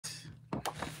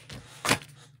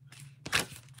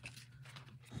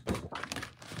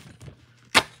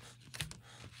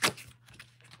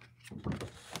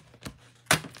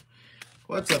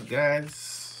What's up,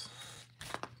 guys?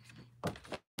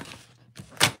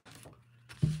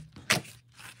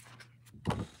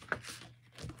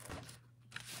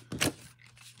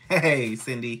 Hey,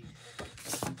 Cindy.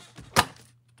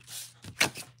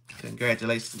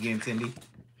 Congratulations again, Cindy.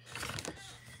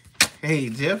 Hey,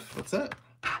 Jeff. What's up?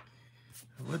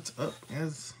 What's up,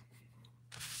 guys?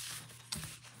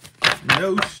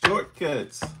 No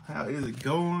shortcuts. How is it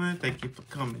going? Thank you for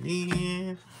coming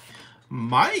in.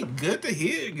 Mike, good to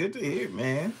hear. Good to hear,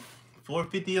 man.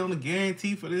 $4.50 on the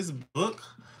guarantee for this book.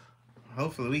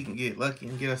 Hopefully we can get lucky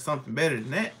and get us something better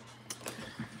than that.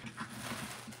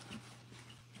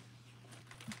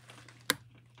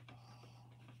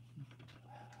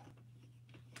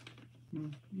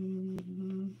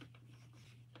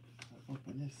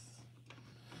 Open this.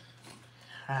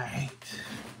 All right.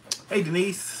 Hey,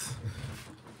 Denise.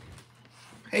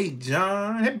 Hey,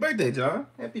 John. Happy birthday, John.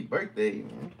 Happy birthday,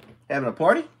 man. Having a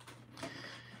party?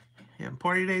 Having a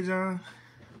party today, John?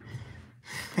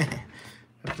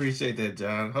 Appreciate that,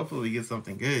 John. Hopefully we get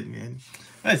something good, man.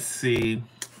 Let's see.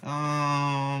 Hey,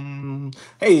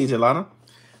 Jelana.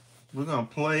 We're going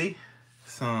to play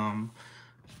some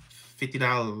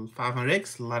 $50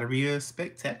 500X Lotteria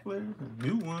Spectacular. The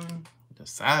new one. The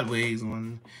sideways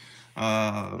one.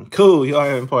 Cool. Y'all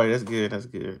having a party. That's good. That's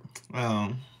good.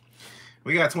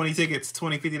 We got 20 tickets,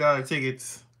 20 $50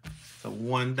 tickets. It's a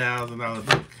 $1,000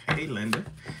 book. Hey, Linda.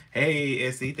 Hey,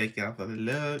 Essie. Thank y'all for the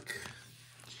luck.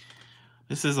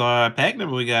 This is our pack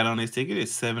number we got on this ticket.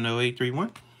 It's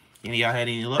 70831. Any of y'all had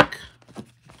any luck?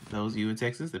 Those of you in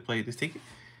Texas that played this ticket.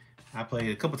 I played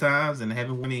it a couple times and I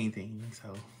haven't won anything.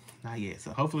 So, not yet. So,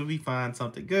 hopefully we find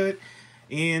something good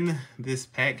in this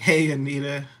pack. Hey,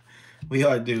 Anita. We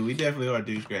are due. We definitely are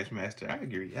due, Scratch Master. I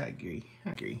agree. I agree. I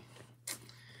agree.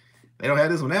 They don't have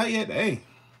this one out yet. Hey,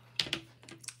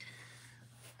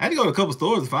 I had to go to a couple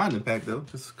stores to find the pack though.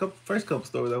 Just first couple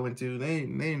stores I went to, they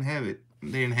didn't have it.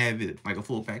 They didn't have it like a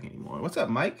full pack anymore. What's up,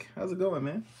 Mike? How's it going,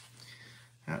 man?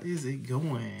 How is it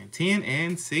going? 10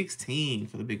 and 16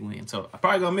 for the big win. So I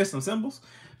probably gonna miss some symbols,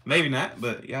 maybe not,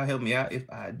 but y'all help me out if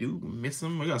I do miss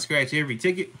them. We're gonna scratch every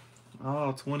ticket,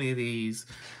 all 20 of these.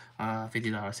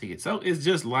 $50 ticket. So it's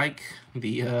just like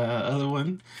the other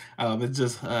one. It's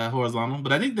just horizontal.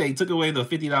 But I think they took away the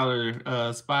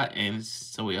 $50 spot and it's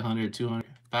so 100, 200,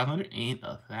 500, and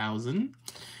 1,000.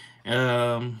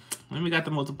 Then we got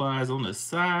the multipliers on the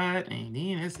side, and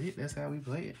then that's it. That's how we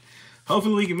play it.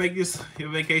 Hopefully we can make this your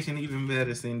vacation even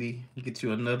better, Cindy. We get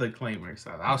you another claimer.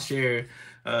 So I'll share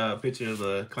a picture of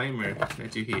the claimer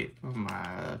that you hit on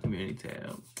my community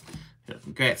tab.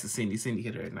 Congrats to Cindy. Cindy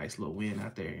hit her a nice little win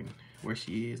out there and where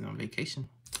she is on vacation.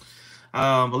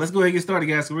 But let's go ahead and get started,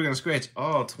 guys. So we're going to scratch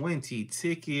all 20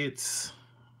 tickets.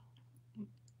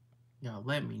 Y'all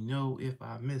let me know if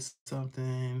I missed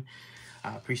something.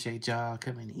 I appreciate y'all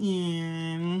coming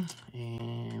in.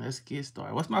 And let's get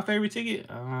started. What's my favorite ticket?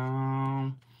 I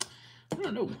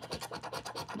don't know.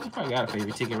 I probably got a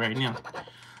favorite ticket right now.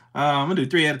 I'm going to do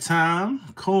 3 at a time.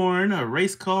 Corn, a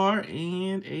race car,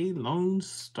 and a Lone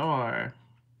Star.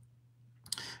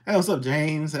 Hey, what's up,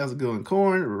 James? How's it going?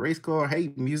 Corn, race car.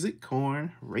 Hey, music.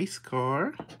 Corn, race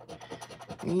car,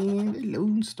 and a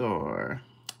Lone Star.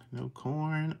 No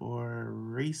corn or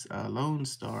race, Lone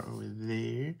Star over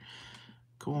there.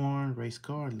 Corn, race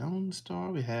car, Lone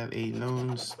Star. We have a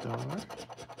Lone Star.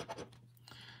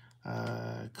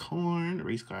 Corn,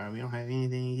 race car. We don't have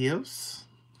anything else.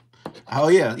 Oh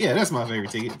yeah, that's my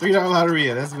favorite ticket. $3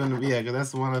 Lotteria. That's been because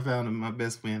that's the one I found my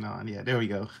best win on. Yeah, there we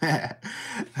go.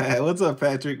 What's up,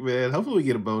 Patrick, man? Hopefully we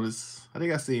get a bonus. I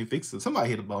think I seen fix it. Somebody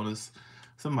hit a bonus.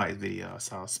 Somebody's video I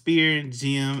saw. Spear,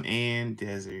 gem, and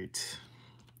desert.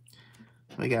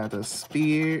 We got the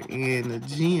spear and the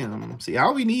gem. See,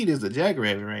 all we need is the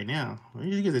jackrabbit right now.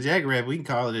 We just get the jackrabbit, we can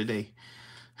call it a day.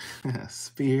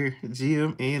 Spear,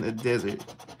 gem, and a desert.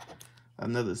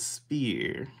 Another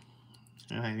spear.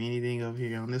 I don't have anything over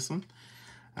here on this one.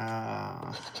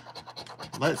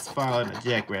 Let's find a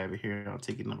jackrabbit here on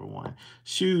ticket number 1.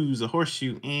 Shoes, a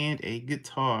horseshoe, and a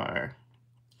guitar.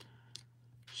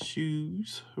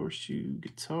 Shoes, horseshoe,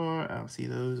 guitar. I don't see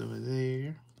those over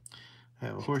there. I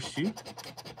have a horseshoe.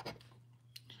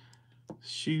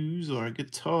 Shoes or a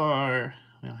guitar.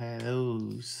 We don't have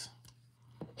those.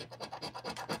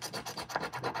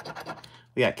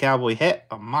 We got cowboy hat,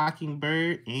 a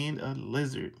mockingbird, and a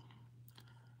lizard.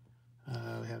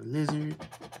 We have a lizard,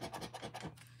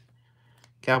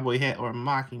 cowboy hat or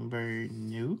mockingbird.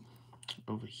 No.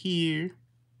 Over here,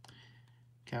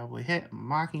 cowboy hat,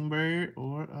 mockingbird,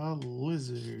 or a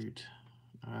lizard.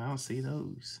 I don't see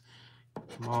those.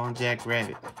 Come on,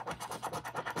 jackrabbit.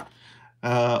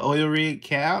 Oil rig,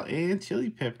 cow, and chili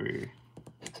pepper.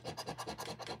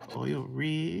 Oil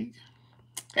rig.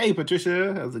 Hey,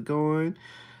 Patricia, how's it going?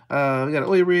 We got an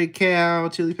oil rig, cow,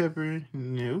 chili pepper.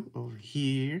 No, over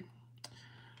here.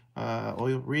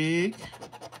 Oil rig.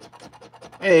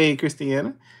 Hey,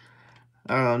 Christiana.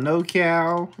 No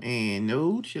cow and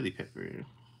no chili pepper.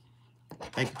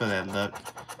 Thank you for that, Luck.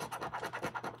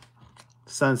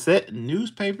 Sunset,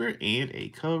 newspaper, and a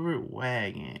covered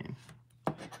wagon.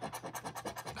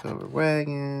 Covered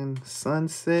wagon,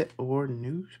 sunset, or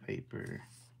newspaper.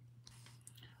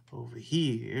 Over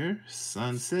here,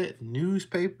 sunset,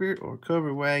 newspaper, or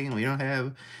covered wagon. We don't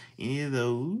have any of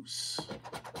those.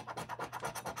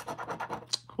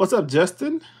 What's up,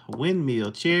 Justin?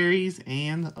 Windmill, cherries,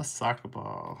 and a soccer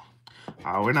ball.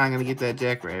 Oh, we're not going to get that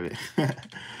jackrabbit.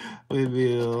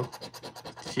 Windmill,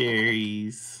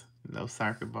 cherries, no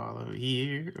soccer ball over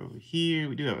here. Over here,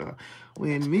 we do have a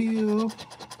windmill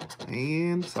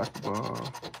and soccer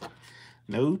ball.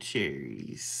 No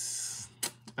cherries.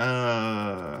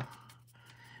 Yeah,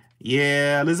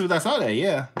 Elizabeth, I saw that.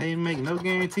 Yeah, they make no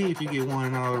guarantee if you get one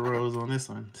in all the rows on this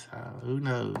one. So who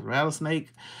knows? Rattlesnake,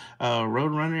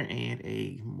 Roadrunner, and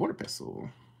a mortar pestle.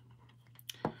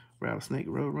 Rattlesnake,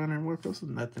 Roadrunner, and mortar pestle.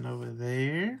 Nothing over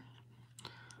there.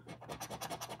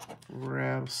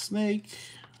 Rattlesnake,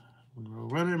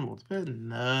 Roadrunner, mortar pestle.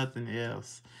 Nothing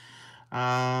else.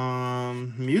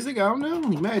 Music, I don't know.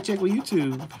 You might check with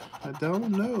YouTube. I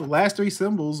don't know. Last three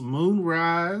symbols: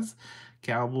 moonrise,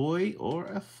 cowboy, or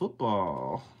a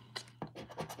football.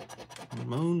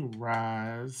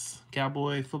 Moonrise,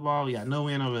 cowboy, football. We got no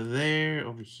win over there.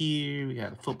 Over here, we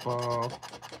got a football.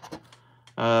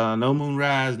 No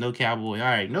moonrise, no cowboy. All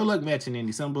right, no luck matching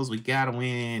any symbols. We gotta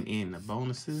win in the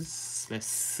bonuses. Let's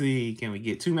see, can we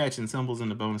get 2 matching symbols in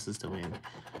the bonuses to win?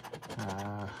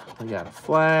 We got a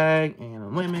flag and a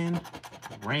lemon,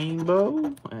 a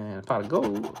rainbow, and a pot of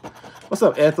gold. What's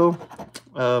up, Ethel?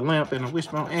 A lamp and a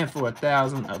wishbone, and for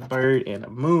 1,000, a bird and a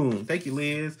moon. Thank you,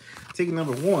 Liz. Ticket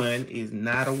number 1 is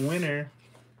not a winner.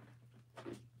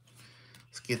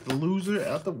 Let's get the loser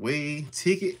out the way.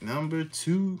 Ticket number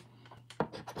 2.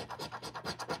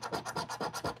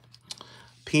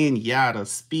 Pinata,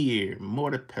 spear,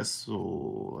 mortar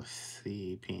pestle. Let's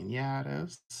see,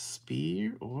 pinata,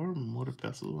 spear, or mortar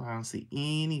pestle. I don't see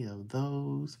any of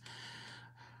those.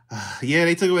 Yeah,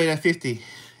 they took away that 50.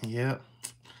 Yep.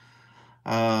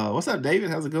 What's up, David?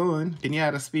 How's it going?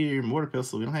 Pinata, spear, mortar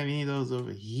pestle. We don't have any of those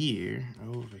over here.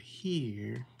 Over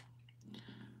here.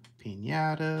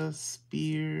 Pinata,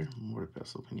 spear, mortar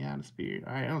pestle. Pinata, spear.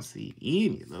 All right, I don't see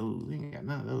any of those. We ain't got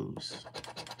none of those.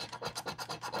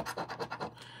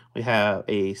 We have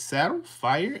a saddle,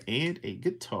 fire, and a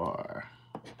guitar.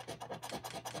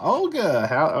 Olga,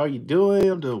 how are you doing?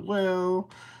 I'm doing well.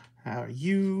 How are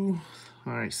you?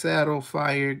 All right, saddle,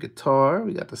 fire, guitar.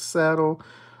 We got the saddle,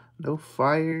 no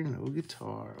fire, no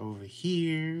guitar. Over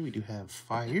here, we do have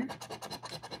fire,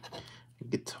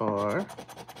 guitar,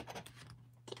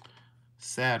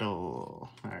 saddle.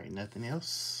 All right, nothing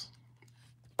else.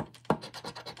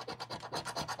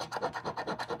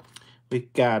 We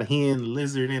got a hen,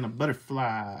 lizard, and a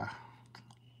butterfly.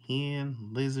 Hen,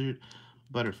 lizard,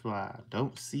 butterfly.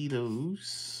 Don't see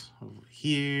those. Over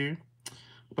here,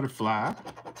 butterfly.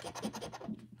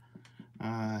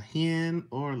 Hen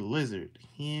or lizard.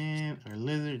 Hen or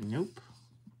lizard. Nope.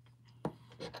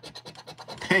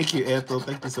 Thank you, Ethel.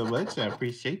 Thank you so much. I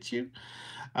appreciate you.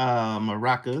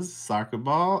 Maracas, soccer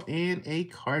ball, and a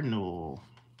cardinal.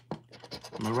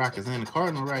 Maracas and a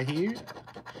cardinal right here.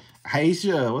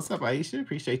 Aisha, what's up, Aisha?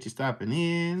 Appreciate you stopping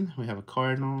in. We have a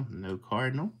cardinal, no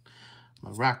cardinal.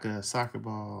 Maraca, soccer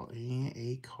ball, and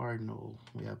a cardinal.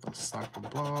 We have a soccer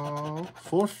ball.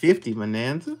 450,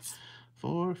 Bonanza.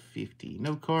 450.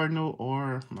 No cardinal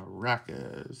or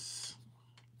maracas.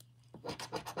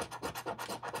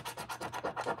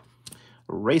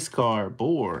 Race car,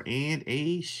 boar, and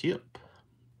a ship.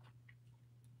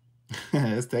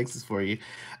 That's Texas for you.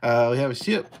 We have a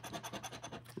ship,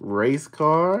 race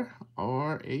car,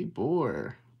 or a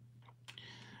boar.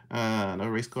 No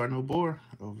race car, no boar.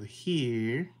 Over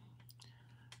here,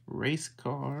 race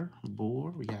car,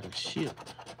 boar. We got a ship.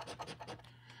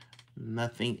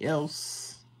 Nothing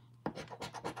else.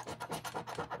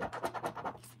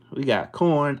 We got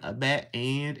corn, a bat,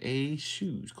 and a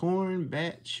shoes. Corn,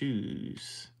 bat,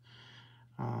 shoes.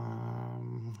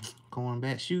 Corn,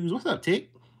 bat, shoes. What's up,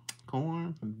 Tick?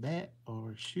 Corn, bat,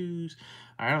 or shoes.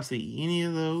 I don't see any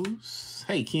of those.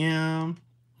 Hey, Kim.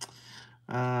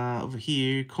 Over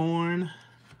here, corn.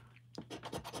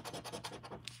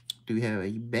 Do we have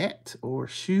a bat or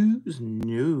shoes?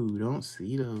 No, don't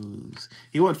see those.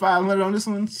 You want 500 on this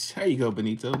one? There you go,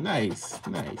 Benito. Nice,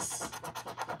 nice.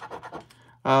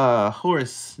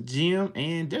 Horse, Jim,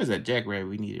 and there's that Jackrabbit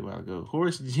we needed a while ago.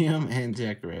 Horse, Jim, and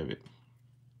Jackrabbit.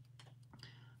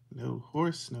 No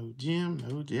horse, no Jim,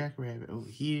 no Jackrabbit. Over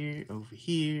here, over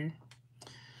here.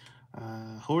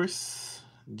 Horse,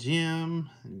 Jim,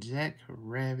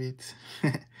 Jackrabbit.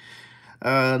 We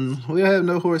don't have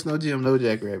no horse, no Jim, no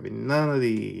Jackrabbit. None of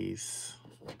these.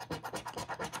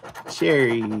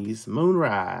 Cherries,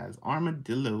 Moonrise,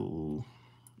 Armadillo.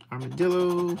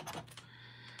 Armadillo.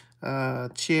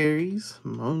 Cherries,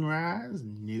 Moonrise,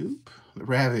 nope.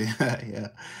 Rabbit, yeah.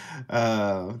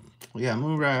 We got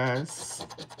Moonrise.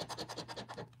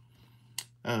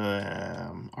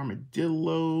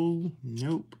 Armadillo,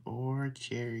 nope. Or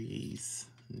cherries,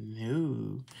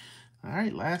 no. All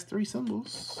right, last three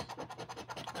symbols.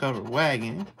 Covered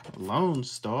wagon, Lone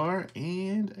Star,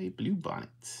 and a blue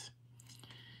bonnet.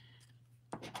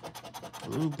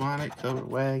 Blue bonnet, covered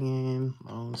wagon,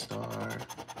 Lone Star.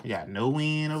 We got no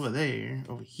wind over there,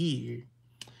 over here.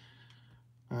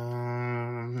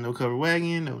 No covered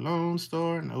wagon, no Lone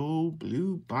Star, no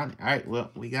blue bonnet. All right,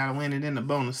 well, we got to win it in the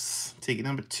bonus. Ticket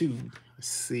number 2. Let's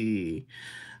see.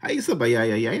 How you up?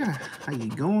 Yeah. How you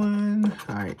going?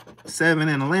 All right, 7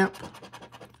 and a lamp,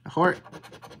 a heart,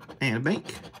 and a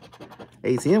bank.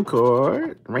 ATM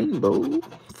card, rainbow,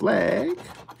 flag,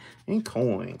 and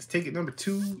coins. Ticket number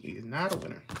 2 is not a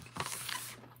winner.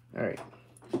 All right.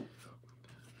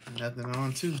 Nothing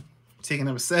on 2. Ticket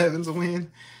number 7's a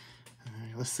win. All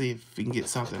right, let's see if we can get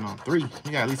something on 3. We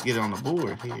got to at least get it on the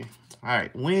board here. All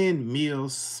right. Windmill,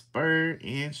 spur,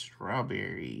 and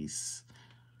strawberries.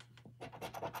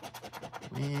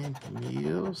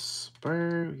 Windmill,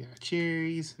 spur. We got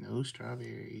cherries, no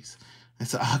strawberries.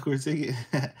 That's an awkward ticket.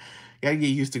 Gotta get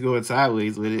used to going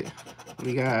sideways with it.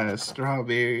 We got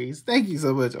strawberries. Thank you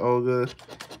so much, Olga.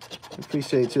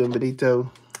 Appreciate you and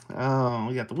Benito. We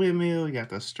got the windmill. We got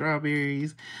the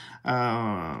strawberries.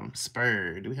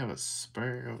 Spur. Do we have a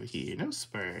spur over here? No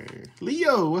spur.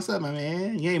 Leo, what's up, my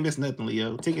man? You ain't missed nothing,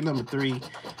 Leo. Ticket number 3.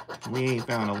 We ain't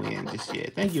found a win just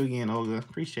yet. Thank you again, Olga.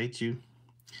 Appreciate you.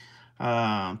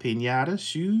 Pinata,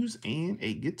 shoes, and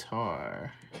a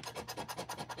guitar.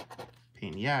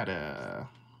 Pinata,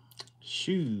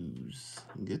 shoes,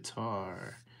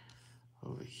 guitar.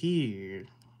 Over here.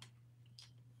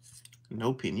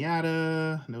 No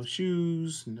pinata, no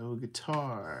shoes, no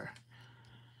guitar.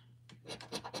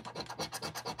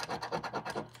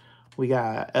 We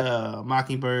got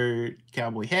Mockingbird,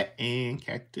 cowboy hat, and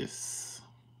cactus.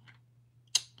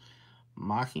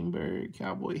 Mockingbird,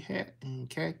 cowboy hat, and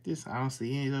cactus. I don't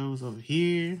see any of those over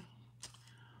here.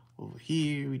 Over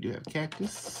here, we do have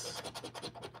cactus.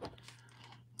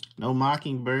 No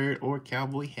mockingbird or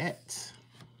cowboy hat.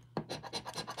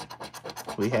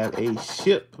 We have a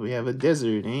ship. We have a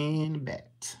desert and a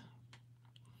bat.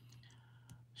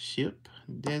 Ship,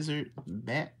 desert,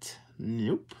 bat.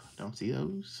 Nope, don't see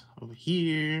those. Over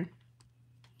here.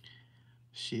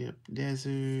 Ship,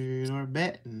 desert, or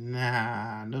bat.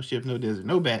 Nah, no ship, no desert,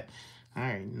 no bat. All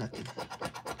right, nothing.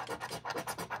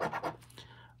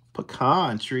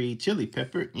 Pecan tree, chili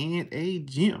pepper, and a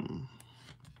gem.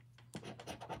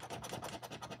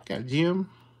 Got a gem.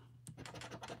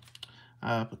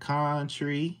 Pecan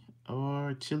tree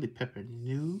or chili pepper.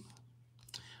 New.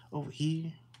 Over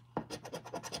here.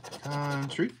 Pecan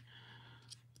tree.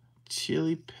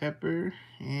 Chili pepper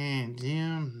and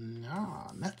gem. No,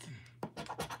 nothing.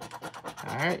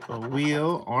 All right, a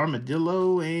wheel,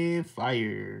 armadillo, and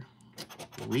fire.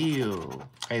 Wheel.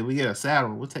 Hey, we get a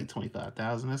saddle. We'll take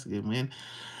 25,000. That's a good win.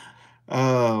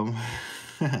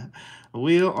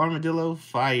 Wheel, armadillo,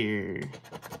 fire.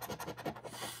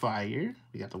 Fire.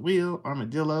 We got the wheel,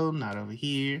 armadillo, not over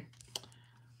here.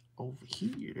 Over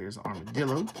here, there's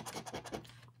armadillo.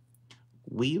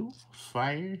 Wheel,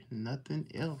 fire, nothing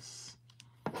else.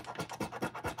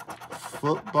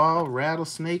 Football,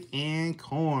 rattlesnake, and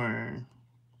corn.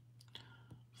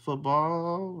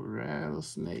 Football,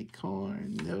 rattlesnake,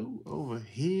 corn. No, over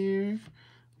here.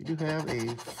 We do have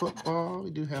a football.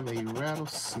 We do have a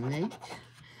rattlesnake.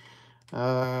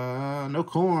 No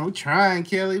corn. We trying,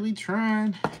 Kelly. We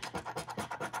trying.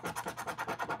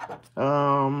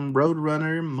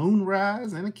 Roadrunner,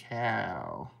 moonrise, and a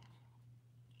cow.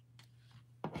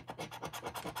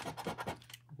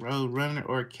 Roadrunner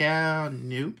or cow.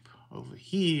 Nope. Over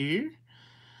here.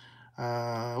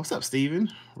 What's up, Steven?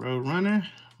 Roadrunner,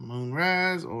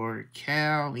 moonrise, or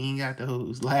cow. We ain't got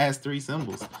those last 3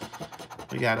 symbols.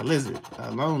 We got a lizard,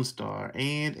 a Lone Star,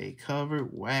 and a covered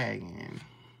wagon.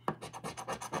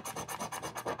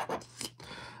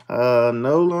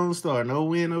 No Lone Star, no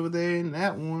win over there in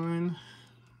that one.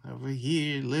 Over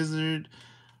here, lizard,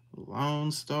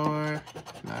 Lone Star,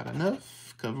 not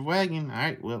enough. Cover wagon. All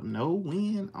right, well, no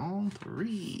win on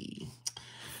 3.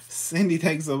 Cindy,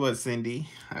 thanks so much, Cindy.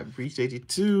 I appreciate you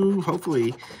too.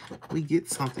 Hopefully, we get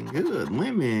something good.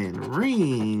 Lemon,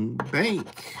 ring,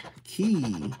 bank,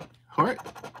 key, heart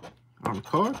on the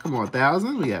card. Come on,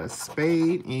 1,000. We got a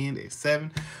spade and a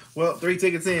 7. Well, 3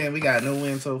 tickets in. We got no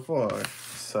win so far.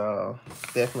 So,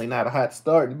 definitely not a hot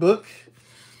starting book.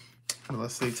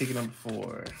 Let's see, ticket number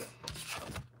 4.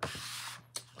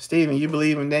 Steven, you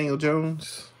believe in Daniel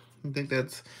Jones? You think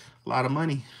that's a lot of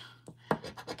money?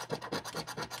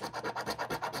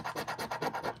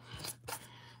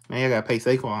 Man, I gotta pay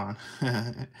Saquon.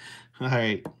 All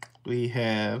right, we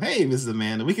have, hey, Mrs.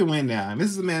 Amanda, we can win now.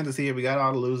 Mrs. Amanda's here. We got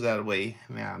all the lose out of the way.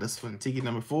 Now, this one, ticket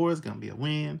number 4 is gonna be a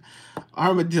win.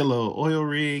 Armadillo, oil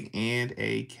rig, and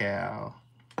a cow.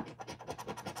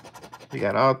 We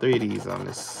got all 3 of these on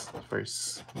this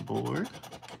first board.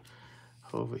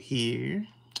 Over here,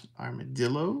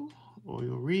 armadillo,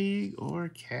 oil rig, or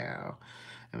cow.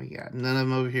 And we got none of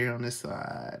them over here on this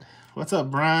side. What's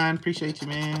up, Brian? Appreciate you,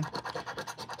 man.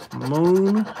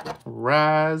 Moon,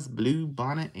 rise, blue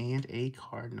bonnet, and a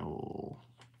cardinal.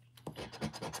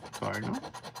 Cardinal.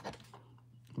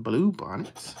 Blue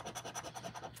bonnet.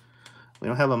 We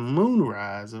don't have a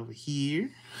moonrise over here.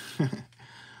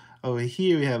 Over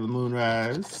here we have a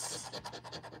moonrise.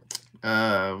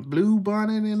 Blue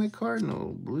bonnet and a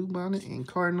cardinal. Blue bonnet and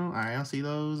cardinal. All right, I don't see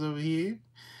those over here.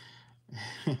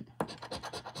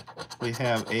 We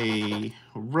have a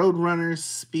Roadrunner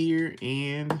spear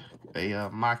and a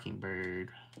Mockingbird.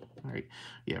 All right,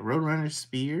 yeah, Roadrunner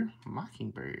spear,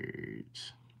 Mockingbird.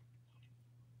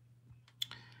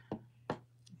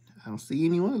 I don't see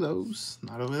any one of those.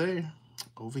 Not over there.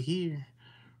 Over here,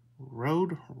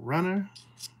 Roadrunner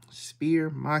spear,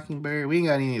 Mockingbird. We ain't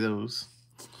got any of those.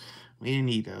 We didn't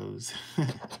need those.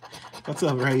 What's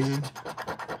up, Raisin?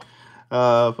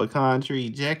 Pecan tree,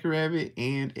 jackrabbit,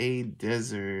 and a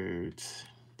desert.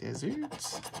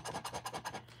 Desert?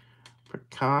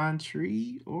 Pecan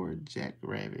tree or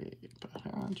jackrabbit?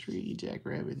 Pecan tree,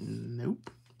 jackrabbit. Nope.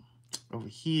 Over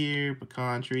here,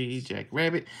 pecan tree,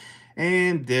 jackrabbit,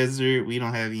 and desert. We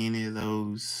don't have any of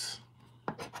those.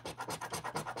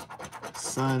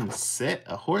 Sunset,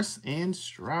 a horse, and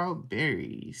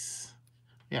strawberries.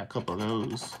 We got a couple of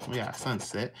those. We got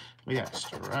sunset. We got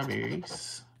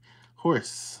strawberries.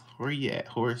 Horse. Where you at,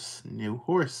 horse? No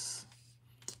horse.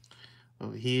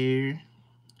 Over here.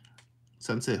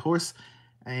 Sunset, horse,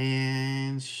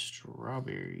 and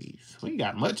strawberries. We ain't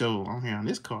got much over on here on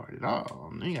this card at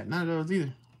all. We ain't got none of those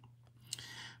either.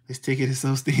 This ticket is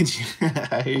so stingy.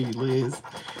 I hear you, Liz.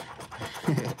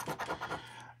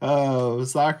 Oh,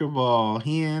 soccer ball,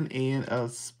 hen, and a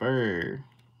spur.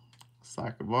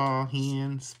 Soccer ball,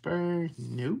 hen, spur.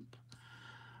 Nope.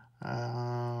 We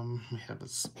have a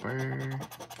spur.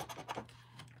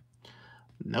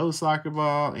 No soccer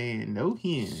ball and no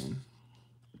hen.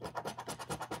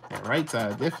 That right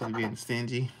side definitely being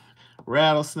stingy.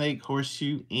 Rattlesnake,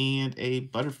 horseshoe, and a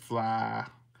butterfly.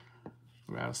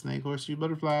 Rattlesnake, horseshoe,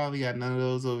 butterfly. We got none of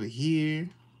those over here.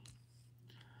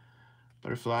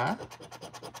 Butterfly.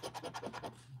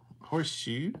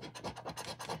 Horseshoe.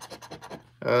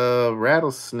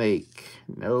 Rattlesnake.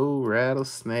 No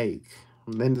rattlesnake.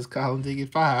 Linda's calling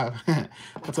ticket 5.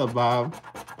 What's up, Bob?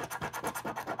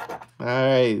 All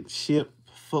right, ship,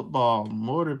 football,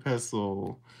 mortar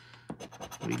pestle.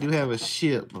 We do have a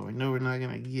ship, but we know we're not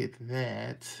gonna get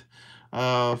that.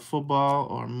 Football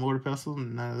or mortar pestle,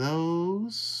 none of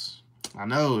those. I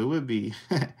know it would be.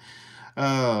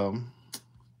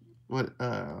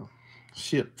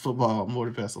 Ship, football,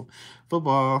 mortar pestle.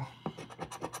 Football.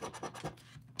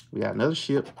 We got another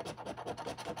ship.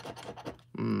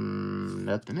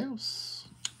 Nothing else.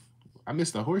 I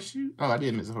missed a horseshoe? Oh, I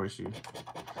did miss a horseshoe.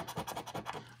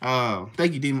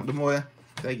 Thank you, Demoya.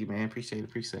 Thank you, man. Appreciate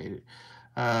it.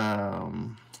 I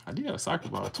did have a soccer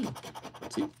ball, too.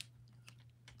 See?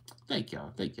 Thank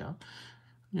y'all.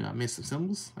 You know, I missed some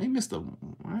symbols. I ain't missed them.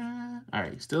 All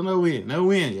right, still no win. No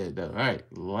win yet, though. All right,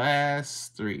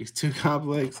 last 3. It's too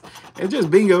complex. It's just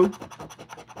bingo.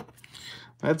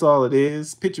 That's all it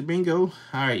is. Picture bingo. All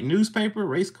right, newspaper,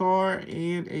 race car,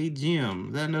 and a gem.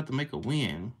 Is that enough to make a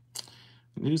win?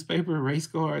 Newspaper, race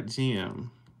car, gem.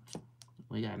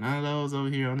 We got none of those over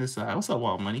here on this side. What's up,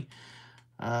 Wall Money?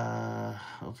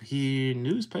 Over here,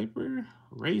 newspaper,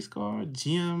 race car,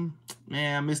 gem.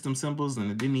 Man, I missed them symbols and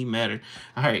it didn't even matter.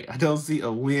 All right, I don't see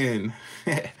a win.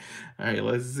 All right,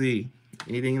 let's see.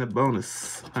 Anything in the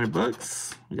bonus?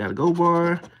 $100. We got a gold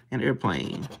bar and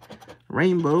airplane.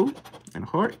 Rainbow and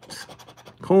heart.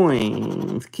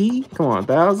 Coins. Key. Come on,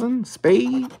 1,000.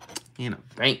 Spade. And a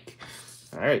bank.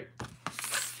 All right.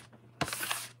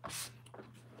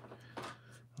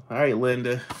 All right,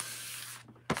 Linda.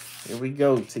 Here we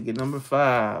go. Ticket number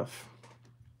 5.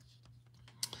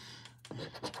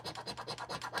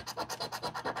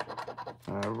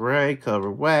 All right, cover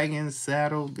wagon,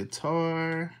 saddle,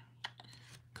 guitar.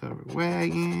 Cover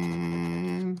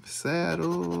wagon,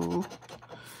 saddle.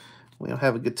 We don't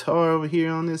have a guitar over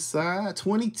here on this side.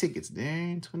 20 tickets,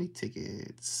 Darren. 20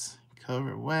 tickets.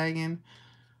 Cover wagon,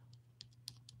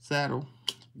 saddle,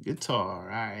 guitar. All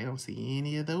right, I don't see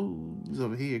any of those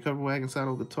over here. Cover wagon,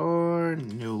 saddle, guitar.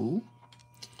 No.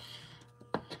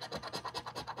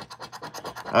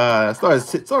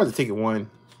 Starts at ticket 1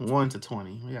 to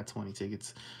 20. We got 20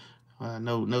 tickets.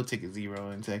 No ticket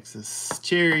 0 in Texas.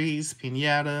 Cherries,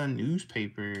 pinata,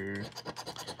 newspaper.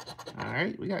 All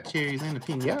right, we got cherries and a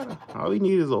pinata. All we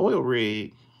need is an oil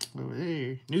rig over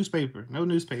there. Newspaper, no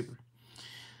newspaper.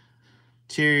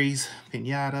 Cherries,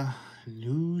 pinata,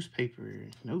 newspaper.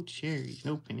 No cherries,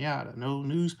 no pinata, no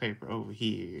newspaper over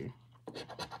here.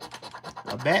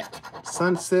 A bat,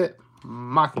 sunset,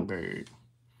 mockingbird.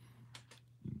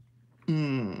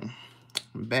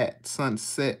 Bat,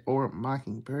 sunset, or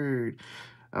mockingbird.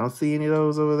 I don't see any of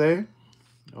those over there.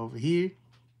 Over here.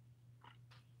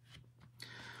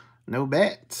 No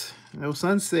bat, no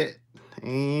sunset,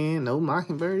 and no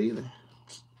mockingbird either.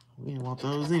 We didn't want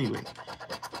those anyway.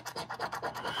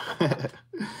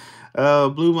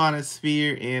 Blue bonnet,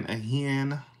 spear, and a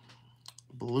hen.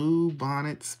 Blue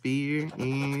bonnet, spear,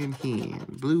 and hen.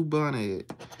 Blue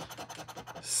bonnet,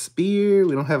 spear.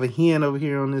 We don't have a hen over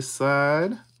here on this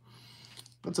side.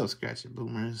 What's up, Scratchy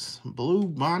Boomers? Blue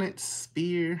bonnet,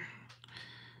 spear,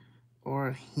 or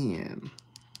a hen.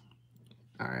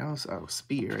 All right, also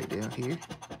spear right down here.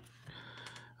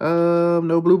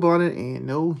 No blue bonnet and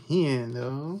no hen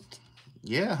though.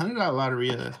 Yeah, $100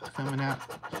 lottery coming out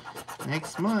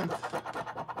next month.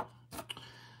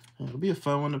 It'll be a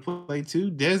fun one to play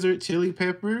too. Desert, chili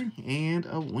pepper, and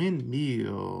a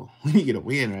windmill. We need to get a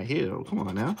win right here though. Come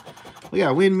on now. We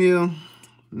got windmill.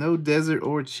 No desert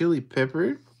or chili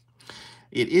pepper.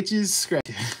 It itches, scratch.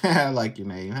 I like your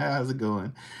name. How's it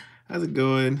going? How's it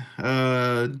going?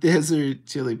 Desert,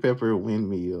 chili pepper,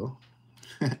 windmill.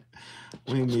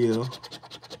 Windmill.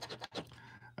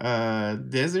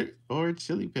 Desert or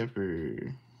chili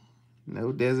pepper.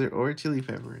 No desert or chili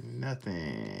pepper.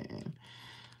 Nothing.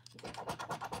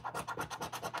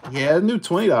 Yeah, a new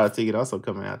 $20 ticket also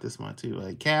coming out this month too.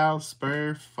 Like cow,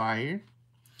 spur, fire.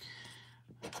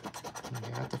 We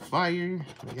got the fire.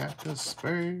 We got the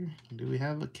spur. Do we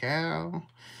have a cow?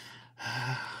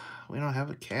 We don't have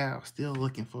a cow. Still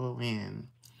looking for a win.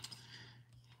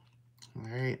 All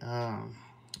right.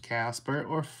 Cow, spur,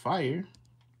 or fire.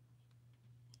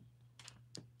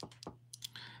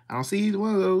 I don't see either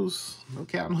one of those. No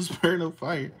cow, no spur, no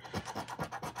fire.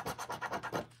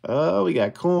 We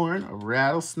got corn, a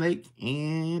rattlesnake,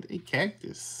 and a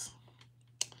cactus.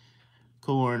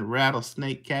 Corn,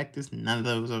 rattlesnake, cactus, none of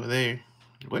those over there.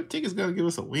 What ticket's gonna give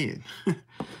us a win?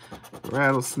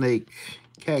 Rattlesnake,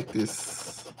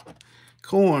 cactus,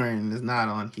 corn is not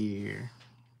on here.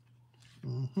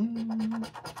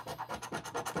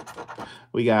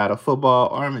 We got a football,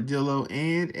 armadillo,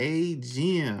 and a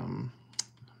gym.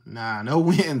 Nah, no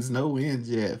wins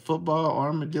yet. Football,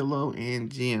 armadillo,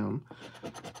 and gym.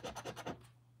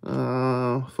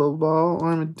 Football,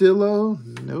 armadillo,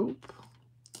 nope.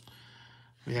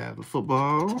 We have a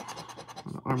football,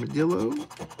 an armadillo.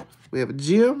 We have a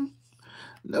gym,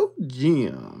 no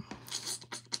gym.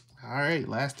 All right,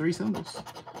 last 3 symbols.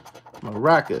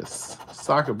 Maracas,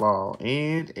 soccer ball,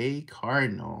 and a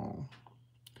cardinal.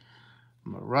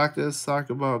 Maracas,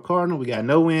 soccer ball, cardinal. We got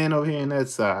no win over here on that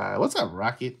side. What's up,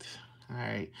 Rocket? All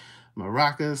right,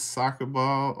 maracas, soccer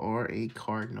ball, or a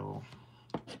cardinal.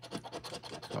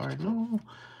 Cardinal,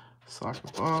 soccer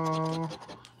ball,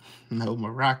 no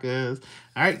maracas.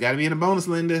 All right, got to be in a bonus,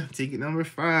 Linda. Ticket number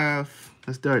 5.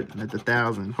 Let's start at the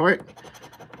 1,000. Heart,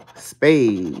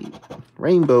 spade,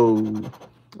 rainbow,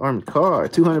 armed car,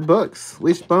 $200.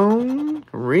 Wishbone,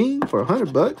 ring for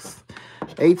 $100.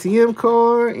 ATM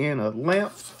card and a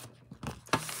lamp.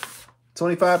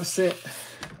 25%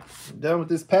 done with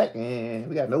this pack, and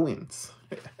we got no wins.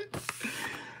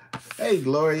 Hey,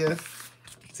 Gloria.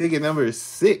 Ticket number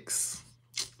 6.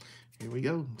 Here we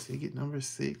go. Ticket number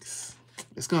 6.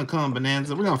 It's gonna come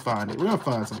bonanza. We're gonna find it. We're gonna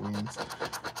find some wins.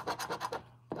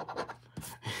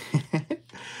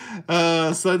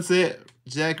 Sunset,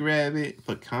 jackrabbit,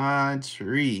 pecan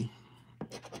tree.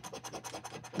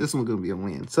 This one's gonna be a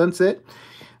win. Sunset.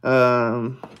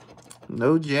 No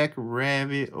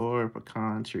jackrabbit or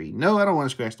pecan tree. No, I don't want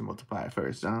to scratch the multiplier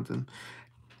first, Jonathan.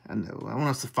 I know. I want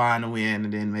us to find a win,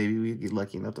 and then maybe we get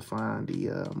lucky enough to find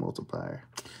the multiplier.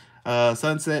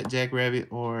 Sunset, Jackrabbit,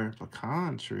 or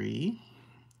Pecan Tree.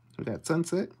 We got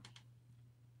Sunset.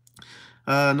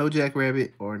 No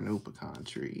Jackrabbit or no Pecan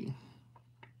Tree.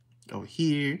 Over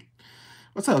here.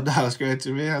 What's up, Dollar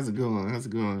Scratcher, man? How's it going? How's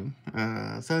it going?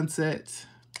 Sunset.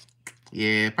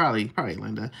 Yeah, probably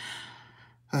Linda.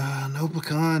 No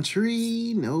Pecan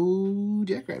Tree, no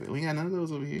Jackrabbit. We ain't got none of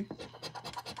those over here.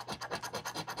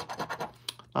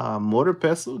 Mortar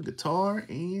Pestle, Guitar,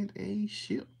 and a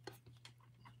Ship.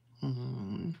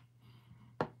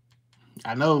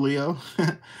 I know, Leo.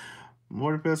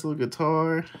 Mortar Pestle,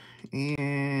 Guitar,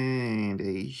 and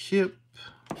a Ship.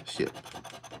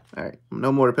 All right,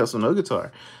 no Mortar Pestle, no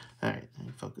Guitar. All right, let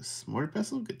me focus. Mortar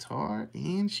Pestle, Guitar,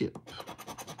 and Ship.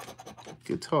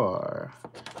 Guitar,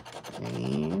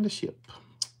 and a Ship.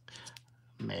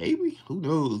 Maybe. Who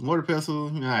knows? Mortar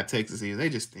Pestle, you know how Texas is. They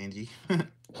just stingy. All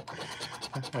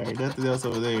right, nothing else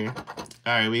over there.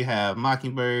 All right, we have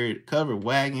Mockingbird, Covered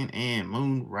Wagon, and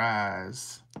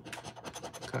Moonrise.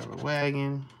 Covered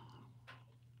Wagon,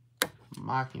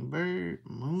 Mockingbird,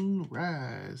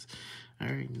 Moonrise. All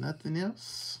right, nothing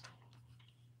else.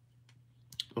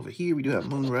 Over here, we do have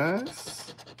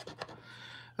Moonrise.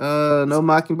 No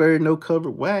Mockingbird, no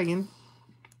Covered Wagon.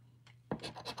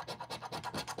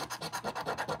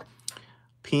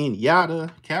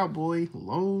 Pinata, Cowboy,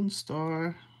 Lone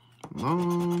Star.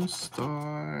 Lone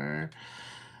Star.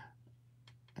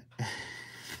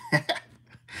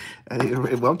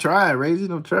 I'm trying,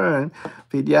 Raisin. I'm trying.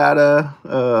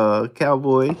 Pinata,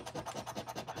 Cowboy.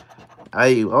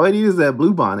 All I need is that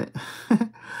blue bonnet.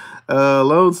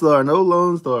 Lone Star. No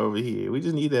Lone Star over here. We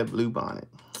just need that blue bonnet.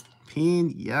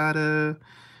 Pinata,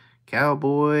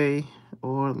 Cowboy,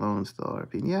 or Lone Star.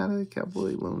 Pinata,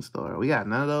 Cowboy, Lone Star. We got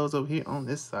none of those over here on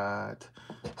this side.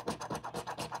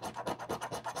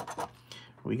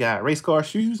 We got Race Car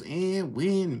Shoes and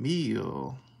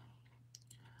Windmill.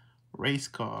 Race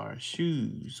Car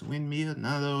Shoes, Windmill.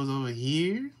 None of those over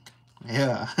here.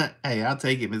 Yeah. Hey, I'll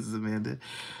take it, Mrs. Amanda.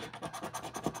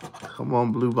 Come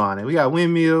on, blue bonnet. We got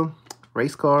Windmill,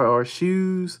 Race Car, or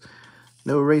Shoes.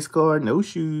 No Race Car, no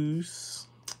Shoes.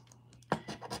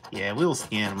 Yeah, we'll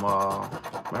scan them all.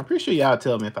 But I'm pretty sure y'all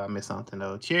tell me if I miss something,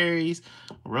 though. Cherries,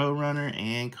 Roadrunner,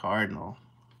 and Cardinal.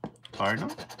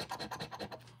 Cardinal?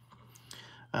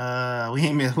 We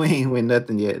ain't win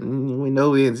nothing yet. We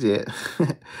no wins yet.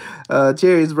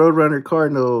 Cherries, Roadrunner,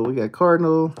 Cardinal. We got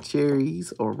Cardinal,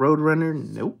 Cherries, or Roadrunner.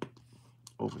 Nope.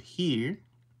 Over here,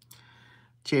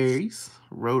 Cherries,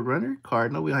 Roadrunner,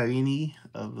 Cardinal. We don't have any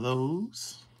of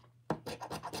those.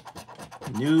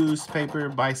 Newspaper,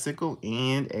 Bicycle,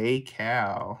 and a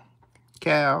cow.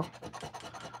 Cow.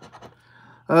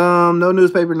 No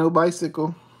newspaper, no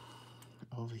bicycle.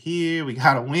 Over here, we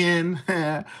got a win.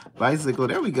 Bicycle,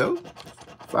 there we go.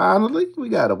 Finally, we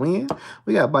got a win.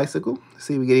 We got bicycle. Let's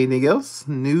see if we get anything else.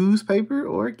 Newspaper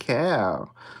or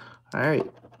cow. All right.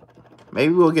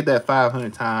 Maybe we'll get that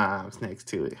 500 times next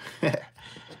to it.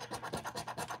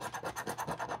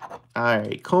 All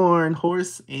right. Corn,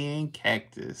 horse, and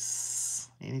cactus.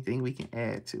 Anything we can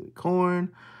add to it.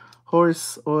 Corn,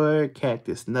 horse, or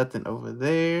cactus. Nothing over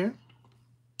there.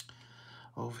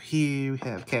 Over here, we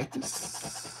have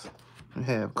cactus. We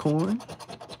have corn.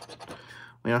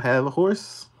 We don't have a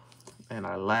horse. And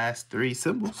our last three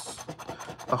symbols.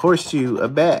 A horseshoe, a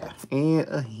bat, and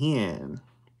a hen.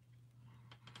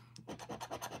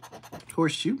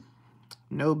 Horseshoe.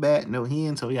 No bat, no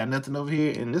hen. So we got nothing over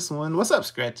here in this one. What's up,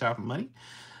 Scratch Off Money?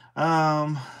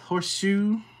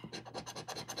 Horseshoe,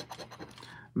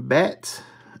 bat,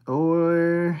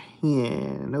 or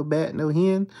hen. No bat, no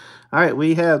hen. All right,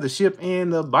 we have the ship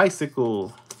and the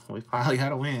bicycle. We finally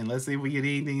got a win. Let's see if we get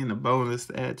anything in the bonus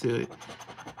to add to it.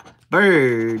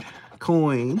 Bird,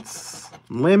 coins,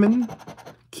 lemon,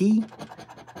 key,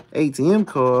 ATM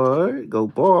card, go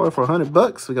bar for 100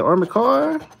 bucks. We got armored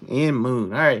car and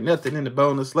moon. All right, nothing in the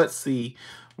bonus. Let's see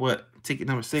what ticket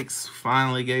number 6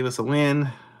 finally gave us a win.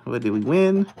 What did we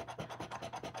win?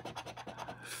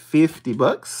 50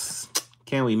 bucks.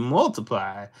 Can we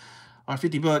multiply our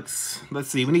 50 bucks? Let's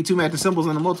see. We need 2 matching symbols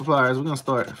on the multipliers. We're going to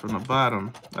start from the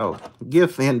bottom. Oh,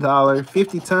 gift and dollar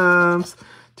 50 times.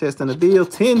 Testing the deal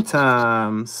 10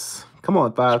 times. Come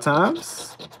on, 5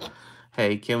 times.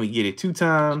 Hey, can we get it 2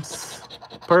 times?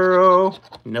 Pearl.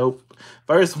 Nope.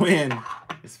 First win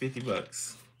is 50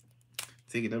 bucks.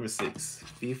 Ticket number 6.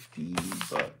 50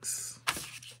 bucks.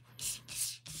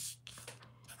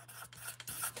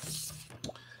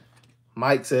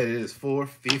 Mike said it is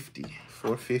 450.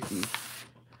 450.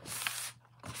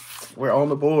 We're on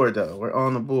the board, though. We're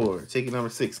on the board. Ticket number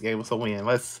 6 gave us a win.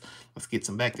 Let's get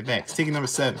some back-to-backs. Ticket number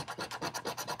 7.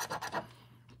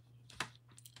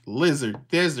 Lizard,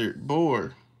 desert,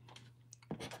 boar.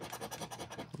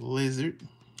 Lizard.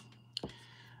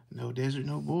 No desert,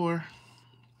 no boar.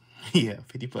 Yeah,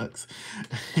 50 bucks.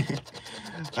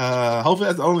 Hopefully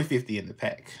that's the only 50 in the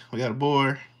pack. We got a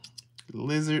boar,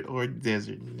 lizard, or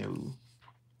desert. No.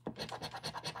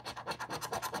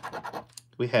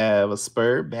 We have a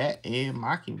spur, bat, and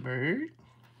mockingbird.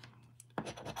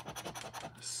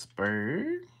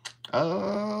 Spur.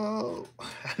 Oh,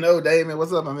 I know, Damon.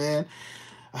 What's up, my man?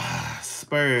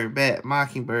 Spur, bat,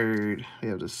 mockingbird. We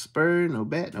have the spur, no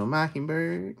bat, no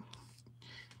mockingbird.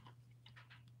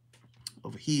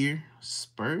 Over here,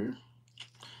 spur,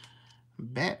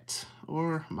 bat,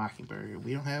 or mockingbird.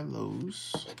 We don't have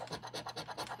those.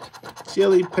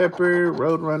 Chili pepper,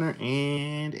 roadrunner,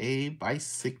 and a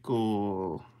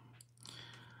bicycle.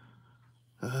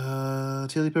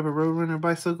 Chili pepper, roadrunner,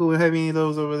 bicycle. We don't have any of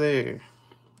those over there.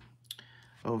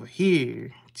 Over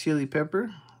here, chili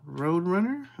pepper,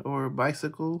 roadrunner, or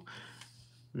bicycle.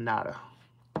 Nada.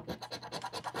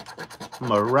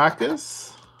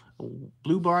 Maracas,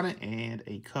 blue bonnet, and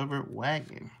a covered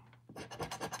wagon.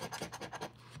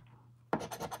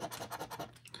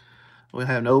 We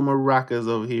have no maracas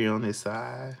over here on this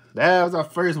side. That was our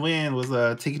first win, was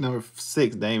ticket number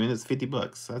 6, Damon. It's 50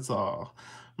 bucks. That's all.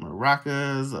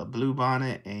 Maracas, a blue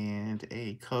bonnet, and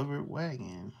a covered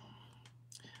wagon.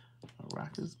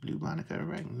 Maracas, blue bonnet, covered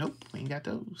wagon. Nope, we ain't got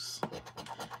those.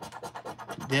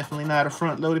 Definitely not a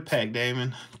front-loaded pack,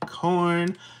 Damon.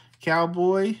 Corn,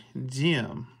 cowboy,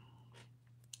 Jim.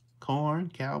 Corn,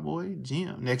 cowboy,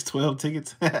 Jim. Next 12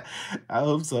 tickets. I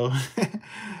hope so.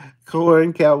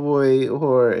 Corn, cowboy,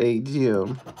 or a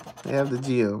Jim. They have the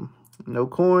Jim. No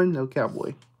corn, no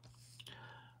cowboy.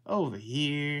 Over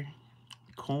here,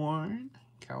 corn,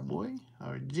 cowboy,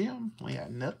 or Jim. We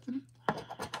got nothing.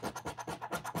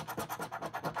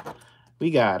 We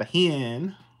got a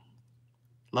hen,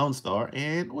 Lone Star,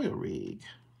 and oil rig.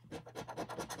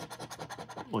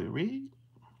 Oil rig.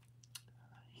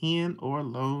 Hen or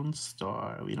Lone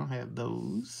Star. We don't have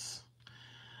those.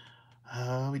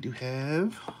 We do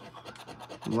have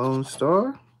Lone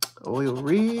Star, oil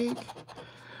rig.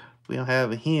 We don't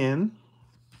have a hen.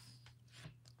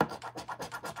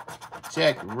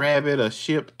 Jack Rabbit, a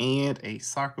ship, and a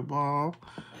soccer ball.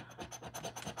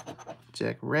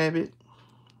 Jack Rabbit,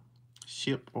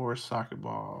 ship, or soccer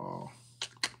ball.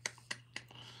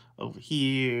 Over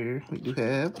here, we do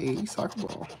have a soccer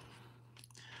ball.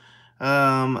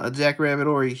 A jackrabbit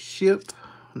or a ship,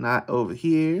 not over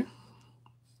here.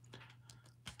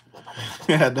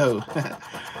 I know.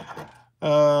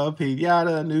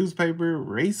 Pinata, newspaper,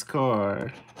 race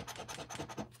car.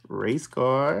 Race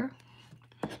car.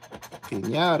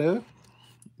 Pinata,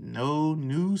 no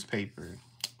newspaper.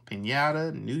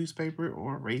 Pinata, newspaper,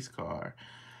 or race car.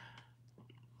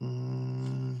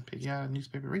 Pinata,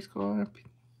 newspaper, race car.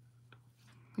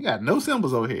 We got no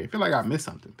symbols over here. I feel like I missed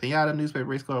something. Pinata, newspaper,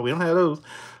 race car. We don't have those.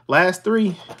 Last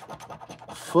 3.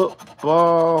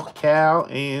 Football, cow,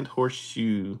 and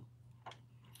horseshoe.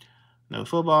 No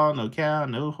football, no cow,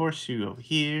 no horseshoe over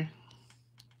here.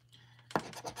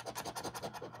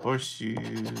 Horseshoe,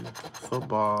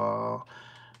 football,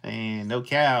 and no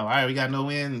cow. All right, we got no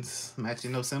wins.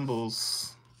 Matching no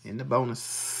symbols in the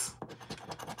bonus.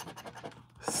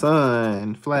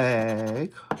 Sun,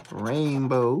 flag,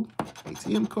 rainbow,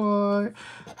 ATM card,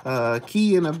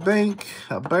 key in a bank,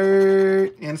 a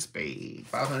bird, and spade.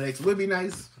 500X would be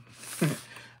nice.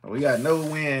 We got no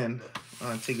win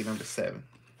on ticket number 7.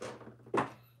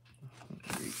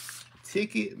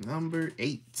 Ticket number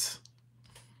 8.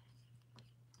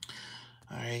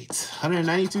 All right,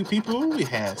 192 people. We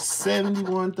have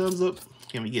 71 thumbs up.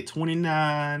 Can we get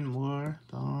 29 more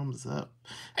thumbs up?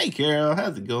 Hey, Carol,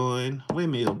 how's it going?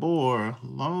 Windmill, boar,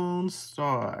 Lone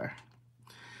Star.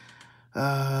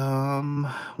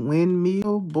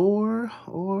 Windmill, boar,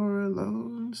 or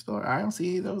Lone Star. I don't see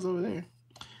any of those over there.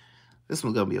 This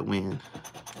one's gonna be a win.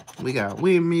 We got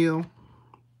windmill,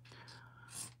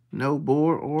 no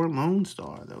boar or Lone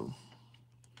Star though.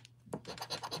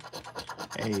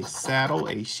 A saddle,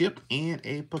 a ship, and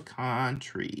a pecan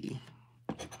tree.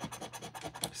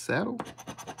 Saddle,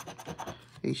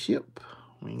 a ship.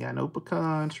 We ain't got no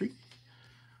pecan tree.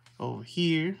 Over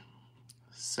here,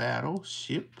 saddle,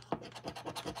 ship,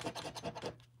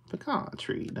 pecan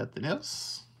tree. Nothing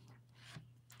else.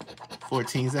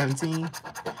 14-17.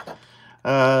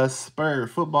 Spur,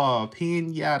 football,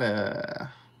 pinata.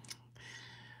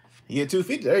 You get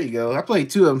 250. There you go. I played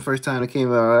 2 of them first time it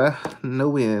came out. No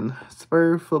win.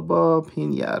 Spur, football,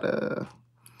 pinata.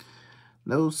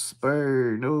 No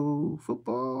spur, no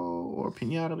football or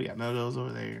pinata. We got none of those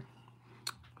over there.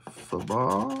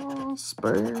 Football,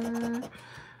 spur,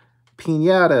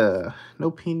 pinata. No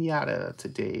pinata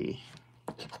today.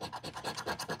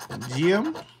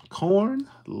 Jim, corn,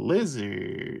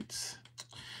 lizards.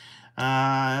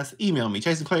 Email me,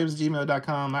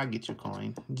 chasingclaves@gmail.com. I'll get your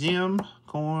coin. Jim,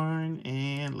 corn,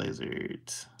 and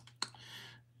lizards.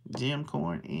 Jim,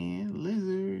 corn, and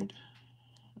lizard.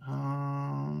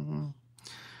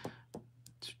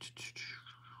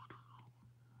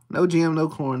 No Jim, no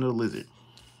corn, no lizard.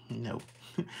 Nope.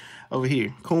 Over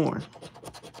here, corn.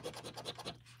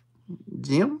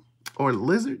 Jim or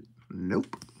lizard?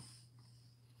 Nope.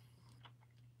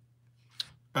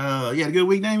 You had a good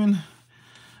week, Damon?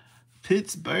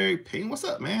 Pittsburgh Ping. What's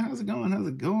up, man? How's it going? How's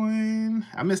it going?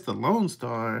 I missed the Lone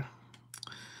Star.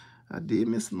 I did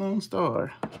miss the Lone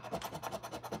Star.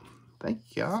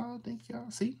 Thank y'all. Thank y'all.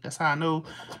 See, that's how I know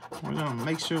we're going to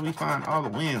make sure we find all the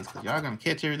wins, because y'all going to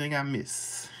catch everything I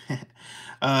miss.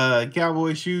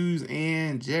 Cowboy shoes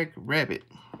and Jackrabbit.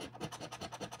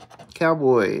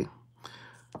 Cowboy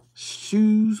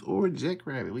shoes or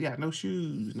Jackrabbit. We got no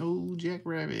shoes, no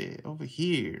Jackrabbit over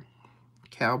here.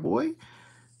 Cowboy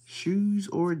shoes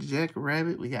or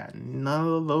Jackrabbit. We got none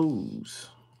of those.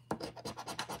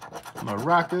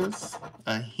 Maracas,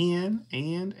 a hen,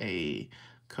 and a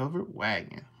covered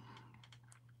wagon.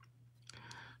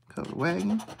 Covered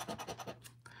wagon.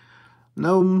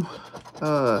 No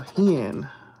hen.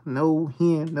 No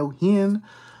hen. No hen.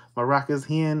 Maracas,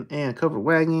 hen, and covered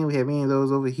wagon. We have any of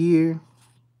those over here?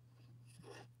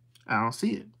 I don't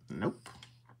see it. Nope.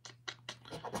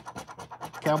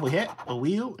 Cowboy hat, a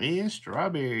wheel, and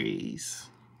strawberries.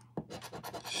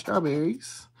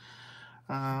 Strawberries.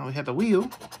 We have the wheel.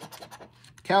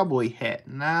 Cowboy hat,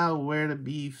 now where to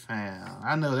be found.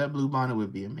 I know that blue bonnet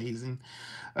would be amazing.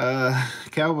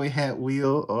 Cowboy hat,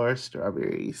 wheel, or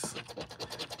strawberries.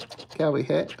 Cowboy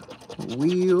hat,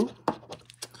 wheel.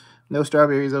 No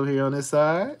strawberries over here on this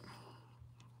side.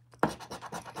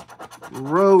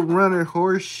 Road runner,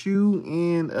 horseshoe,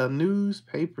 and a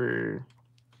newspaper.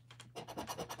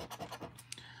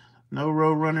 No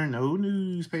road runner, no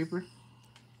newspaper.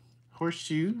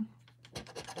 Horseshoe.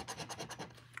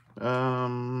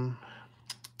 Road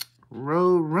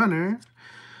runner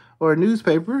or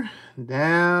newspaper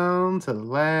down to the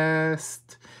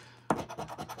last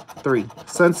three.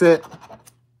 Sunset,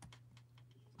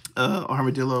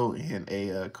 armadillo, and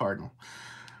a cardinal.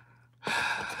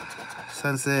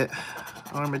 Sunset,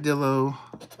 armadillo,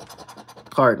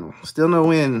 cardinal. Still no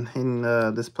win in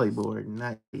this playboard.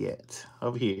 Not yet.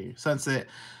 Over here, sunset,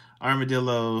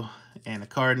 armadillo, and a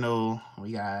cardinal.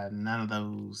 We got none of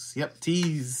those. Yep,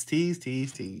 tease, tease,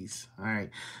 tease, tease. All right,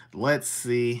 let's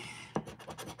see.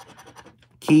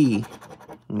 Key.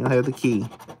 We don't have the key.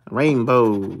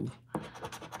 Rainbow.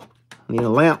 Need a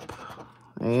lamp.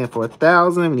 And for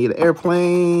 1,000, we need an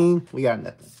airplane. We got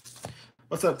nothing.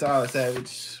 What's up, Tyler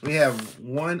Savage? We have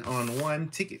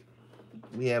 1-on-1 ticket.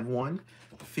 We have won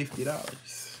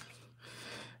 $50.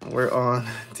 We're on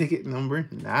ticket number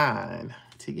 9.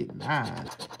 Ticket 9.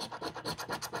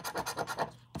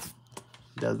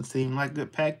 Doesn't seem like a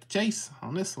good pack to chase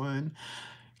on this one.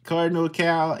 Cardinal,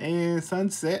 cow, and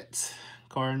sunset.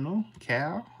 Cardinal,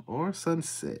 cow, or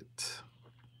sunset.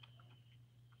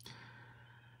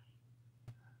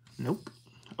 Nope.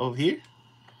 Over here.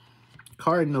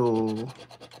 Cardinal.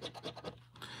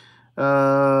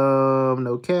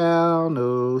 No cow,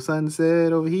 no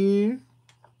sunset over here.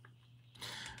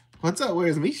 What's up?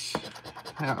 Where's Mish?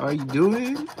 How are you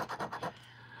doing?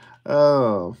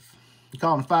 You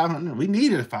calling 500? We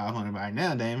needed a 500 right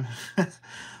now, damn.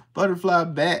 Butterfly,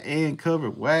 bat, and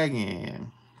covered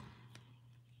wagon.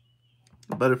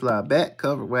 Butterfly, bat,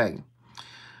 covered wagon.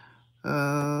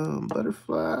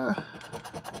 Butterfly.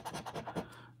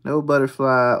 No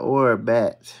butterfly or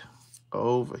bat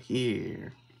over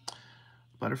here.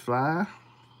 Butterfly.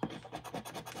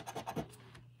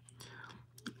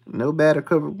 No bat or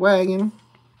covered wagon.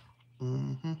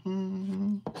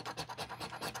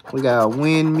 We got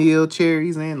windmill,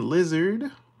 cherries, and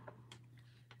lizard.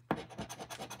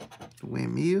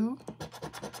 Windmill,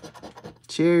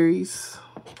 cherries,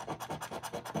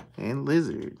 and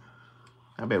lizard.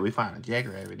 I bet we find a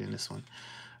jackrabbit in this one.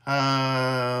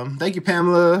 Thank you,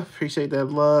 Pamela. Appreciate that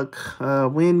luck.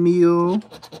 Windmill,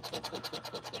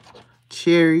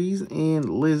 cherries, and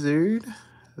lizard.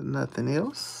 Nothing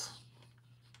else.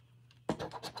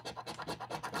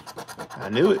 I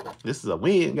knew it. This is a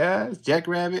win, guys.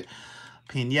 Jackrabbit,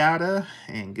 pinata,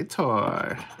 and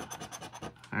guitar.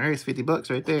 All right, it's $50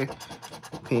 right there.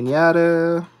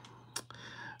 Pinata.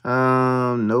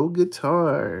 No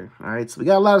guitar. All right, so we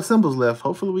got a lot of symbols left.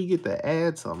 Hopefully we get to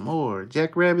add some more.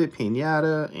 Jackrabbit,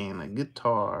 pinata, and a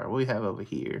guitar. What do we have over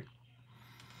here?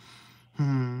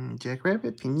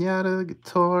 Jackrabbit, pinata,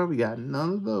 guitar. We got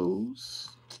none of those.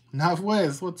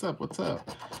 Northwest, what's up? What's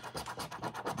up?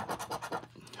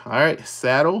 All right,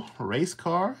 saddle, race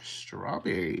car,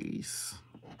 strawberries.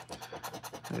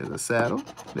 There's a saddle.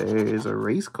 There's a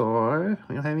race car.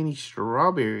 We don't have any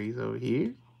strawberries over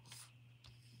here.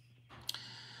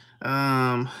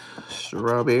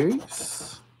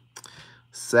 Strawberries,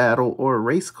 saddle or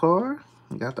race car.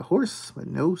 We got the horse, but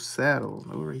no saddle,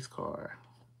 no race car.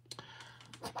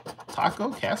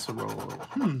 Taco casserole.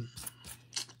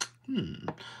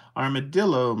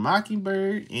 Armadillo,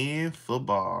 mockingbird, and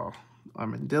football.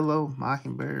 Armadillo,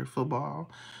 mockingbird,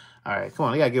 football. All right, come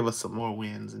on. They got to give us some more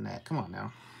wins than that. Come on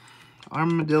now.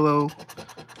 Armadillo,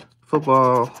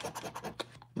 football.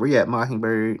 Where you at,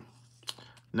 mockingbird?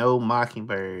 No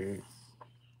mockingbird.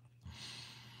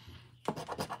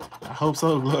 I hope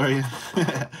so, Gloria.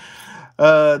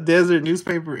 Desert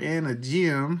newspaper and a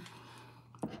gym.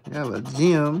 We have a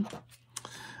gym.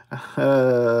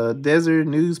 Desert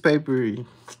newspaper.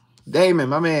 Damon,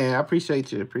 my man, I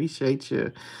appreciate you. Appreciate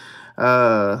you.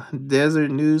 Desert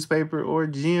newspaper or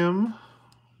gym.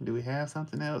 Do we have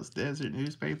something else? Desert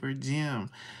newspaper,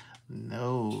 gym.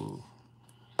 No.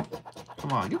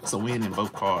 Come on, give us a win in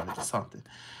both cards or something.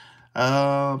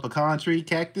 Pecan tree,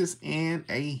 cactus, and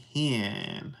a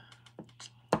hen.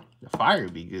 The fire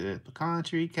would be good. Pecan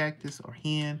tree, cactus, or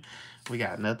hen. We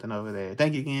got nothing over there.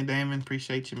 Thank you again, Damon.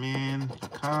 Appreciate you, man.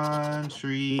 Pecan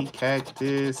tree,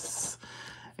 cactus,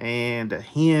 and a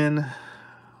hen.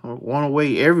 One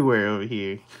away everywhere over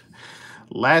here.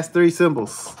 Last three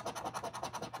symbols.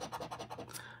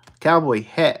 Cowboy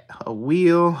hat, a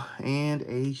wheel, and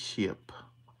a ship.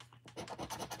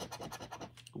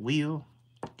 Wheel,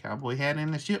 cowboy hat,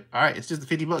 and a ship. All right, it's just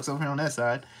the $50 over here on that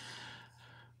side.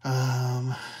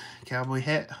 Cowboy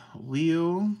hat,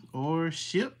 wheel, or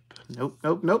ship. Nope,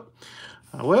 nope, nope.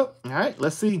 Well, all right,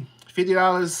 let's see.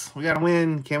 $50. We got to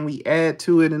win. Can we add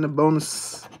to it in the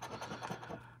bonus?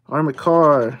 Armored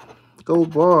car,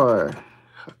 gold bar,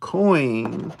 a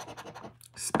coin,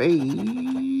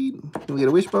 spade. Can we get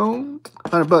a wishbone?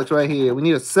 $100 right here. We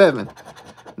need a 7.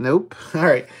 Nope. All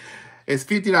right. It's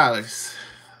 $50.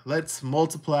 Let's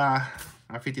multiply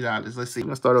our $50. Let's see. I'm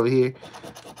going to start over here.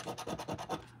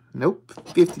 Nope.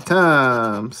 50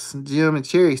 times. Gem and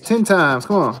cherries. 10 times.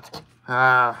 Come on.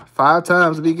 5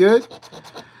 times would be good.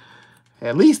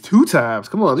 At least 2 times.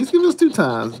 Come on. At least give us 2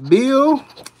 times. Bill.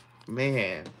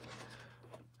 Man.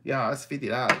 Y'all, that's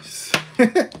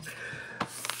 $50.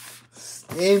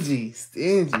 Stingy.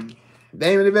 Stingy.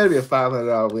 Damon, it better be a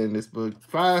 $500 win in this book.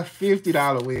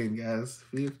 $50 win, guys.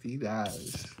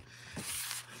 $50.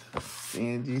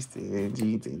 Stingy,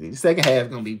 stingy, stingy. The second half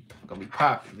gonna be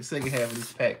popping. The second half of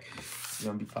this pack is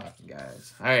gonna be popping,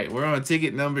 guys. All right, we're on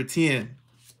ticket number 10.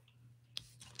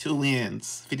 2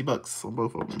 wins, $50 on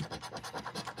both of them.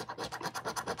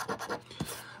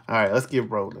 All right, let's get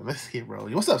rolling. Let's get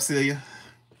rolling. What's up, Celia?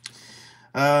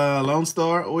 Lone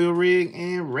Star, oil rig,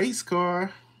 and race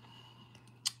car.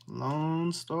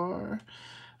 Lone Star,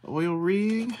 oil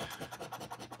rig,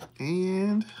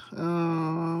 and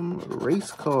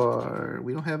race car.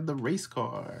 We don't have the race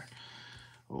car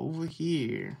over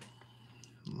here.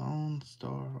 Lone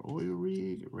Star, oil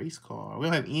rig, race car. We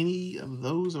don't have any of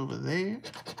those over there.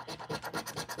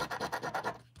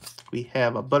 We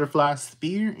have a butterfly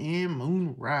spear and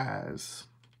moonrise.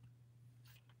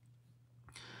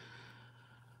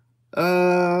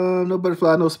 No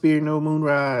butterfly, no spear, no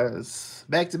moonrise.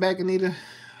 Back to back, Anita.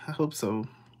 I hope so.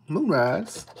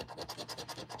 Moonrise.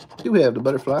 Do we have the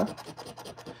butterfly?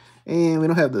 And we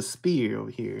don't have the spear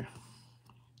over here.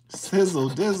 Sizzle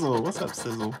Dizzle. What's up,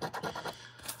 Sizzle?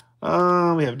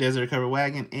 We have desert covered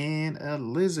wagon and a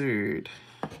lizard.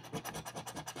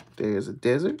 There's a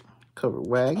desert covered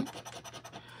wagon.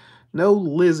 No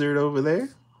lizard over there.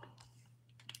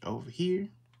 Over here.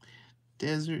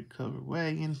 Desert covered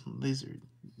wagon, lizard.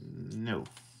 No.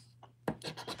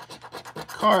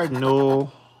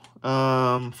 Cardinal,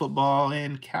 football,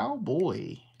 and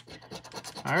cowboy.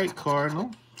 All right,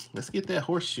 Cardinal. Let's get that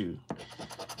horseshoe.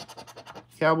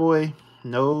 Cowboy,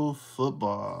 no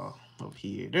football over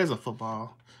here. There's a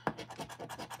football.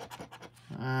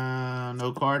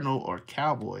 No Cardinal or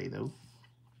cowboy, though.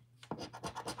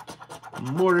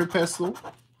 Mortar pestle,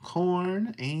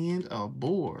 corn, and a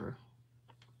boar.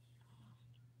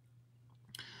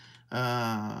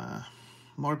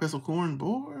 Mortar pestle, corn,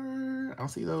 boar. I don't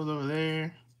see those over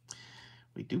there.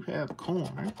 We do have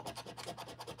corn.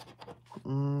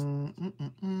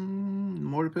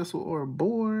 Mortar pestle or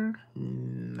boar.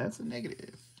 That's a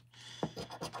negative.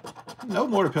 No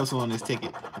mortar pestle on this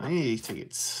ticket. Any of these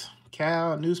tickets.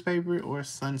 Cow, newspaper, or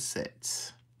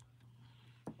sunset.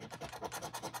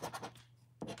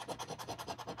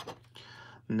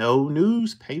 No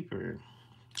newspaper.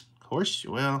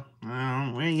 Horseshoe. Well, we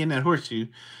ain't getting that horseshoe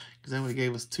because that would have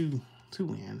gave us two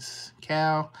wins.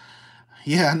 Cal.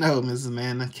 Yeah, I know, Mrs.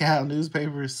 Amanda. Cal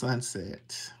newspaper,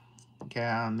 sunset.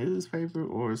 Cal newspaper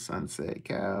or sunset.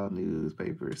 Cal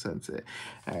newspaper, sunset.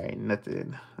 All right,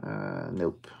 nothing.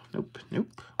 Nope.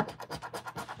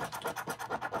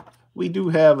 We do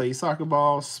have a soccer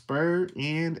ball, spur,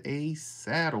 and a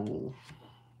saddle.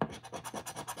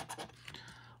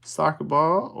 Soccer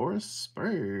ball or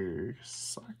spur?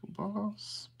 Soccer ball,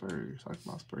 spur. Soccer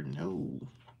ball, spur. No.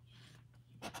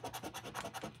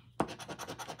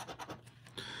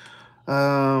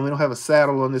 We don't have a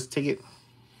saddle on this ticket.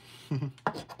 I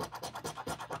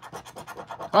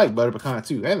like butter pecan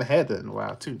too. I haven't had that in a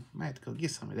while too. Might have to go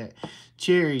get some of that.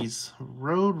 Cherries,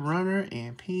 Roadrunner,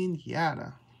 and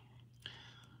Pinata.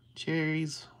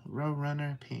 Cherries,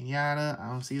 Roadrunner, Pinata. I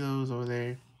don't see those over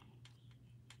there.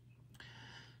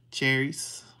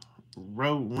 Cherries,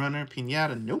 Roadrunner,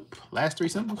 Pinata. Nope. Last three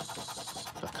symbols.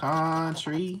 Pecan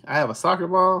tree. I have a soccer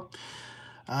ball.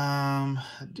 I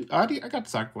got the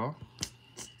soccer ball.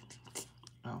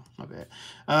 Oh, my bad.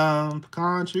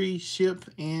 Pecan tree, ship,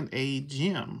 and a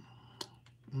gem.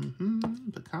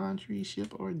 Pecan tree,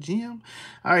 ship, or gem.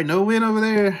 All right, no win over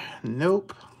there.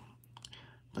 Nope.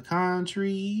 Pecan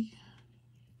tree.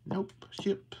 Nope.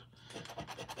 Ship.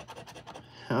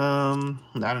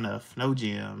 Not enough. No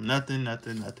gem. Nothing,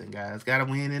 guys. Gotta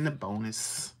win in the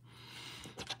bonus.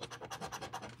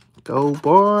 Go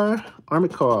bar.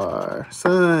 Armored car.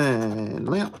 Sun.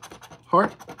 Lamp.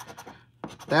 Heart.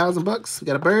 $1,000. We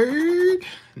got a bird.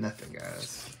 Nothing,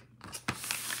 guys.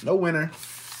 No winner.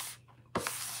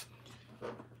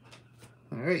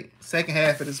 All right. Second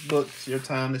half of this book. It's your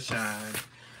time to shine.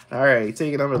 All right.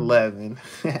 Ticket number 11.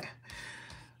 All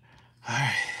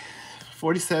right.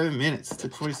 47 minutes.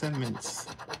 Took 47 minutes.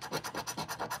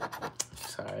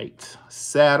 All right.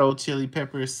 Saddle, chili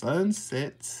pepper,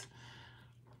 sunset.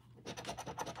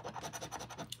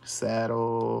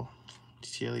 Saddle,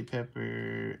 chili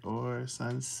pepper, or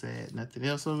sunset. Nothing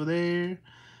else over there.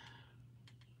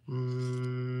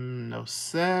 No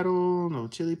saddle, no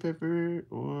chili pepper,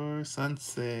 or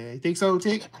sunset. You think so,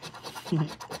 Tick?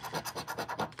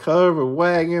 Cover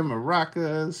wagon,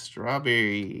 maracas,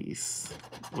 strawberries.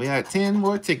 We had 10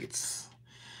 more tickets.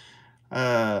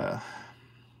 Maracas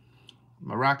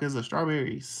or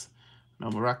strawberries? No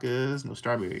maracas, no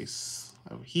strawberries.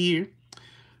 Over here.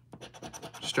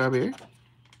 Strawberry.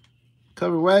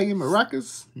 Cover wagon,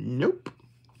 maracas? Nope.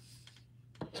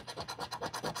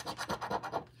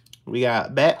 We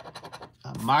got bat,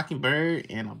 a mockingbird,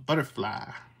 and a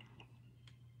butterfly.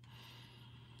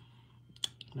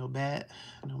 No bat,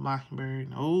 no mockingbird,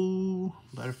 no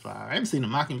butterfly. I haven't seen a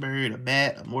mockingbird, a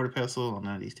bat, a mortar pestle on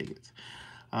none of these tickets.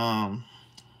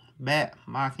 Bat,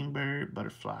 mockingbird,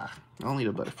 butterfly. Only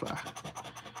the butterfly.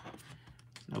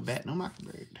 No bat, no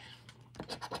mockingbird.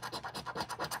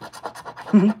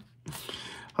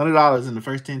 $100 in the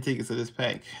first 10 tickets of this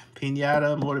pack.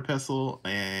 Pinata, mortar pestle,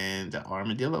 and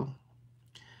armadillo.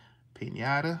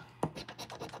 Pinata.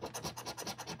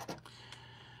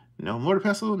 No mortar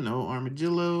pestle, no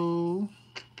armadillo.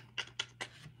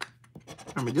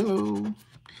 Armadillo.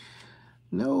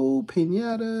 No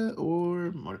pinata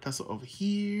or mortar pestle over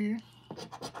here.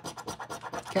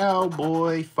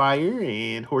 Cowboy, fire,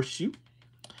 and horseshoe.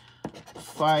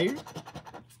 Fire.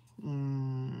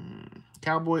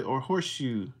 Cowboy or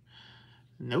horseshoe.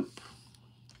 Nope.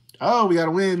 Oh, we got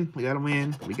a win. We got a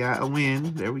win. We got a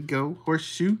win. There we go.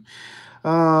 Horseshoe.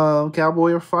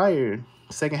 Cowboy or fire.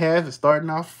 Second half is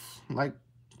starting off like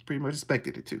pretty much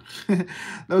expected it to.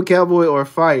 No cowboy or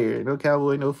fire. No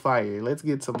cowboy, no fire. Let's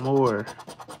get some more.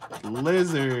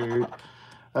 Lizard.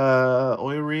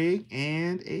 Oil rig,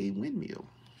 and a windmill.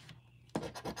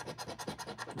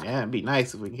 Yeah, it'd be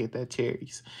nice if we can hit that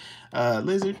cherries.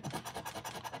 Lizard.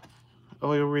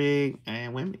 Oil rig,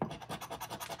 and windmill.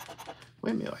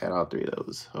 Windmill had all three of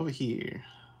those. Over here.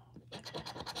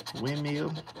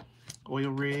 Windmill. Oil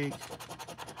rig.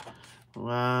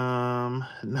 No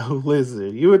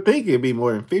lizard. You would think it'd be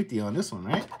more than 50 on this one,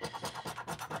 right?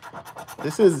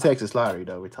 This is the Texas lottery,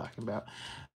 though, we're talking about.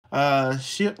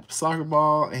 Ship, soccer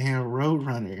ball, and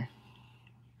roadrunner.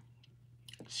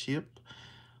 Ship,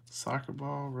 soccer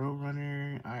ball,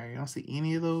 roadrunner. All right, I don't see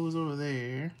any of those over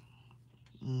there.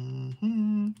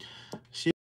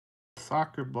 Ship,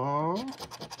 soccer ball.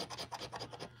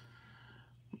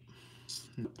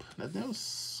 Nope, nothing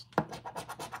else.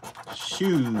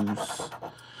 Shoes,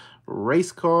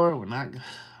 race car. We're not.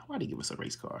 Why did he give us a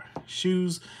race car?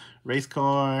 Shoes, race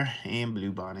car, and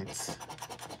blue bonnets.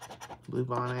 Blue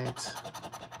bonnet,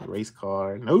 race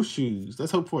car, no shoes.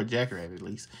 Let's hope for a jackrabbit at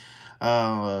least.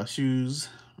 Shoes,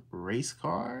 race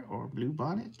car, or blue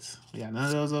bonnet. We got none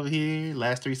of those over here.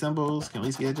 Last 3 symbols. Can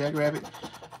we see a jackrabbit?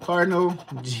 Cardinal,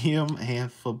 gym,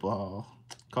 and football.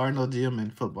 Cardinal, gym,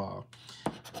 and football.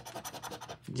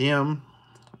 Gym.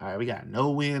 All right, we got no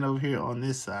win over here on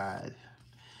this side.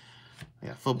 We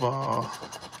got football.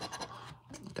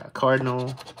 We got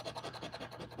cardinal.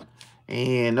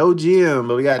 And no gym,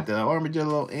 but we got the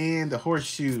armadillo and the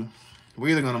horseshoe. We're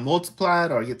either going to multiply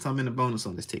it or get something in the bonus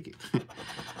on this ticket.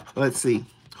 Let's see.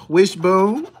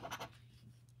 Wishbone,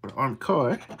 or armed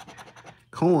car,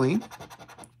 coin,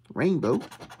 rainbow,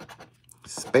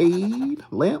 spade,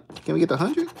 lamp. Can we get the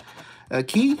 100? A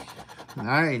key. All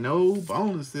right, no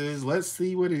bonuses. Let's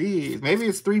see what it is. Maybe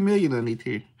it's 3 million underneath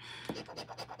here.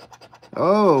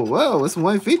 Oh, whoa, it's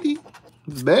 150.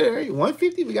 It's better.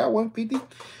 150. We got 150.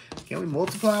 Can we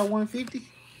multiply 150?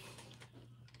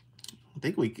 I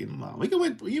think we can.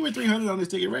 You win 300 on this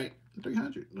ticket, right?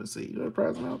 300. Let's see. What are the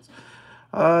prize amounts?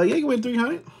 Yeah, you can win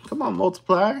 300. Come on,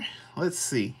 multiplier. Let's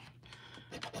see.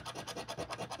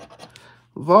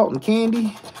 Vault and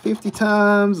candy, 50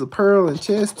 times. A pearl and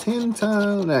chest, 10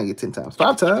 times. Now I get 10 times.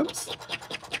 5 times.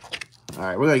 All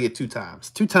right, we're going to get 2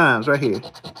 times. 2 times right here.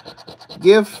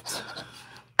 Gift.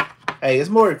 Hey, it's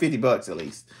more than 50 bucks at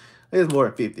least. It's more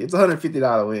than 50. It's a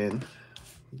 $150 win.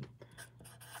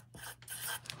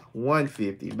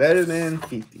 150. Better than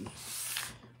 50.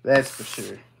 That's for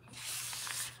sure.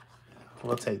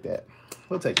 We'll take that.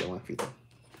 We'll take that 150.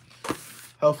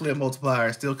 Hopefully a multiplier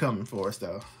is still coming for us,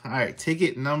 though. All right,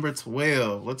 ticket number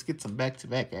 12. Let's get some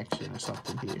back-to-back action or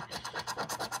something here.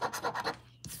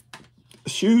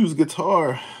 Shoes,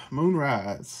 guitar,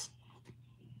 moonrise.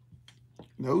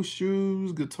 No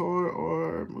shoes, guitar,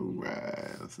 or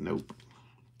moonrise. Nope.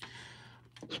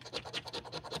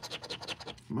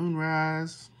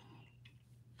 Moonrise,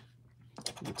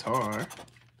 guitar,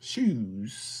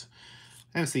 shoes.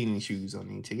 I haven't seen any shoes on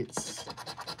any tickets.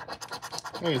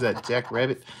 There's that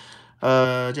Jackrabbit.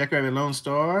 Jackrabbit Lone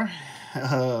Star.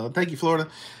 Thank you, Florida.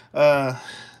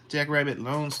 Jackrabbit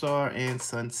Lone Star and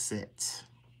Sunset.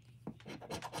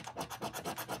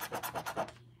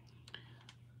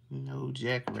 No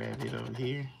Jackrabbit over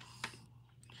here.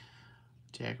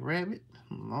 Jackrabbit,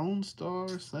 Lone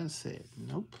Star, Sunset.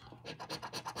 Nope.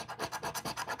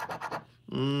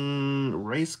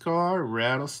 Race car,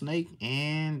 rattlesnake,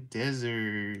 and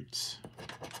desert.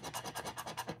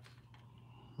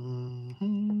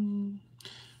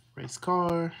 Race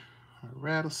car,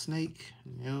 rattlesnake,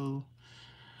 no.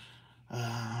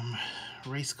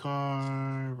 Race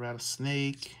car,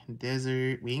 rattlesnake,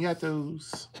 desert. We ain't got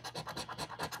those.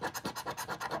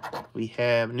 We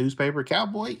have newspaper,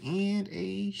 cowboy, and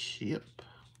a ship.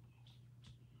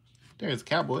 There's a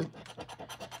cowboy.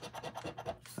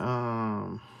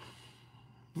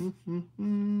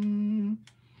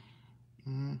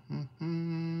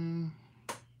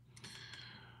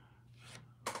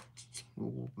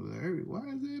 Blurry. Why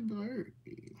is it blurry?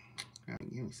 All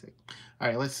right, give me a sec. All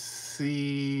right, let's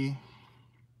see.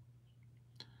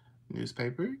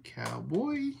 Newspaper,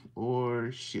 cowboy,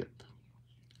 or ship.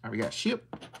 All right, we got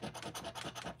ship.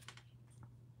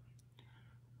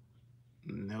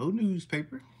 No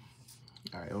newspaper.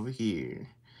 All right, over here.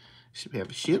 Should we have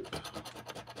a ship?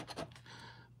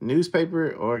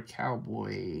 Newspaper or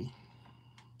cowboy?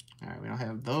 All right, we don't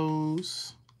have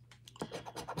those.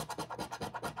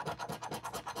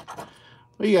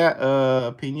 We got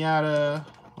a piñata,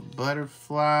 a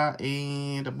butterfly,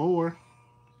 and a boar.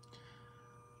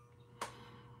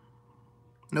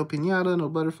 No piñata, no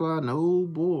butterfly, no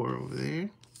boar over there.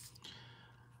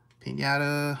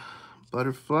 Piñata,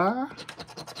 butterfly,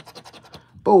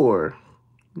 boar.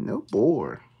 No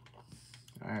boar.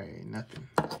 All right, nothing.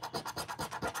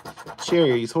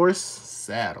 Cherries, horse,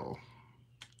 saddle.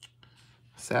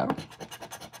 Saddle.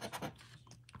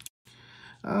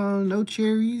 No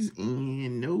cherries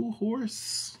and no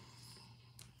horse.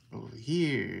 Over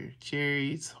here,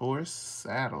 cherries, horse,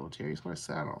 saddle. Cherries, horse,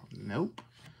 saddle. Nope.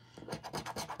 We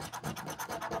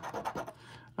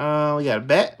got a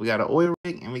bat, we got an oil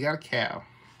rig, and we got a cow.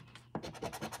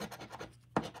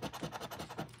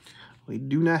 We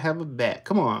do not have a bat.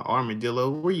 Come on, armadillo,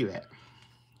 where you at?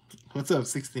 What's up,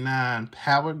 69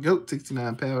 power? Goat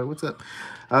 69 power. What's up?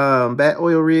 Bat,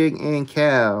 oil rig, and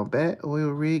cow. Bat, oil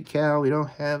rig, cow. We don't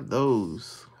have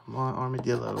those. Come on,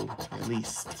 armadillo, at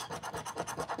least.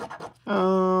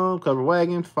 Cover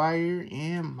wagon, fire,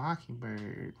 and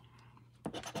mockingbird.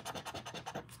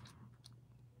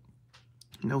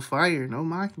 No fire, no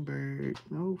mockingbird.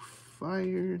 No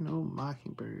fire, no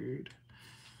mockingbird.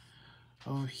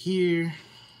 Over here,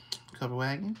 cover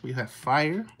wagon. We have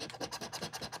fire.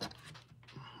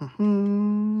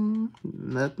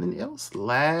 Nothing else.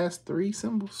 Last 3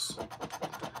 symbols.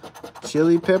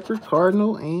 Chili Pepper,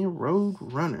 Cardinal, and Road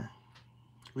Runner.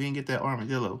 We didn't get that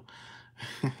Armadillo.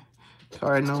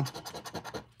 Cardinal.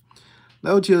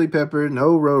 No Chili Pepper,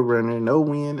 no Road Runner, no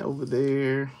win over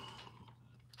there.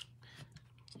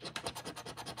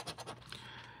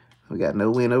 We got no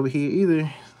win over here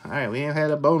either. All right, we ain't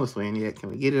had a bonus win yet.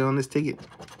 Can we get it on this ticket?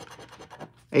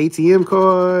 ATM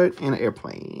card and an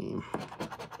airplane.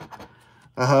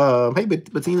 Hey,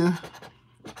 Bettina.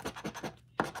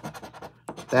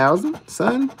 1,000,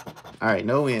 son. All right,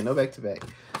 no win, no back-to-back.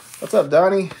 What's up,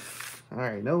 Donnie? All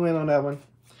right, no win on that one.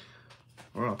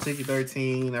 We're on ticket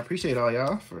 13. I appreciate all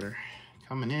y'all for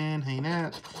coming in, hanging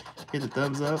out. Hit the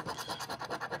thumbs up.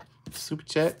 Super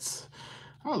chats.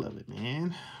 I love it,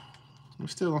 man. We're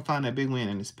still gonna find that big win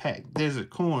in this pack. Desert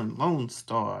Corn, Lone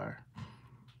Star.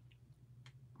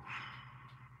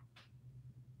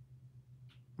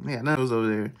 Yeah, none of those over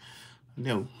there.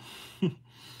 No.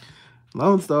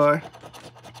 Lone Star.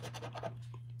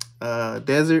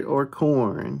 Desert or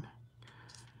Corn.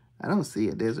 I don't see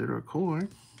a desert or corn.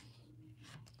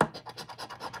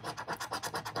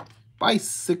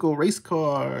 Bicycle, race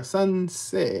car,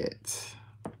 sunset.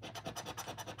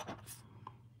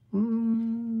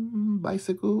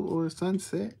 Bicycle or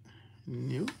sunset?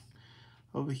 Nope.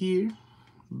 Over here,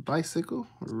 bicycle,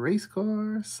 race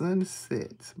car,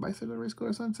 sunset. Bicycle, race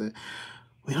car, sunset.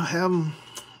 We don't have them.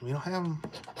 We don't have them.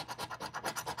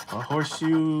 A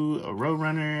horseshoe, a road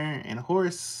runner, and a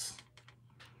horse.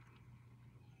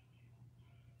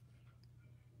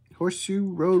 Horseshoe,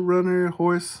 road runner,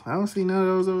 horse. I don't see none of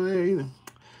those over there either.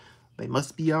 They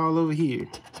must be all over here.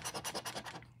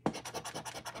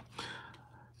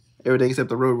 Everything except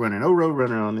the road runner. No road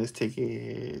runner on this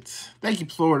ticket. Thank you,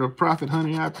 Florida Profit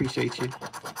Hunter. I appreciate you.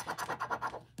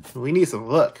 We need some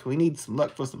luck. We need some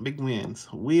luck for some big wins.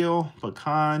 Wheel,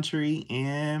 pecan tree,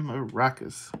 and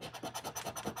maracas.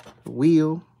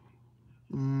 Wheel,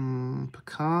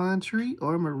 pecan tree,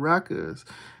 or maracas.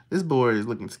 This board is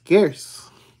looking scarce.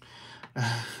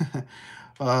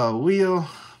 Wheel,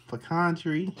 pecan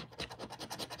tree.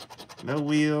 No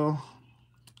wheel.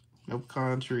 No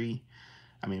pecan tree.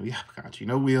 I mean, we got pecan tree.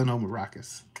 No wheel, no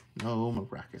maracas. No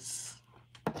maracas.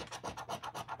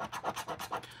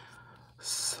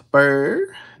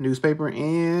 Spur, newspaper,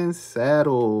 and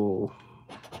saddle.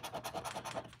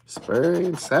 Spur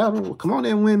and saddle. Come on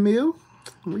in, windmill.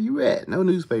 Where you at? No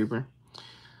newspaper.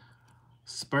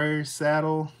 Spur,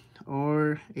 saddle,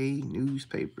 or a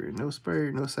newspaper. No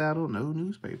spur, no saddle, no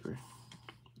newspaper.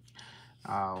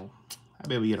 Oh, I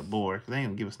bet we get a board. They ain't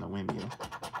gonna give us no windmill.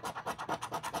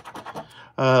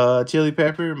 Chili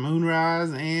pepper,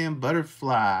 moonrise, and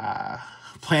butterfly.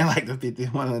 Playing like the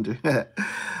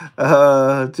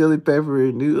 5100. Chili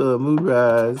pepper,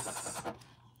 moonrise.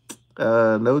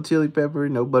 No chili pepper,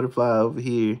 no butterfly over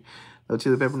here. No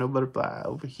chili pepper, no butterfly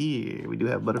over here. We do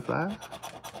have butterfly.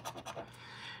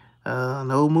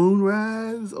 No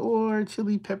moonrise or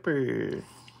chili pepper.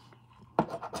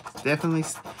 Definitely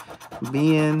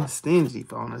being stingy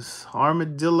on us.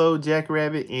 Armadillo,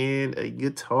 jackrabbit, and a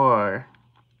guitar.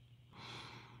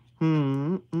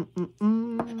 No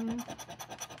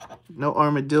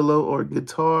armadillo or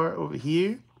guitar over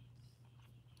here.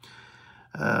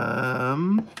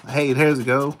 Hey, there's a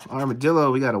go.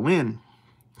 Armadillo, we got a win.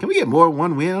 Can we get more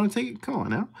one win on the ticket? Come on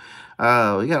now.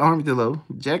 We got armadillo,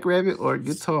 jackrabbit, or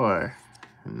guitar.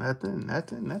 Nothing.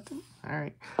 All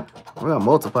right. We're gonna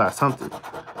multiply something.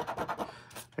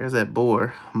 There's that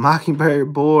boar.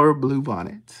 Mockingbird, boar,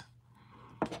 bluebonnet.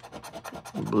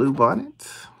 Bluebonnet,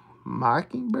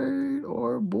 mockingbird,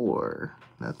 or boar.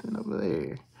 Nothing over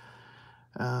there.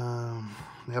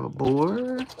 We have a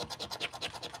boar.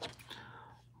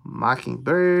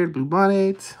 Mockingbird,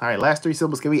 bluebonnet. All right, last 3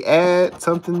 symbols. Can we add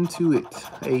something to it?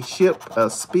 A ship, a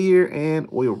spear, and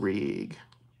oil rig.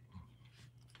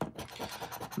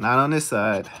 Not on this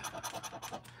side.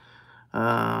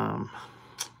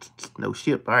 No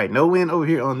ship. All right, no win over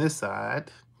here on this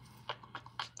side.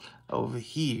 Over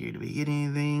here, do we get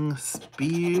anything?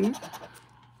 Spear,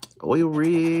 oil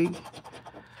rig,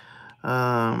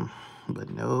 but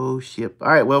no ship. All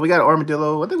right, well, we got an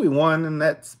armadillo. I think we won in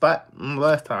that spot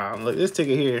last time. Look, this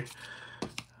ticket here,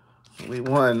 we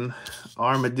won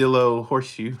armadillo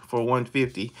horseshoe for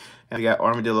 150, and we got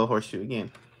armadillo horseshoe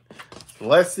again.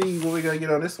 Let's see what we're gonna get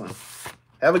on this one.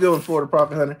 Have a good one, Florida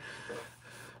Profit Hunter.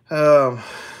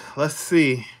 Let's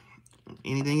see.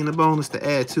 Anything in the bonus to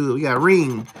add to it? We got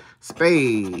ring,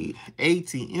 spade,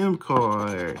 ATM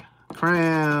card,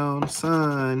 crown,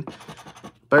 sun,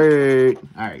 bird.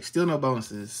 All right, still no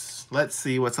bonuses. Let's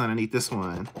see what's underneath this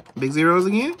one. Big zeros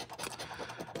again?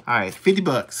 All right, 50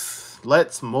 bucks.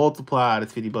 Let's multiply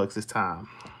this 50 bucks this time.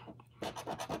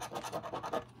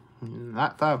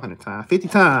 Not 500 times, 50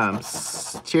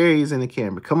 times. Cherries in the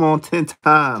camera. Come on, 10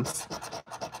 times.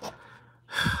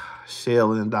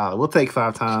 Shell and a dollar. We'll take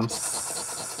 5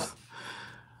 times.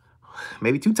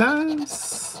 Maybe 2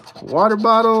 times. Water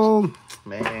bottle.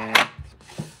 Man.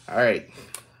 All right.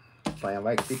 Playing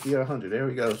like 50 or 100. There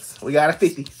we go. We got a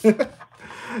 50.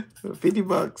 50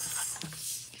 bucks.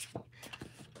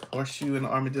 Horseshoe and the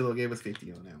armadillo gave us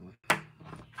 50 on that one.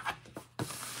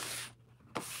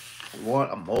 We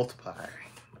want a multiplier.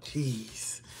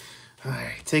 Jeez. All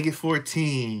right. Ticket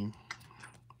 14.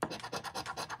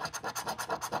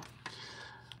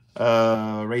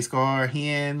 Race car,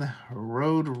 hen,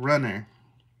 road runner.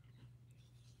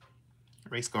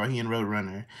 Race car, hen, road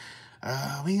runner.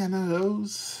 We ain't got none of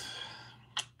those.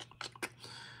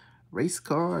 Race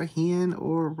car, hen,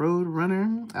 or road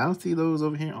runner. I don't see those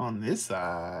over here on this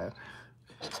side.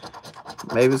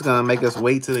 Maybe it's gonna make us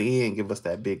wait to the end, give us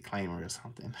that big claimer or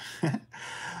something.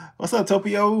 What's up,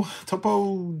 Topio?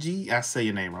 Topo G. I say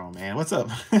your name wrong, man. What's up?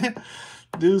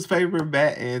 Newspaper,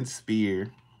 bat, and spear.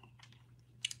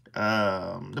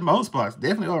 The most spots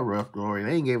definitely are rough glory.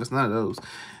 They ain't gave us none of those.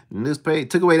 Newspaper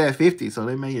took away that 50, so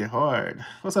they made it hard.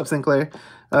 What's up, Sinclair?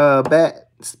 Bat,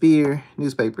 spear,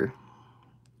 newspaper.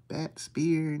 Bat,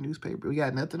 spear, newspaper. We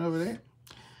got nothing over there.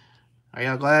 Are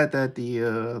y'all glad that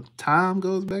the time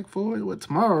goes back forward? What,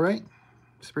 tomorrow, right?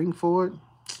 Spring forward.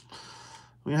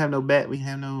 We don't have no bat. We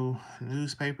have no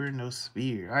newspaper, no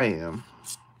spear. I am.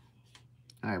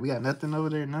 All right, we got nothing over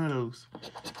there. None of those.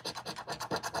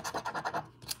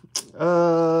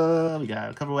 We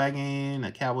got a cover wagon,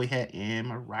 a cowboy hat, and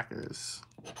maracas.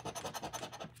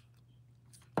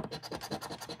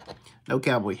 No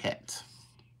cowboy hat.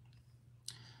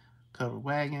 Cover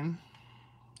wagon,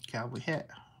 cowboy hat,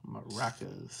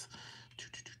 maracas.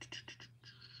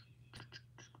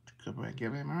 Cover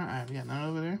wagon, all right, we got none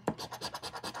over there.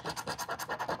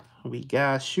 We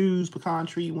got shoes, pecan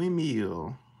tree,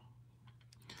 windmill.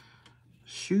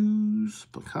 Shoes,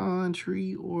 pecan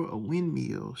tree, or a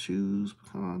windmill. Shoes,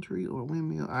 pecan tree, or a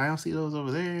windmill. I don't see those over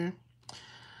there.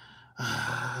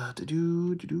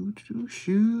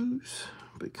 Shoes,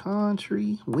 pecan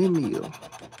tree, windmill.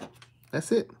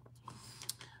 That's it.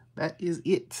 That is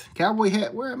it. Cowboy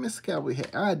hat. Where I missed cowboy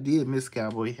hat? I did miss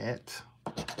cowboy hat.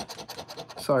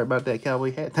 Sorry about that,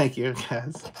 cowboy hat. Thank you,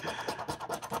 guys.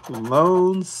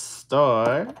 Lone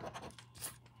Star.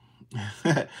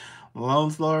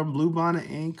 Lone Star, blue bonnet,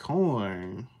 and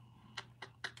corn.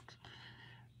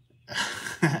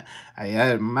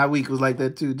 My week was like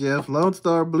that too, Jeff. Lone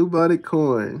Star, blue bonnet,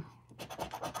 corn.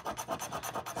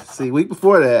 See, week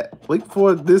before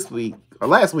this week, or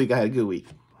last week, I had a good week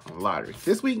on the lottery.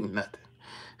 This week, nothing.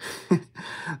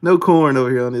 No corn over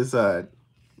here on this side.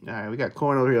 All right, we got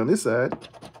corn over here on this side.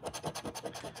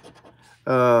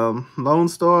 Lone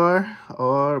Star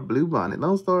or blue bonnet.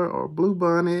 Lone Star or blue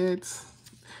bonnet.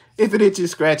 If it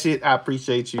itches, scratch it. I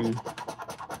appreciate you.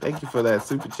 Thank you for that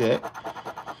super chat.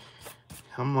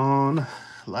 Come on.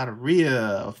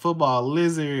 Lotteria. Football,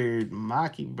 lizard,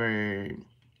 mockingbird.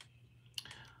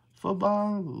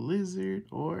 Football, lizard,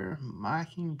 or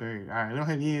mockingbird. All right, we don't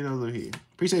have any of those over here.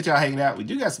 Appreciate y'all hanging out. We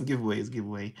do got some giveaways.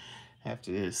 Giveaway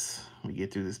after this. We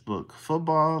get through this book.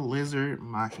 Football, lizard,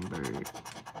 mockingbird.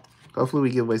 Hopefully we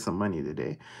give away some money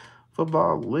today.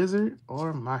 Football, lizard,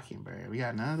 or mockingbird. We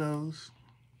got none of those.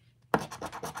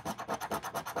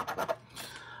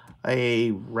 A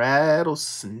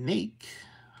rattlesnake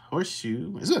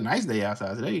horseshoe. It's a nice day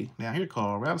outside today. Down here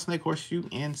called rattlesnake, horseshoe,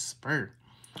 and spur.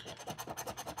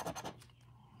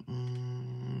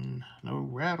 No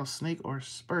rattlesnake or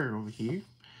spur over here.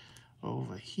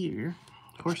 Over here.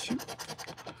 Horseshoe.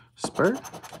 Spur.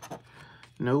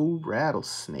 No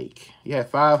rattlesnake. You had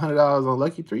 $500 on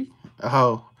Lucky 3?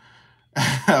 Oh.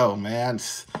 Oh, man.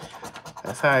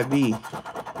 That's how it be.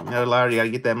 You know, the lottery got to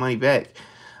get that money back.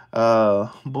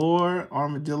 Boar,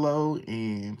 armadillo,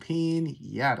 and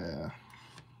pinata.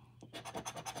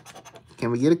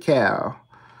 Can we get a cow?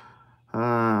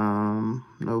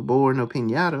 No boar, no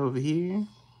pinata over here.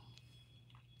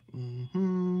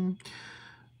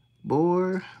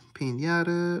 Boar,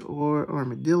 pinata, or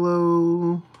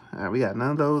armadillo. All right, we got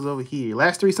none of those over here.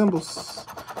 Last 3 symbols.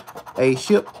 A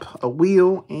ship, a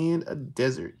wheel, and a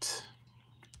desert.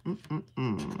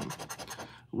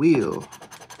 Wheel,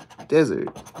 desert.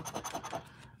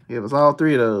 It was all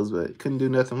 3 of those, but couldn't do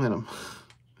nothing with them.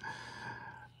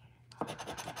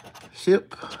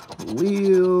 Ship,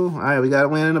 wheel. All right, we got to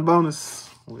win in a bonus,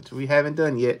 which we haven't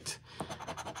done yet.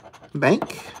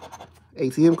 Bank,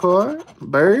 ATM card,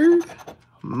 bird,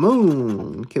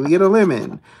 moon. Can we get a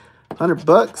lemon?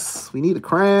 $100. We need a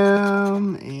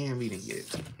crown, and we didn't get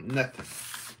it. Nothing.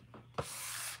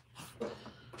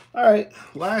 All right,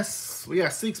 we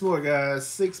got 6 more, guys.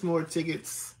 6 more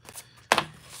tickets.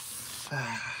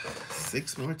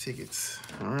 6 more tickets.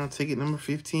 Around ticket number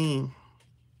 15.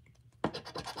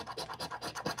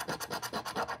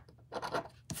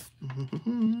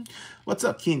 What's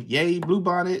up, Ken? Yay, blue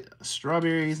bonnet,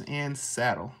 strawberries, and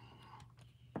saddle.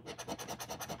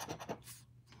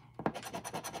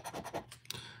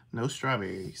 No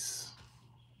strawberries.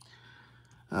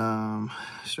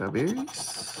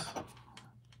 Strawberries.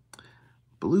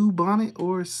 Blue bonnet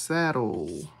or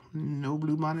saddle. No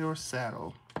blue bonnet or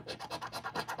saddle.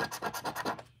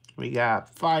 We got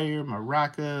fire,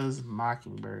 maracas,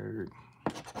 mockingbird.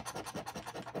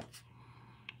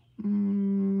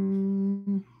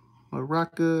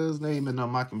 Maracas. There ain't been no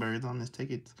mockingbirds on this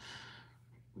ticket.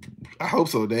 I hope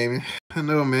so, Damon. I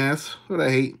know, man. That's what I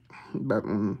hate. About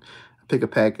when I pick a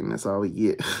pack and that's all we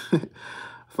get.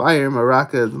 Fire,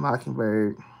 maracas,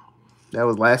 mockingbird. That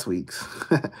was last week's.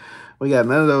 We got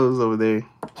none of those over there.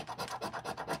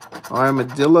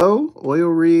 Armadillo, oil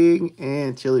rig,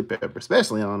 and chili pepper.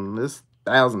 Especially on this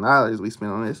 $1,000 we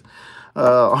spent on this.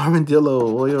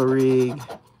 Armadillo, oil rig,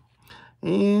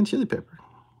 and chili pepper.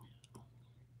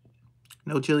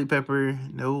 No chili pepper,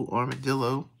 no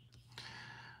armadillo.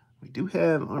 We do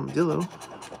have armadillo.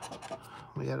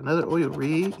 We got another oil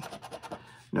rig.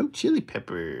 No chili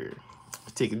pepper.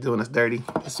 Ticket doing us dirty.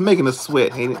 It's making us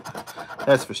sweat, ain't it?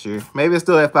 That's for sure. Maybe it's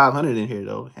still at 500 in here,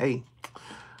 though. Hey,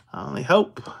 I only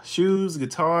hope. Shoes,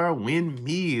 guitar,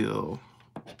 windmill.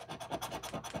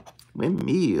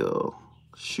 Windmill.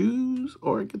 Shoes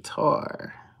or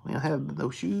guitar. We don't have no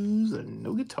shoes or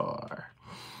no guitar.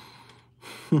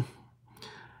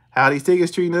 How these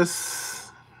tickets treating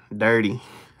us? Dirty.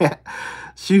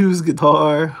 Shoes,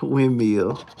 guitar,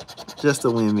 windmill. Just a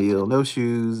windmill. No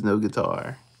shoes, no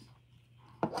guitar.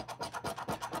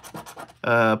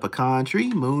 Pecan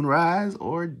tree, moonrise,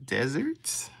 or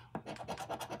desert.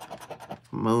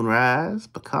 Moonrise,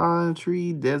 pecan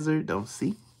tree, desert. Don't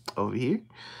see over here.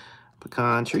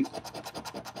 Pecan tree.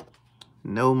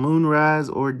 No moonrise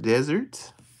or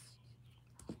desert.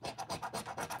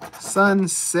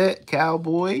 Sunset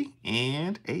cowboy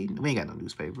and we ain't got no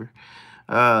newspaper.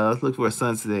 Let's look for a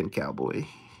sunset and cowboy.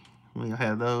 We don't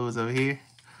have those over here.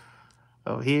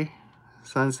 Over here.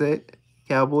 Sunset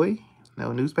cowboy.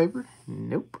 No newspaper.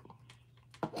 Nope.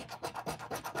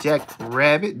 Jack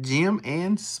Rabbit, Jim,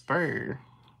 and Spur.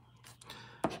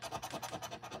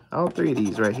 All 3 of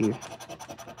these right here.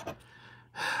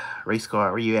 Race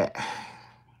car, where you at?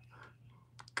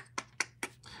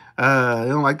 They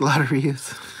don't like the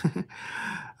lotteries.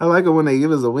 I like it when they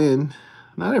give us a win.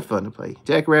 Now they're fun to play.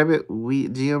 Jack Rabbit,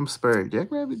 Jim, Spur.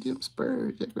 Jack Rabbit, Jim,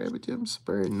 Spur. Jack Rabbit, Jim,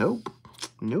 Spur. Nope.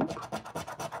 Nope.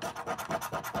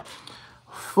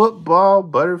 Football,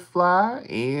 butterfly,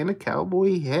 and a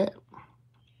cowboy hat.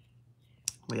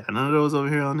 We got none of those over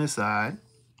here on this side.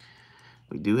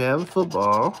 We do have a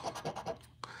football.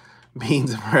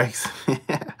 Beans and rice.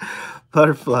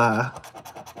 Butterfly.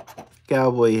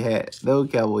 Cowboy hat. No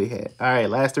cowboy hat. All right,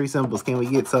 last 3 symbols. Can we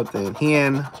get something?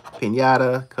 Hen,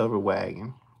 pinata, covered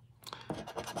wagon.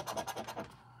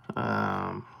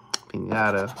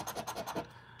 Pinata.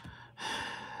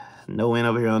 No win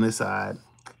over here on this side.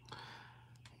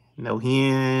 No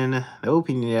hen, no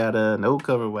pinata, no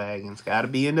covered wagons. Got to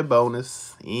be in the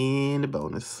bonus. In the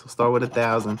bonus. We'll start with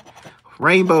 1,000.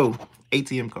 Rainbow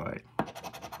ATM card.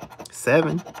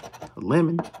 7. A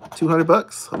lemon.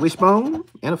 $200. A wishbone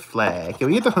and a flag. Can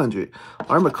we get the 100?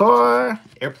 Armored car.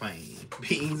 Airplane.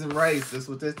 Beans and rice. That's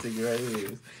what this ticket right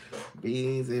here is.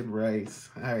 Beans and rice.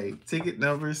 All right. Ticket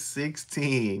number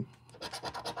 16.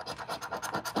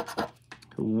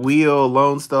 Wheel,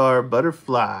 Lone Star,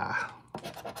 Butterfly.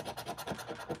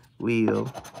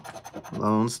 Wheel,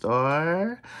 Lone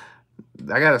Star.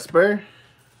 I got a spur.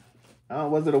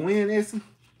 Was it a win, Issy?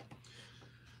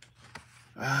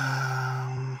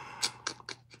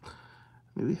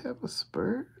 Do we have a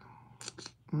spur?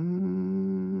 We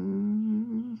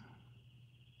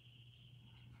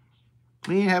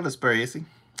didn't have a spur, Issy.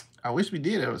 I wish we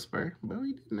did have a spur, but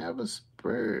we didn't have a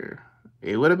spur.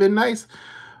 It would have been nice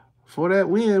for that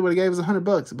win. It would have gave us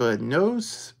 $100, but no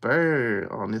spur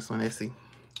on this one, Issy.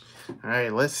 All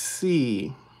right, let's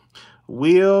see.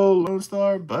 Wheel, Lone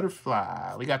Star,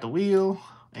 Butterfly. We got the wheel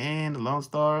and the Lone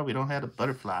Star. We don't have the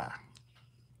butterfly.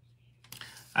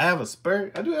 I have a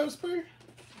spur. I do have a spur.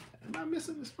 Am I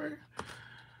missing the spur?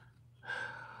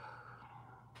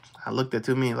 I looked at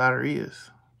too many lotteries.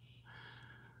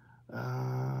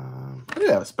 I do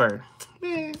have a spur.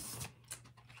 Man.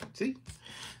 See?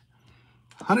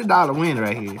 $100 win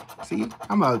right here. See,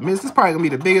 I'm about to miss. This is probably gonna be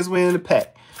the biggest win in the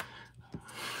pack.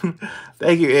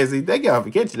 Thank you, Izzy. Thank y'all for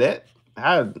catching that.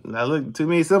 I looked too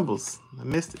many symbols. I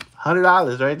missed it.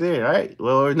 $100 right there. All right.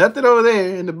 Well, there's nothing over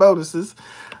there in the bonuses.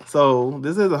 So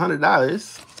this is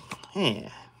 $100.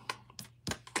 Man.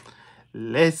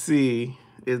 Let's see.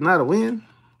 It's not a win,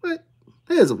 but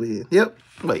there's a win. Yep.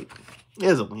 Wait.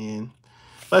 There's a win.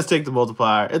 Let's check the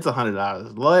multiplier. It's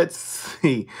 $100. Let's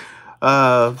see.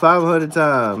 500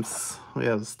 times. We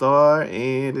have a star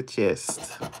and a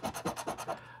chest.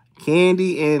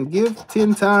 Candy and gift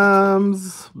 10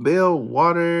 times. Bell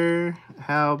water.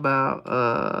 How about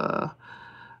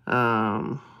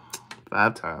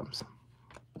 5 times?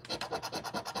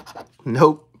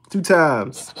 Nope. 2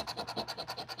 times.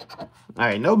 All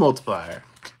right, no multiplier.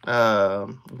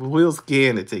 We'll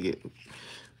scan the ticket.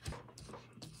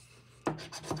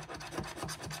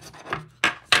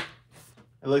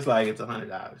 It looks like it's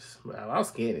 $100, but I'll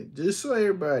scan it just so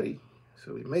everybody,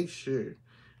 so we make sure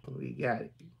we got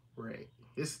it right.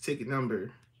 It's ticket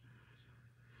number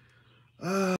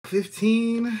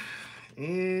 15,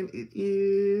 and it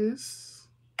is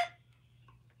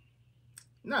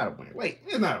not a winner. Wait,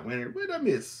 it's not a winner. What did I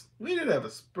miss? We did have a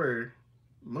spur,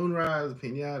 moonrise,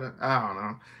 pinata. I don't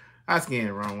know. I scanned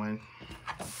the wrong one.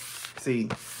 See,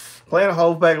 playing a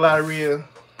whole pack lottery.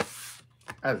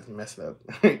 I just messed up.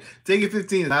 Ticket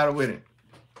 15 is not a winner.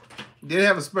 Did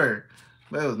have a spur,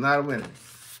 but it was not a winner.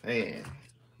 Man,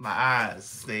 my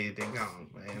eyes, they're gone,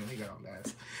 man. They gone,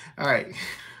 guys. All right.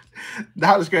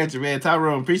 Dollar Scratcher, man.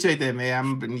 Tyrone, appreciate that, man.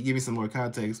 I'm going to give you some more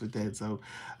context with that. So,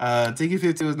 ticket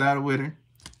 15 was not a winner.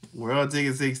 We're on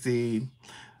ticket 16.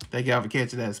 Thank y'all for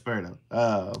catching that spur,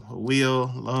 though.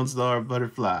 Wheel, Lone Star,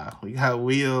 Butterfly. We got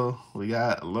Wheel. We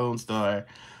got Lone Star.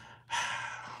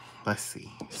 Let's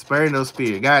see. Spur, no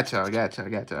spear. Got y'all.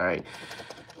 All right.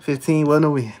 15 wasn't a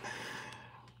win.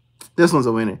 This one's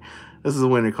a winner. This is a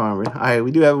winner, Carmen. All right, we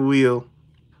do have a wheel.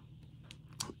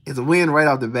 It's a win right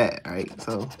off the bat. All right,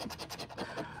 so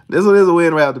this one is a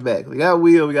win right off the bat. We got a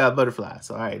wheel. We got a butterfly.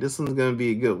 So, all right, this one's going to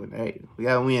be a good one. All right, we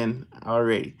got a win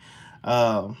already.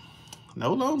 No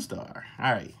Lone Star.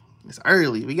 All right, it's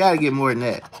early. We got to get more than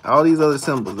that. All these other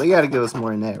symbols, they got to give us more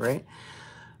than that, right?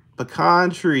 Pecan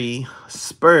tree,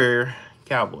 spur,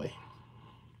 cowboy.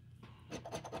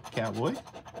 Cowboy.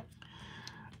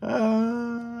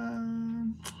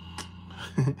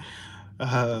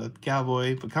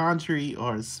 Cowboy, pecan tree,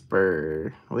 or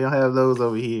spur. We don't have those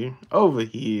over here. Over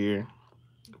here,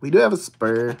 we do have a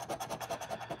spur.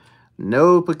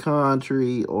 No pecan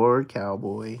tree or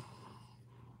cowboy.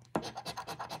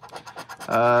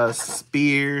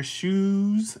 Spear,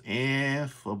 shoes,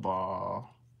 and football.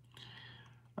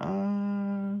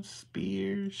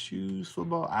 Spear, shoes,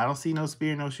 football. I don't see no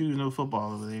spear, no shoes, no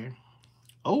football over there.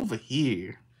 Over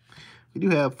here, we do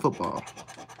have football.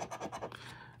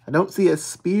 I don't see a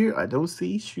spear. I don't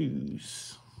see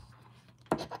shoes.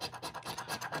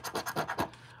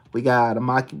 We got a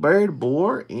mockingbird,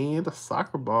 boar, and a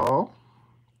soccer ball.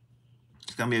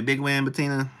 It's going to be a big win,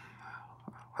 Bettina.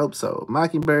 Hope so.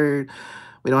 Mockingbird.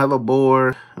 We don't have a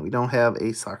boar. And we don't have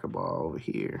a soccer ball over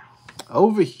here.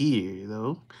 Over here,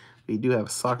 though, we do have a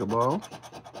soccer ball.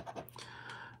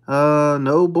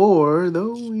 No boar,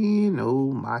 though, and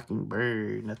no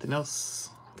mockingbird. Nothing else.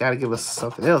 Gotta give us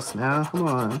something else now. Come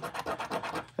on.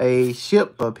 A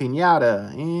ship, a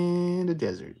pinata, and a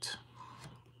desert.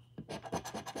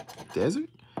 Desert?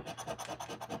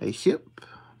 A ship,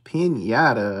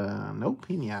 pinata. No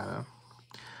pinata.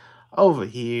 Over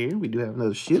here, we do have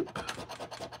another ship.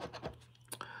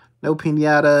 No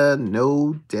pinata,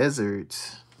 no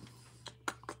desert.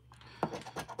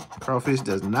 Crawfish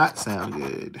does not sound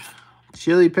good.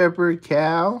 Chili pepper,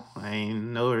 cow. I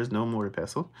know there's no mortar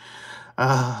pestle.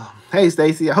 Hey,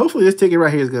 Stacy. Hopefully this ticket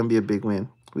right here is going to be a big win.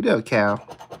 We do have a cow.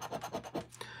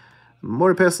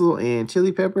 Mortar pestle and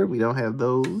chili pepper. We don't have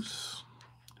those.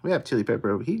 We have chili pepper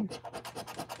over here.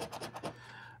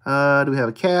 Do we have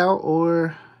a cow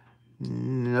or...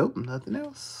 Nope, nothing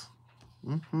else.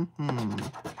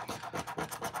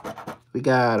 We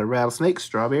got a rattlesnake,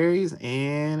 strawberries,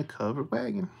 and a covered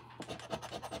wagon.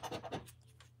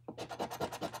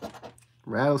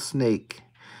 Rattlesnake.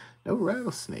 No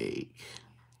rattlesnake.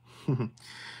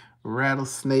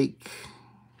 Rattlesnake,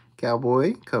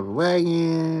 cowboy, covered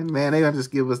wagon. Man, they gonna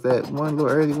just give us that one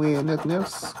little early win, nothing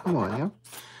else. Come on, yo.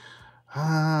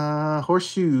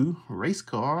 Horseshoe, race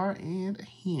car, and a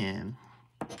hen.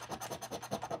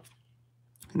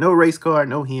 No race car,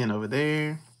 no hen over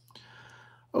there.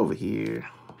 Over here.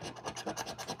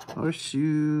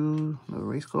 Horseshoe, no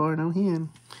race car, no hen.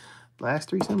 Last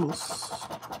 3 symbols.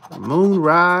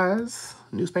 Moonrise,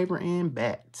 newspaper, and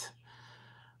bat.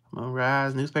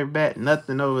 Moonrise, newspaper bat,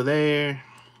 nothing over there.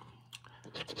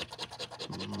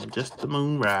 Just the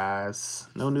moonrise.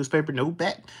 No newspaper, no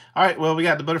bat. All right, well, we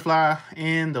got the butterfly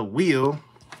and the wheel.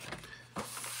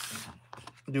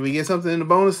 Do we get something in the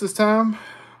bonus this time?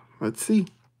 Let's see.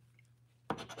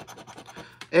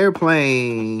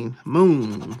 Airplane,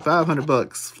 moon, 500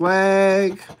 bucks.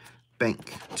 Flag,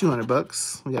 bank, 200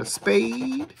 bucks. We got a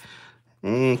spade.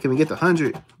 And can we get the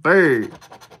 100? Bird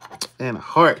and a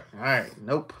heart. All right,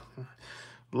 nope.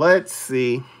 Let's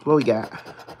see what we got.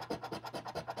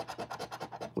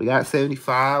 We got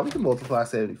 75. We can multiply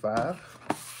 75.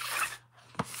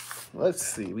 Let's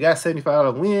see. We got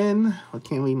 75 to win. What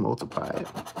can we multiply it?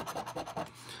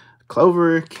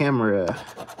 Clover, camera,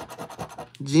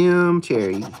 gem,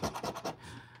 cherry.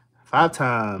 5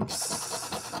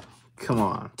 times. Come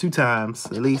on. 2 times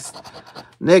at least.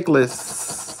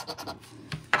 Necklace.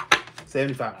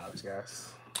 $75, guys.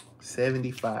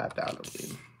 $75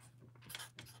 win.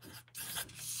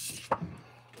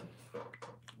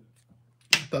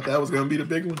 Thought that was going to be the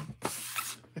big one.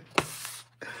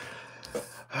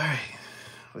 All right.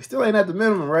 We still ain't at the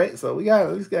minimum, right? So we got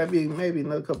at least got to be maybe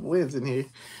another couple wins in here.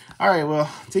 All right, well,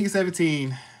 ticket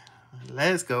 17.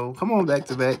 Let's go. Come on, back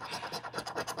to back.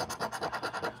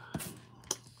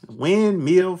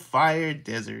 Windmill, fire,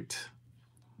 desert.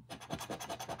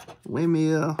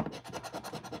 Windmill,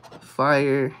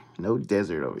 fire, no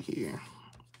desert over here.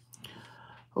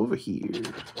 Over here.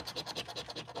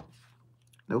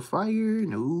 No fire,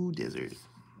 no desert.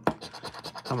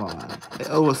 Come on. They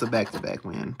owe us a back-to-back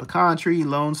win. Pecan tree,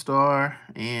 Lone Star,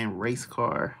 and race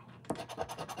car.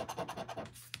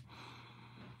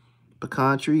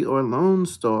 Pecan tree or Lone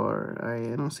Star. All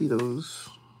right, I don't see those.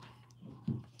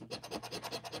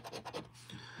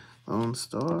 Lone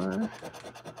Star.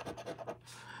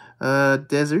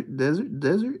 Desert.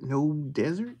 No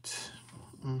desert.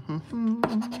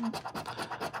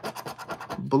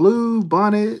 Blue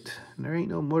bonnet. There ain't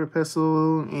no mortar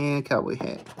pestle and cowboy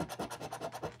hat.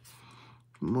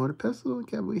 Mortar pestle and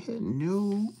cowboy hat.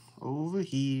 No. Over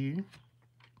here.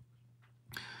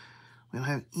 We don't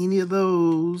have any of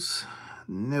those.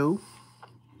 No.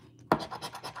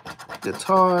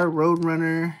 Guitar,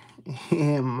 Roadrunner,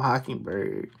 and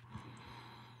Mockingbird.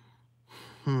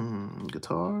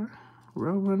 Guitar,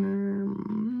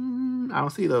 Roadrunner. I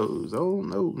don't see those. Oh,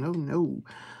 no.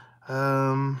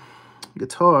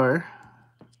 Guitar,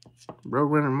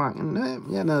 Roadrunner, Mockingbird.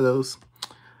 Yeah, none of those.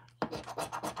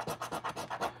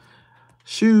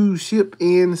 Shoe, ship,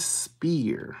 and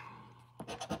spear.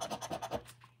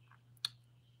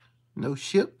 No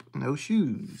ship, no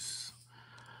shoes.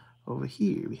 Over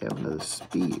here, we have another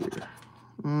spear.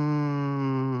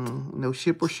 No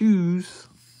ship or shoes.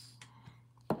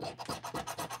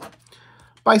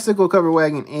 Bicycle, cover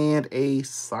wagon, and a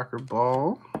soccer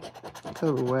ball.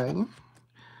 Cover wagon.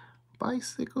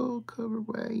 Bicycle, cover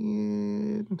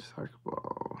wagon, soccer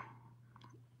ball.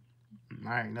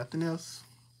 All right, nothing else.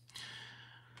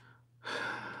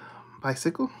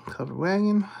 Bicycle, cover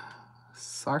wagon,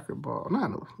 soccer ball.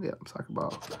 No, yeah, soccer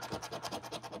ball.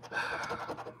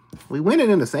 We win it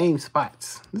in the same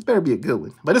spots. This better be a good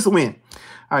one, but it's a win.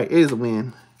 All right, it is a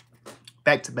win.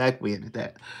 Back-to-back win at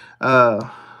that.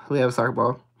 We have a soccer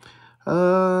ball.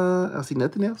 I see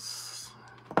nothing else.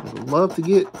 I'd love to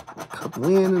get a couple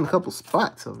win in a couple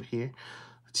spots over here.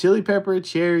 Chili pepper,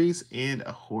 cherries, and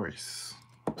a horse.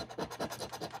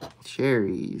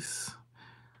 Cherries.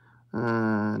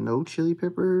 No chili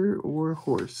pepper or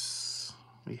horse.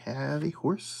 We have a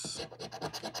horse.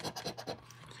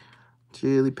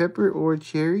 Chili pepper or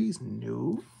cherries?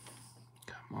 No.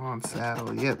 Come on,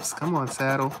 saddle. Yes, come on,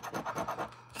 saddle.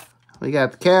 We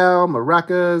got the cow,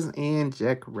 maracas, and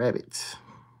jackrabbit.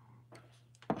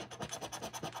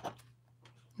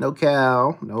 No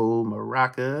cow, no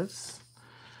maracas.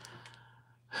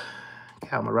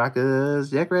 Cow,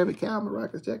 maracas, jackrabbit, cow,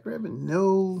 maracas, jackrabbit.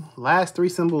 No. Last 3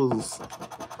 symbols.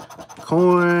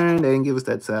 Corn. They didn't give us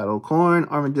that saddle. Corn,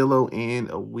 armadillo, and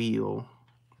a wheel.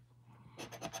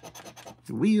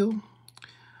 Wheel.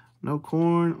 No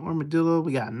corn, armadillo.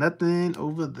 We got nothing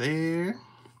over there.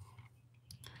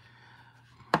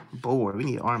 Board. We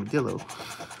need an armadillo.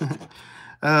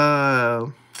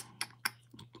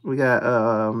 We got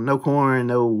no corn,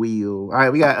 no wheel. All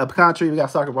right, we got a pecan tree. We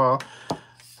got soccer ball.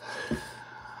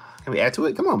 Can we add to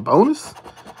it? Come on, bonus.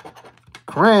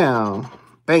 Crown,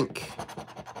 bank,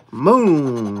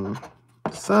 moon,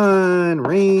 sun,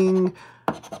 ring,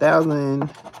 1,000.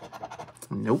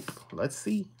 Nope. Let's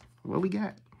see what we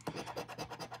got.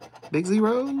 Big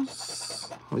zeros.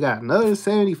 We got another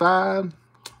 75.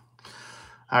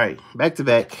 All right, back to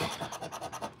back.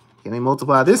 Can we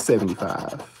multiply this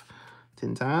 75?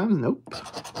 10 times? Nope.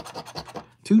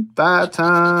 5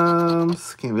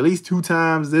 times. Can release 2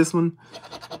 times this one.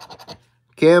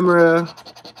 Camera.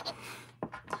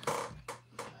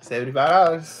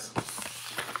 $75.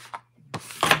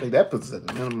 I think that puts us at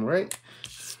the minimum, right?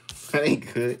 That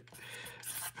ain't good.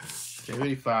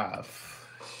 75.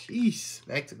 Jeez.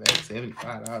 Back to back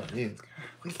 $75 wins.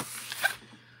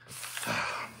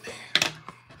 Oh, man.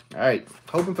 All right.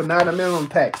 Hoping for not a minimum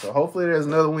pack. So hopefully there's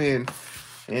another win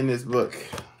in this book.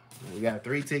 We got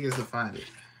 3 tickets to find it.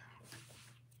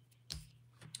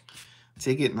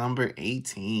 Ticket number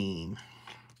 18.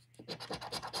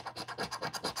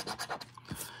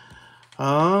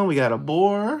 We got a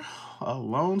boar, a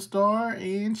Lone Star,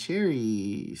 and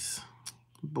cherries.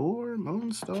 Boar,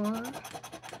 Lone Star.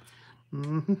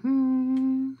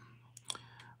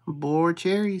 Boar,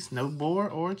 cherries. No boar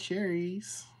or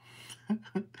cherries.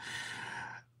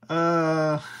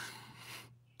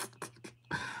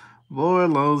 Boar,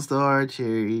 Lone Star,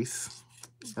 cherries.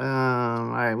 All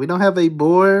right, we don't have a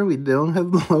boar. We don't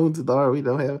have the Lone Star. We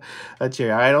don't have a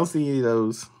cherry. I don't see any of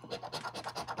those.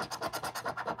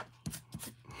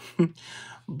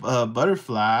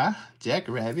 Butterfly,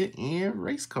 Jackrabbit, and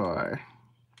race car.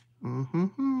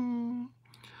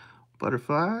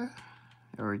 Butterfly,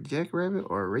 or Jackrabbit,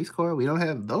 or race car. We don't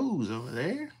have those over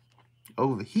there.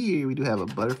 Over here, we do have a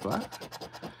butterfly.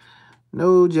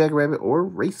 No Jackrabbit or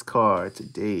race car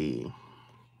today.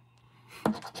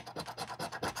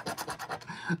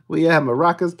 We have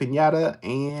maracas, piñata,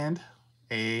 and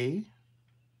a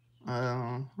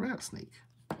rattlesnake.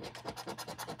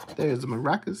 There's the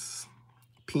maracas,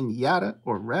 piñata,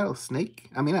 or rattlesnake.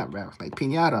 I mean, not rattlesnake.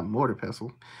 Piñata, mortar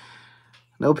pestle.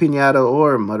 No piñata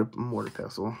or mortar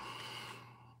pestle.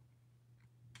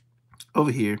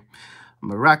 Over here,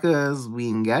 maracas, we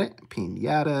ain't got it.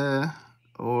 Piñata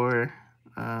or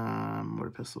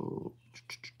mortar pestle.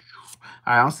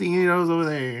 I don't see any of those over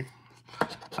there.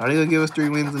 Are they gonna give us 3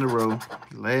 wins in a row?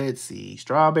 Let's see.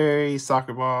 Strawberry,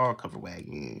 soccer ball, cover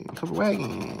wagon. Cover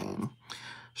wagon.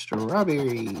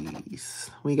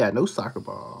 Strawberries. We got no soccer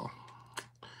ball.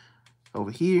 Over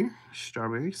here,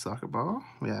 strawberry, soccer ball.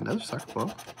 We got another soccer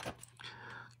ball.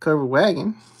 Cover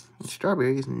wagon.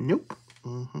 Strawberries. Nope.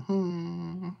 You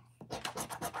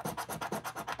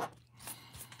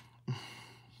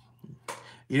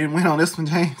didn't win on this one,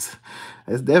 James.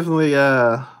 It's definitely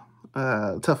a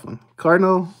tough one.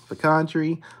 Cardinal, pecan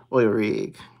tree, oil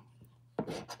rig.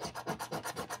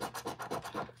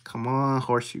 Come on,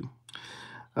 horseshoe.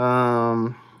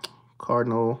 Cardinal,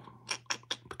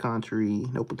 pecan tree,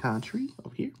 no pecan tree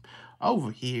over here. Over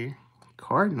here,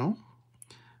 cardinal,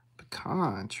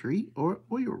 pecan tree, or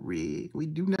oil rig. We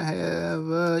do not have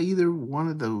either one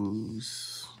of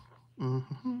those.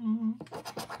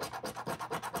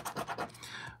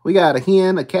 We got a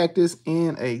hen, a cactus,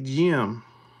 and a gem.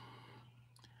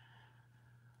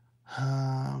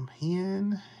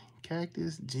 Hen,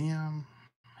 cactus, gem.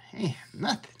 Man,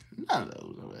 nothing. None of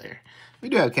those over there. We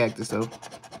do have cactus, though.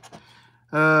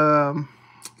 No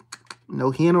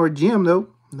hen or gem, though.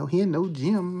 No hen, no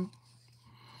gem.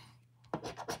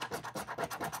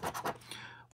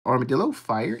 Armadillo,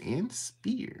 fire, and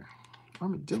spear.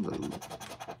 Armadillo,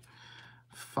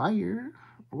 fire,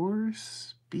 or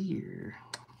spear.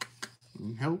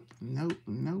 Nope, nope,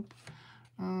 nope.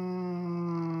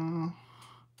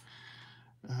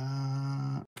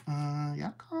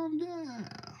 Y'all calm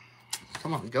down.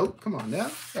 Come on, goat. Come on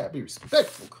now. Gotta be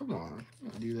respectful. Come on.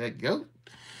 Don't do that, goat.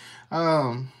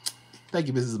 Thank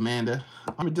you, Mrs. Amanda.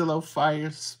 Armadillo,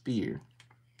 fire, spear.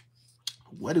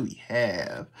 What do we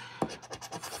have?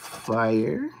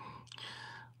 Fire.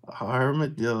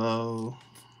 Armadillo.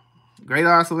 Great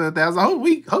Arsenal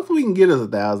 1,000. Hopefully we can get us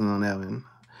 1,000 on that one.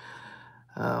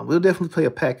 We'll definitely play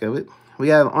a pack of it. We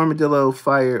have armadillo,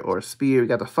 fire, or spear. We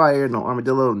got the fire, no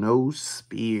armadillo, no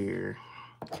spear.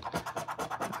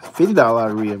 $50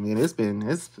 lottery. I mean, it's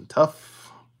been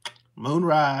tough.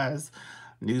 Moonrise,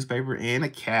 newspaper, and a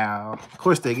cow. Of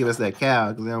course, they give us that cow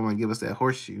because they don't want to give us that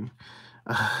horseshoe.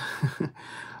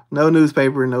 No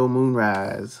newspaper, no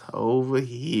moonrise. Over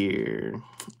here.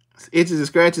 Itches and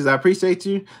scratches, I appreciate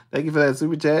you. Thank you for that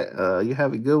super chat. You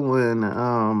have a good one.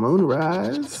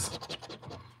 Moonrise,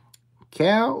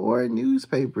 cow, or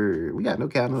newspaper. We got no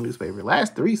cow, no newspaper.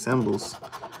 Last 3 symbols.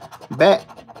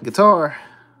 Bat, guitar,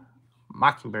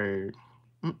 mockingbird.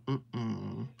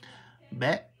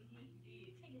 Bat,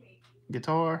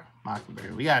 guitar,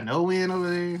 mockingbird. We got no win over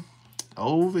there.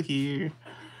 Over here.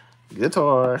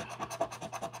 Guitar.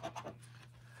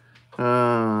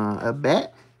 A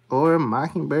bat or a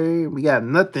mockingbird. We got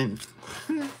nothing.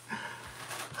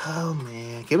 Oh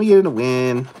man. Can we get in a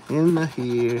win? In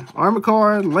here. Armor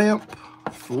car, lamp,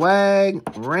 flag,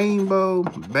 rainbow,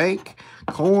 bank,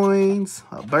 coins,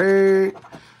 a bird,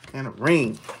 and a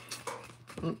ring.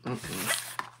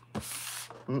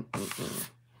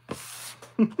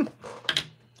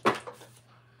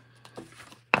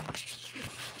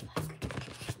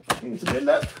 It's good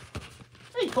luck.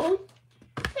 Hey, Chloe.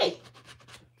 Hey.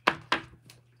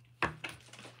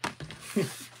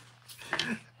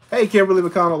 Hey, Kimberly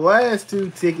McConnell. Last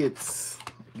 2 tickets.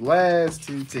 Last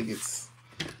 2 tickets.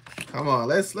 Come on,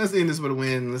 let's end this with a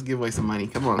win. Let's give away some money.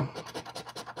 Come on.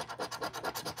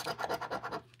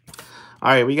 All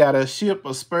right, we got a ship,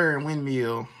 a spur, and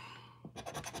windmill.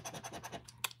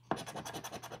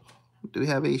 Do we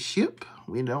have a ship?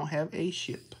 We don't have a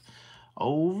ship.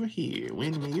 Over here,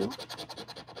 windmill.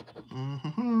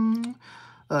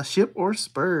 A ship or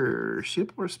spur?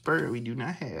 Ship or spur? We do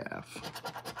not have.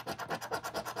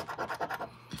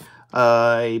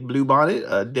 A blue bonnet,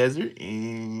 a desert,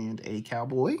 and a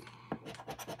cowboy.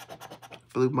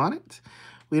 Blue bonnet.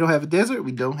 We don't have a desert.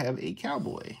 We don't have a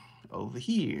cowboy. Over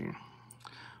here.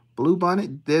 Blue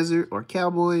bonnet, desert, or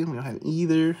cowboy. We don't have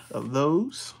either of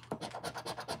those.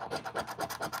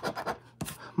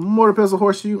 Mortar, pestle,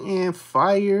 horseshoe, and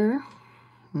fire.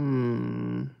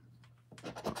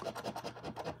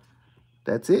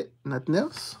 That's it. Nothing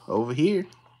else. Over here.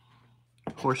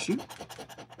 Horseshoe.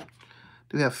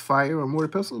 Do we have fire or mortar,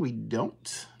 pestle? We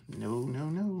don't.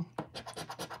 No.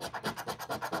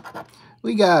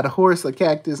 We got a horse, a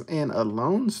cactus, and a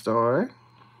lone star.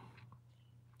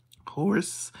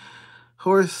 Horse,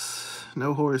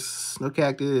 no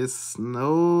cactus,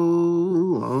 no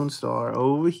lone star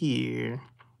over here.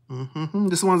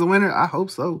 This one's a winner? I hope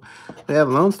so. We have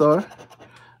a lone star.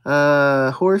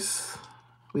 Horse,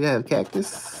 we have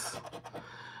cactus.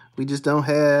 We just don't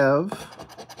have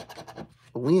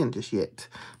a win just yet.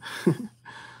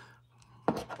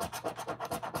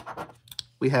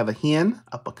 We have a hen,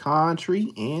 a pecan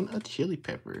tree, and a chili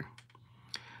pepper.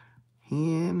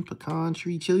 Hen, pecan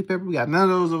tree, chili pepper. We got none of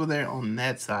those over there on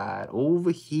that side. Over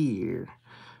here,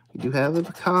 we do have a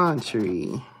pecan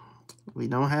tree. We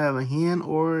don't have a hen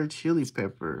or a chili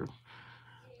pepper.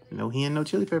 No hen, no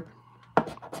chili pepper.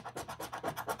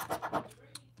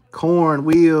 Corn,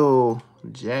 wheel,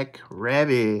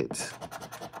 jackrabbit.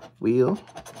 Wheel,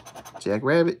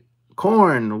 jackrabbit.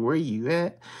 Corn, where you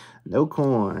at? No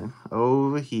corn.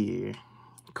 Over here.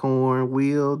 Corn,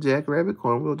 wheel, jackrabbit.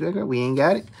 Corn, wheel, jackrabbit. We ain't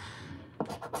got it.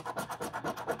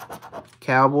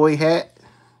 Cowboy hat,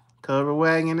 cover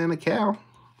wagon, and a cow.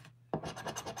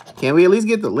 Can we at least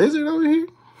get the lizard over here?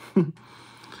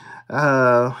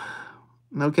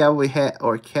 No cowboy hat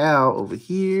or cow over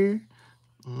here.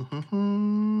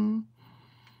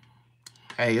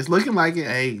 Hey, it's looking like it.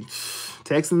 Hey,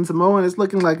 Texan Samoan, it's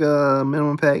looking like a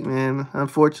minimum pack, man.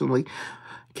 Unfortunately.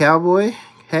 Cowboy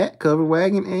hat, cover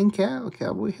wagon, and cow.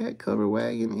 Cowboy hat, cover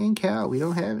wagon, and cow. We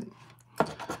don't have it.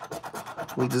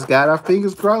 We just got our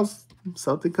fingers crossed.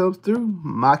 Something comes through.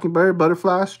 Mockingbird,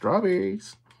 butterfly,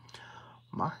 strawberries.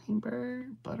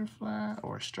 Mockingbird, butterfly,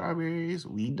 or strawberries.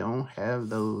 We don't have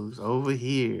those over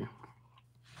here.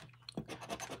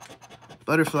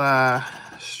 Butterfly,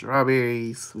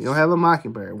 strawberries. We don't have a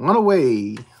mockingbird. One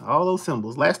away. All those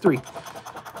symbols. Last 3.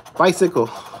 Bicycle,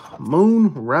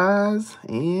 moonrise,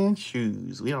 and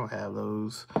shoes. We don't have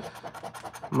those.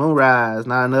 Moonrise,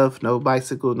 not enough. No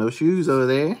bicycle, no shoes over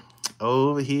there.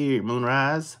 Over here,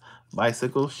 moonrise,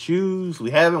 bicycle, shoes. We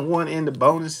haven't won in the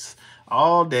bonus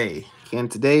all day. Can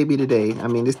today be the day? I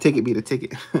mean, this ticket be the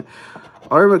ticket.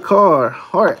 Order a car,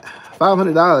 heart,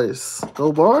 $500.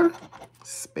 Go bar,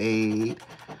 spade,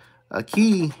 a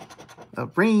key, a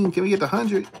ring. Can we get the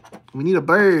 100? We need a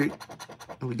bird.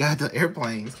 We got the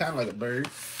airplane. It's kind of like a bird,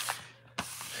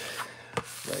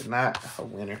 but not a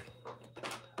winner.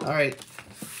 All right,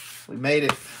 we made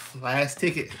it. Last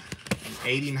ticket.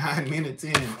 89 minutes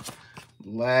in.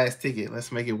 Last ticket.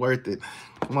 Let's make it worth it.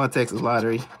 Come on, Texas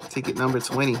Lottery. Ticket number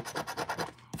 20.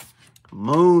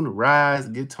 Moonrise,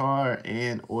 guitar,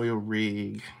 and oil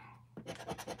rig.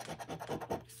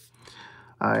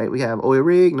 All right, we have oil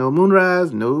rig, no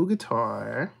moonrise, no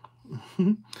guitar.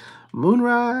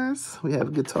 Moonrise, we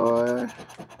have guitar.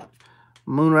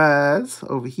 Moonrise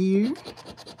over here.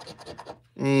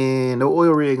 And no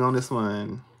oil rig on this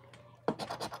one.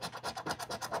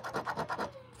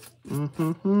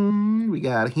 We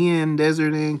got hen,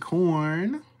 desert, and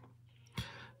corn.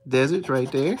 Desert's right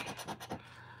there.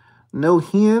 No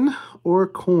hen or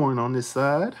corn on this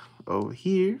side. Over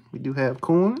here, we do have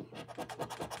corn.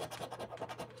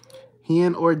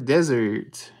 Hen or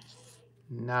desert.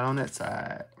 Not on that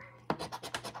side.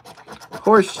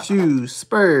 Horseshoe,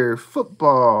 spur,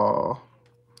 football.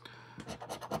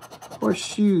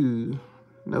 Horseshoe.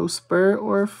 No Spur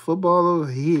or football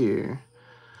over here.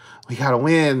 We got to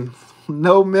win.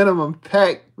 No minimum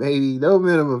pack, baby. No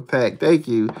minimum pack. Thank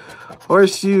you.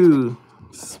 Horseshoe.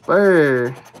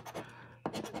 Spur.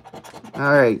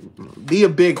 All right. Be a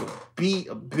big one. Be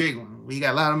a big one. We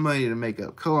got a lot of money to make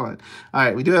up. Come on. All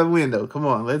right. We do have a win, though. Come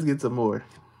on. Let's get some more.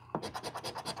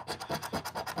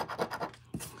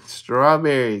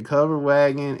 Strawberry. Covered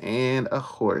wagon and a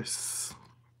horse.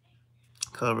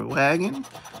 Covered wagon.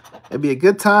 It'd be a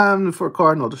good time for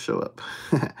Cardinal to show up.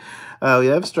 We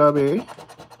have strawberry.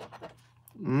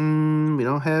 We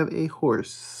don't have a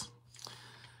horse.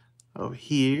 Over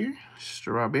here,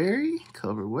 strawberry,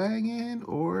 covered wagon,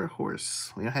 or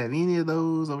horse. We don't have any of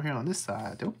those over here on this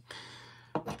side, though.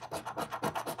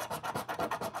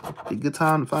 Be a good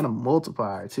time to find a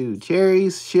multiplier, too.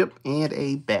 Cherries, ship, and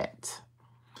a bat.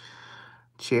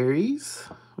 Cherries.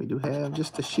 We do have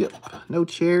just a ship. No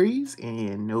cherries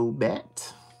and no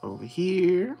bat. Over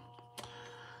here.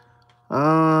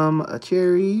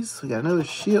 Cherries. We got another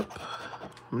ship.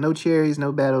 No cherries,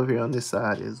 no bat over here on this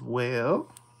side as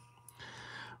well.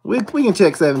 We can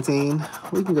check 17.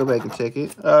 We can go back and check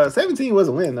it. 17 was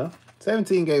a win, though.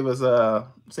 17 gave us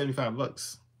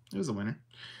 $75. It was a winner.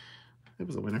 It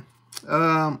was a winner.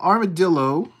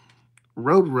 Armadillo,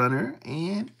 Roadrunner,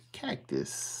 and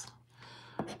Cactus.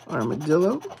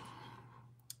 Armadillo,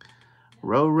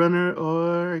 Roadrunner,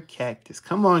 or Cactus.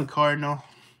 Come on, Cardinal.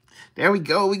 There we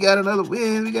go. We got another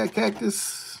win. We got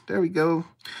Cactus. There we go.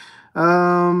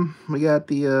 We got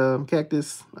the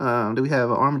Cactus. Do we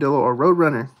have an Armadillo or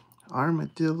Roadrunner?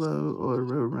 Armadillo or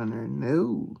Roadrunner?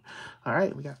 No. All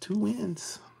right, we got 2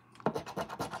 wins.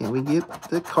 Can we get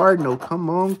the Cardinal? Come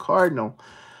on, Cardinal.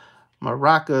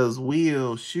 Maracas,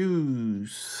 wheel,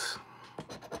 shoes.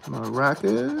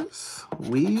 Maracas,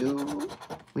 wheel.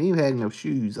 We ain't had no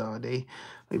shoes all day.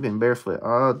 We've been barefoot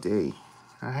all day.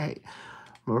 All right.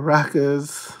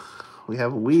 Maracas. We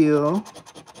have a wheel.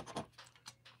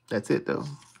 That's it, though.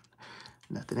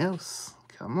 Nothing else.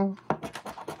 Come on.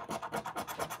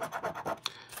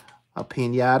 A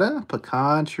pinata,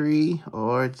 pecan tree,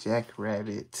 or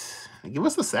jackrabbit. Give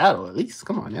us a saddle, at least.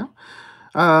 Come on now.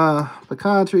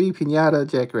 Pecan tree, pinata,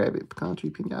 jackrabbit. Pecan tree,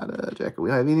 pinata, jackrabbit. We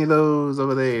don't have any of those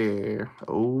over there.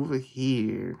 Over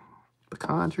here.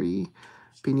 Pecan tree,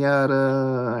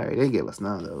 pinata. All right, they gave us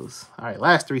none of those. All right,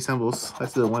 last 3 symbols.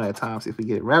 Let's do it one at a time. See if we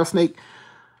get it. Rattlesnake.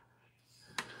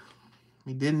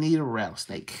 We didn't need a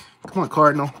rattlesnake. Come on,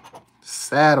 Cardinal.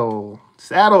 Saddle.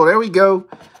 Saddle. There we go.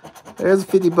 There's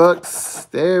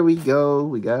 $50. There we go.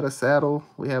 We got a saddle.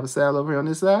 We have a saddle over here on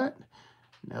this side.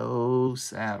 No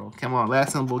saddle. Come on,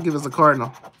 last symbol. Give us a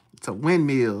Cardinal. It's a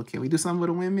windmill. Can we do something with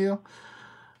a windmill?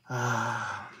 No,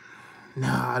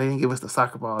 they didn't give us the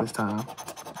soccer ball this time.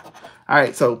 All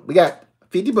right, so we got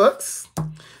 $50.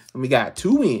 And we got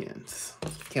 2 wins.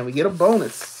 Can we get a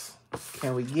bonus?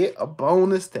 Can we get a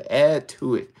bonus to add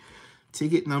to it?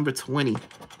 Ticket number 20. All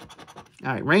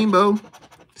right, rainbow,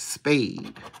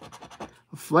 spade,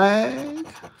 a flag,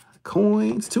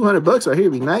 coins, $200 right here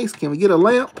would be nice. Can we get a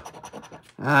lamp?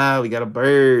 We got a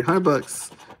bird,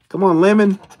 $100. Come on,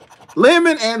 lemon.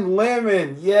 Lemon and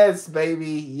lemon. Yes,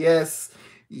 baby. Yes.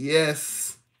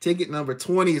 Yes. Ticket number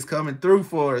 20 is coming through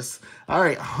for us. All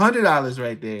right, $100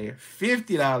 right there.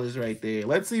 $50 right there.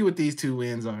 Let's see what these 2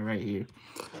 wins are right here.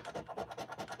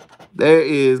 There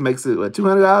is, makes it what,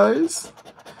 $200?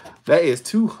 That is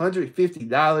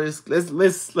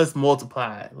 $250. Let's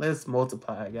multiply. Let's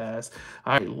multiply, guys.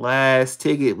 All right, last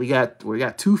ticket. We got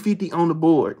 $250 on the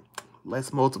board.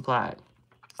 Let's multiply it.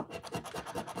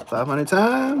 500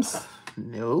 times?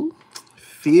 No.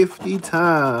 50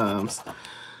 times.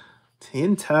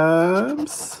 10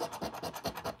 times.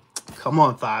 Come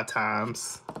on, 5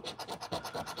 times.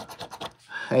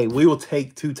 Hey, we will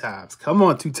take 2 times. Come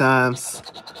on, 2 times.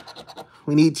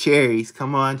 We need cherries.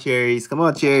 Come on, cherries. Come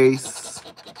on, cherries.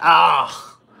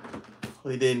 Ah,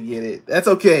 we didn't get it. That's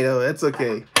okay though. That's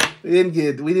okay. We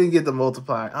didn't get the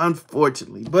multiplier,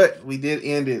 unfortunately. But we did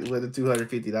end it with a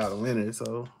 $250 winner.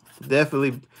 So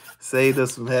definitely saved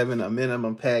us from having a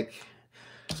minimum pack.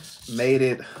 Made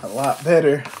it a lot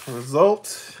better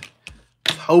result.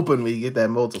 Hoping we get that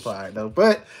multiplier though.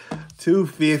 But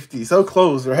 $250. So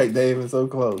close, right, David? So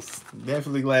close.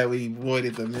 Definitely glad we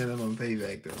avoided the minimum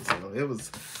payback though. So it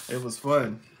was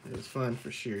fun. It was fun for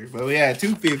sure. But we had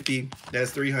 $250.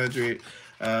 That's $300.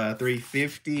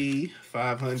 $350,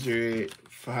 $500,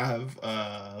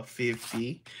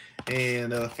 $550,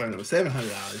 and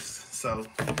 $700. So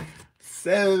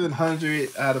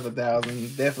 700 out of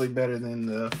 1,000. Definitely better than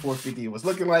the 450 it was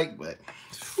looking like, but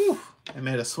whew, it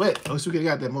made us sweat. I wish we could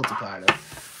have got that multiplier though.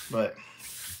 But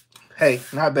Hey,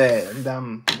 not bad.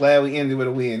 I'm glad we ended with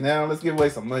a win. Now let's give away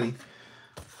some money.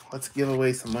 Let's give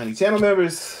away some money. Channel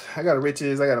members, I got a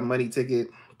riches. I got a money ticket.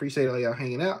 Appreciate all y'all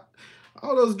hanging out.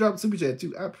 All those drop super chat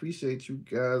too. I appreciate you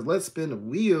guys. Let's spin the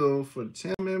wheel for the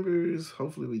channel members.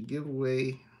 Hopefully we give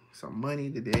away some money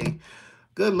today.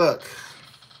 Good luck.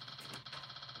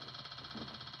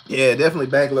 Yeah, definitely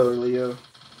backload, Leo.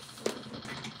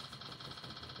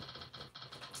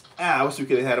 I wish we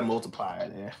could have had a multiplier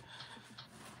there.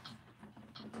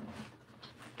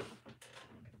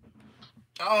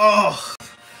 Oh,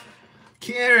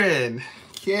 Karen.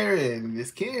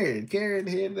 It's Karen. Karen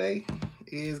here today.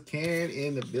 Is Karen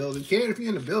in the building? Karen, if you're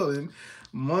in the building,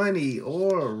 money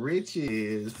or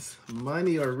riches.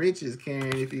 Money or riches,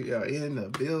 Karen, if you are in the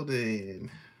building.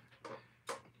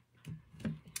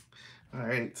 All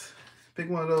right. Pick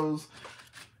one of those.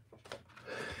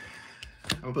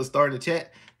 I'm going to put start in the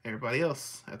chat. Everybody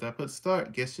else, after I put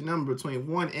start, guess your number between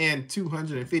 1 and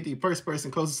 250. First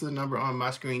person closest to the number on my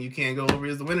screen you can go over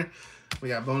is the winner. We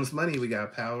got bonus money. We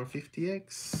got Power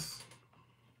 50X.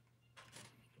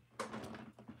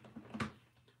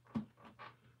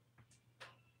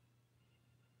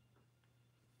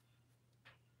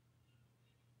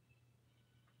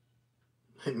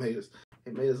 It made us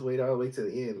wait all the way to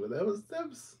the end, but that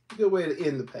was a good way to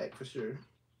end the pack for sure.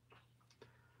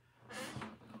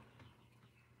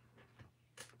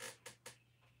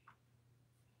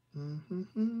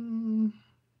 Mm-hmm.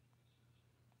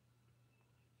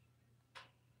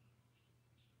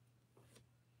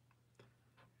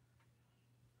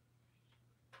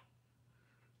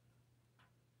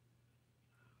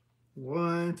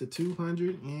 $1 to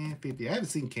 250. I haven't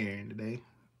seen Karen today.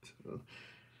 So.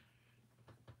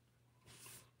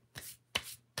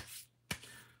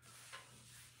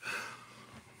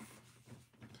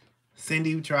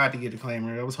 Cindy tried to get a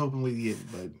claimer. I was hoping we'd get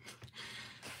it, but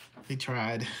we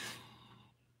tried.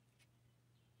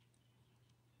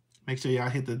 Make sure y'all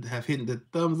have hit the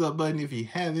thumbs up button if you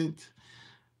haven't.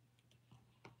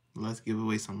 Let's give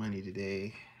away some money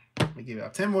today. Let me give y'all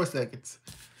 10 more seconds.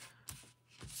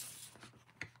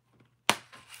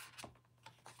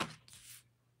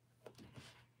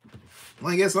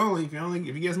 One guess only. If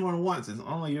you guess more than once, it's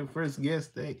only your first guess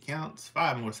that counts.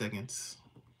 5 more seconds.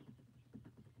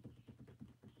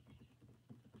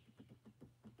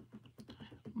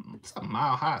 It's a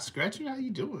mile high scratcher. How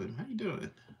you doing?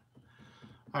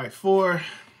 All right, 4,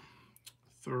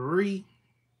 3,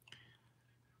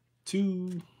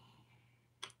 2,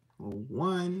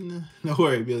 1. No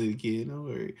worry, Billy the Kid. No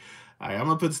worry. All right, I'm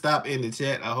gonna put stop in the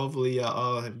chat. Hopefully y'all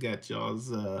all have got y'all's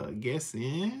guess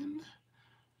in.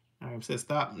 All right, said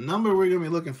stop. Number we're gonna be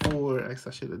looking for.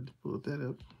 Actually, I should have pulled that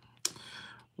up.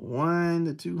 1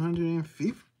 to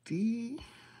 250.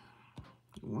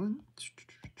 1.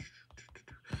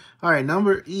 All right,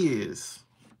 number is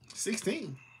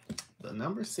 16. The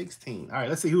number 16. All right,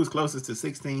 let's see who's closest to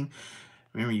 16.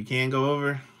 Remember, you can go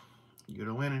over. You're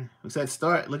the winner. We said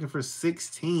start looking for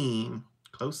 16.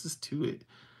 Closest to it.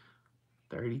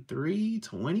 33,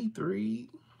 23.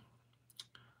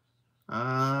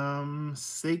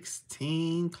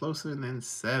 16 closer than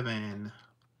 7.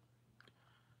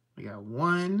 We got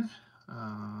 1.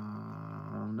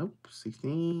 Nope.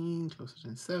 16 closer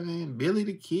than 7. Billy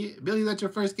the Kid. Billy, that's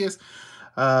your first guess.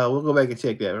 We'll go back and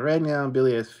check that. Right now,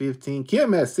 Billy has 15.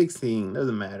 Kim has 16.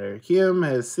 Doesn't matter. Kim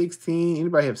has 16.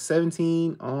 Anybody have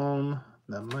 17 on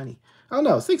the money? Oh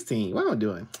no, 16. What am I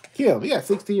doing? Kim, we got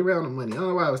 16 around the money. I don't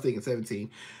know why I was thinking 17.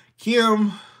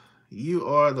 Kim, you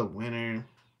are the winner.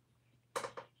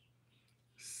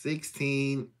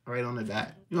 16 right on the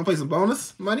dot. You want to play some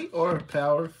bonus money or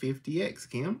Power 50X,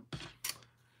 Kim?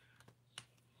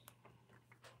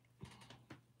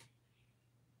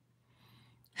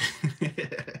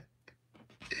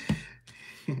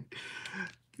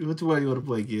 Which one you want to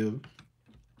play, Kim?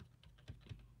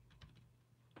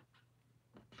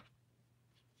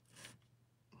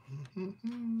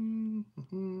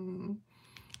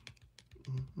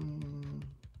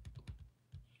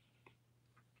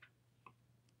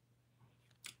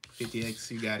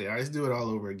 $50X, you got it. All right, let's do it all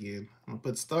over again. I'm gonna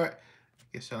put start.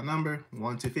 Guess y'all number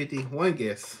 1 to 50. One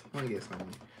guess only.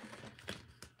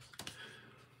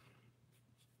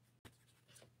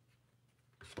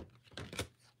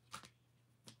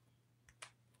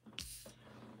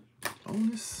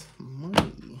 Bonus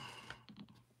money.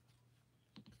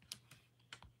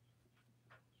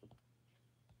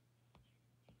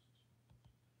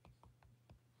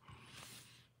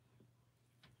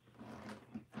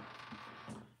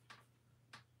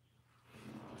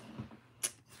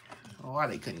 Oh, why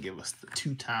they couldn't give us the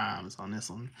 2 times on this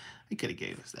one? They could have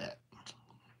gave us that.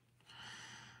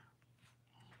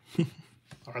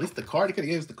 Or at least the card. He could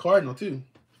have gave us the Cardinal, too.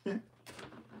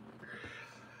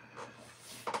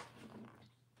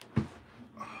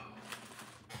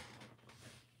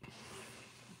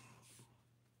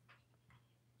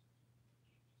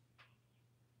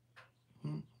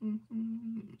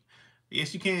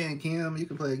 Yes, you can, Kim. You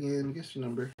can play again. Guess your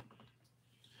number.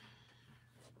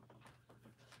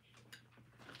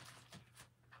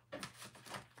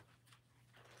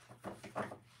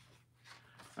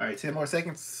 All right, 10 more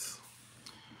seconds.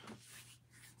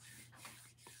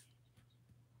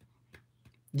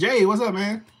 Jay, what's up,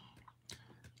 man?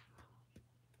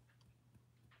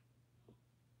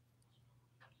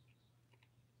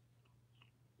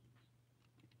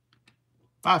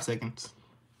 Five seconds.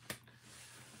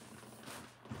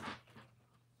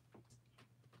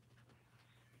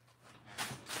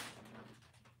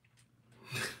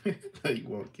 No, you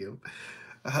won't, Kim.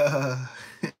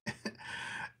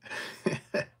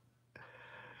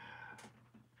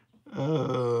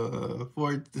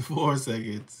 4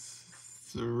 seconds.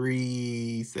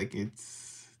 3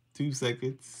 seconds. 2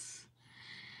 seconds.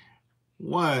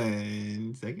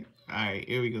 1 second. All right,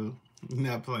 here we go.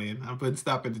 Not playing. I'm putting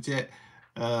stop in the chat.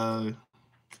 All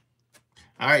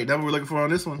right, number we're looking for on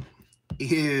this one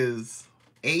is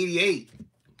 88.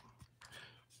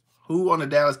 Who on the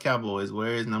Dallas Cowboys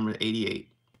wears number 88?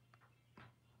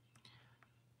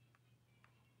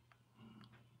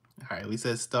 All right, we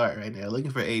said start right now.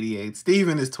 Looking for 88.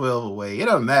 Steven is 12 away. It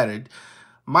don't matter.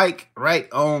 Mike,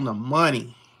 right on the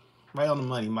money. Right on the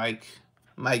money, Mike.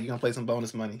 Mike, you're going to play some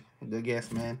bonus money. Good guess,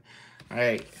 man. All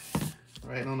right.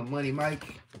 Right on the money, Mike.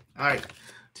 All right.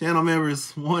 Channel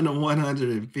members, 1 to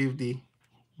 150.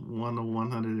 1 to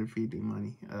 150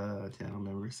 money. Channel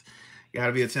members. Got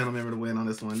to be a channel member to win on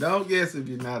this one. Don't guess if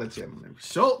you're not a channel member.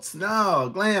 Schultz, no.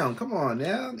 Glam, come on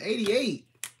now. 88.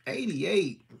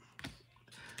 88.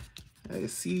 Hey,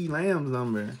 C. Lamb's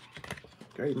number.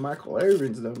 Great Michael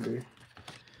Irvin's number.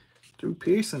 Drew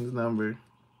Pearson's number.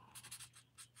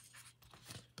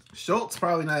 Schultz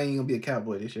probably not even going to be a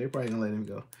Cowboy this year. They're probably going to let him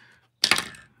go.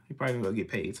 He probably going to get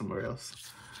paid somewhere else.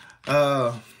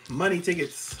 Money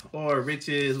tickets or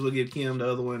riches. We'll give Kim the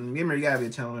other one. Remember, you got to be a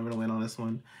channel member to win on this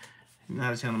one.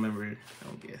 Not a channel member.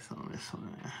 Don't guess on this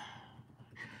one.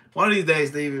 One of these days,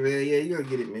 Stevie, man. Yeah, you're going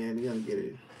to get it, man. You're going to get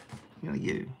it. You're going to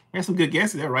get it. There's some good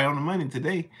guesses. They're right on the money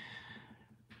today.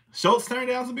 Schultz turned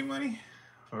down some big money.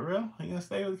 For real? Are you going to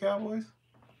stay with the Cowboys?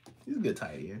 He's a good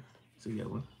tight end. It's a good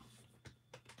one.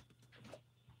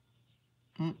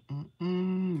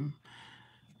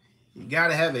 You got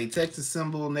to have a Texas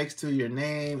symbol next to your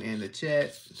name in the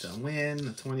chat to win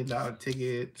a $20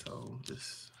 ticket. So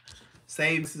just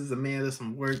save this is Amanda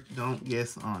some work. Don't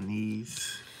guess on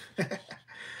these. He's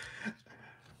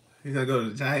going to go to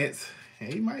the Giants. Yeah,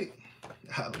 he might.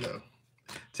 I don't know.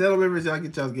 Channel members, y'all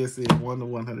get y'all's guesses 1 to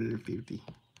 150.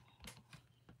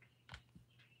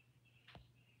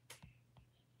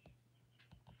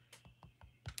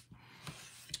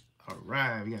 All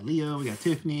right, we got Leo, we got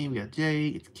Tiffany, we got Jay,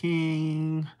 it's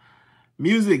King.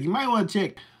 Music, you might want to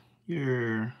check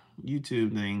your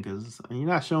YouTube thing because you're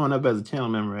not showing up as a channel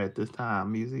member at this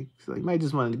time, Music. So you might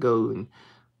just want to go and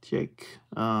check.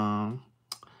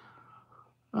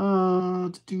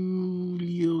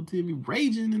 Leo, Timmy,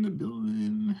 Raging in the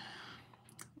building.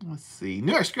 Let's see.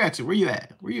 New York Scratcher, where you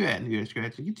at? Where you at, New York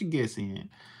Scratcher? Get your guess in.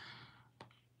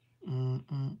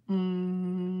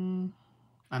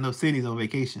 I know Cindy's on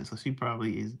vacation, so she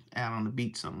probably is out on the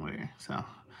beach somewhere. So.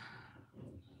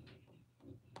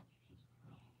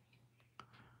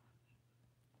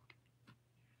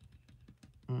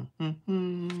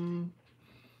 Mm-hmm.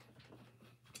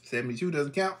 72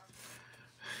 doesn't count.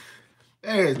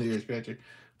 There's New York Scratcher.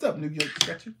 What's up, New York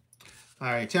Scratcher? All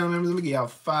right, channel members, let me give y'all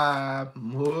 5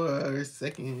 more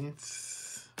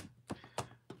seconds.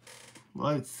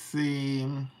 Let's see.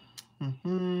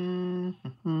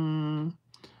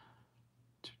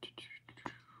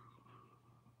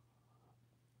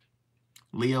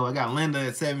 Leo, I got Linda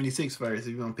at 76 first. If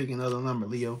you're going to pick another number,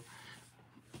 Leo.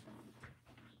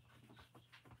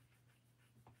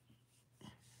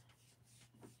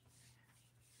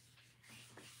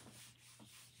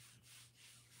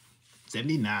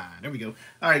 $79. There we go.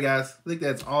 All right, guys. I think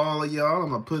that's all of y'all. I'm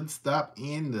going to put stop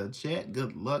in the chat.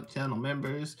 Good luck, channel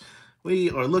members.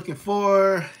 We are looking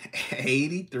for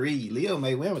 83. Leo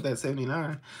may win with that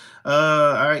 79.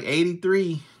 All right,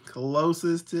 83.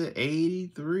 Closest to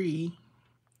 83.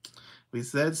 We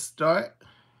said start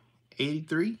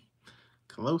 83.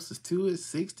 Closest to it,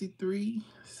 63.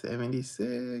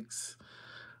 76.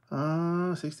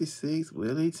 66.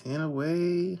 Willie, 10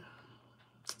 away.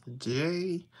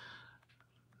 Jay.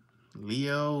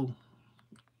 Leo.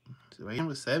 Waiting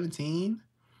with 17.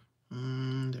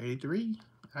 33.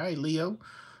 All right, Leo.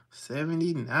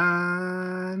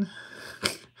 79.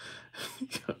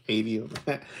 80 on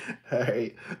that. All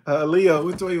right. Leo,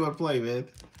 which one you want to play, man?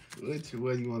 Which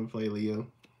one you want to play, Leo?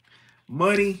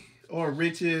 Money or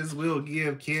riches? We'll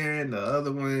give Karen the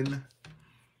other one.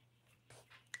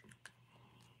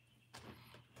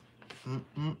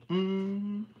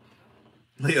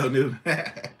 Leo knew.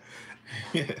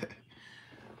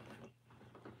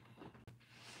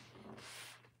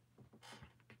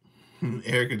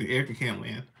 Erica can't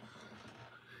win.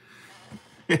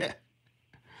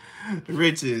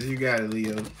 Riches, you got it,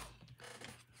 Leo.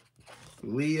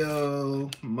 Leo,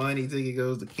 money ticket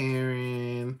goes to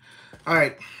Karen. All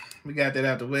right, we got that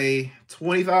out the way.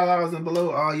 $25 and below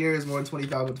all years, more than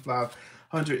 25 with the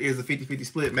 500 is a 50-50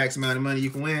 split. Max amount of money you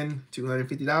can win,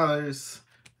 $250.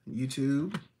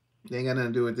 YouTube, they ain't got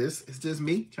nothing to do with this. It's just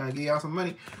me trying to get y'all some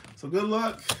money. So good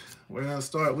luck. We're gonna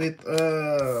start with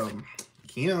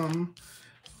Kim.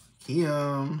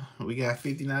 Kim, we got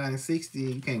 59 and 60.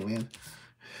 You can't win.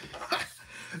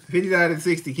 59 and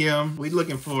 60, Kim. We're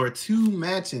looking for 2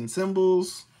 matching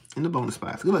symbols in the bonus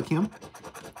spots. Good luck, Kim.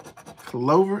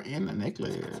 Clover and a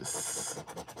necklace.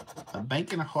 A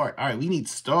bank and a heart. All right, we need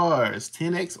stars.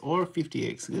 10x or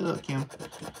 50x. Good luck, Kim.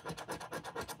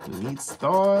 We need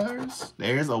stars.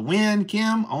 There's a win,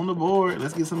 Kim, on the board.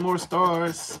 Let's get some more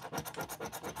stars.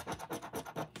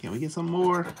 Can we get some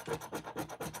more?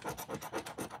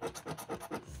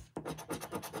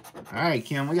 All right,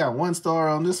 Kim, we got 1 star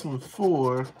on this one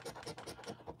for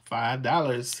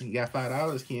 $5. You got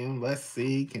 $5, Kim. Let's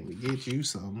see. Can we get you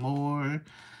some more?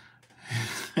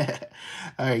 All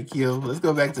right, Kim, let's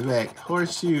go back to back.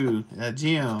 Horseshoe, a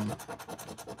gem,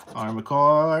 armor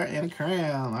car, and a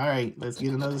crown. All right, let's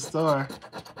get another star.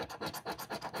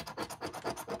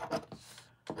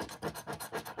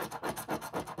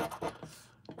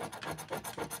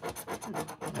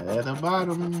 At the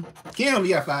bottom, Kim,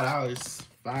 you got $5.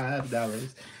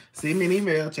 $5. Send me an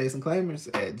email,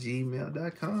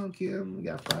 chasingclaimers@gmail.com. Kim, we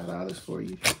got $5 for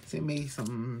you. Send me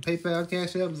some PayPal,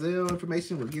 Cash App, Zelle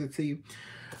information. We'll get it to you.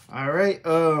 All right,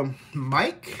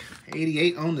 Mike,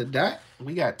 88 on the dot.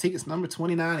 We got tickets number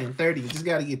 29 and 30. You just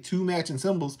got to get 2 matching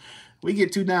symbols. We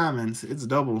get 2 diamonds. It's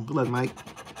double. Good luck, Mike.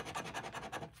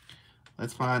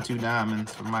 Let's find 2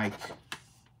 diamonds for Mike.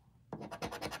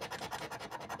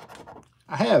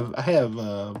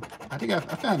 I think I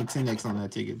found a 10x on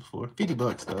that ticket before.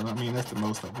 $50 though. I mean, that's the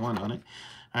most I've won on it.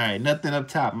 All right, nothing up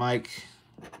top, Mike.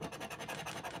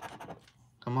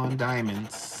 Come on,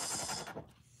 diamonds.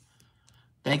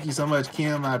 Thank you so much,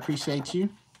 Kim. I appreciate you.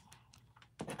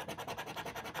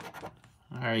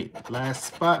 All right, last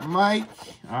spot, Mike.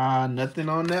 Nothing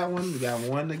on that one. We got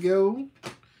 1 to go.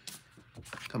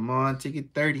 Come on, ticket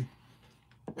 30.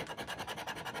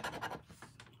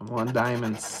 Come on,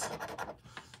 diamonds.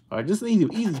 Or just easy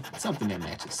something that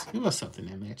matches. Give us something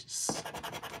that matches.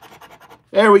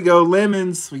 There we go,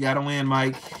 lemons. We gotta win,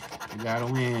 Mike. We gotta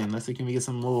win. Let's see, can we get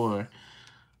some more?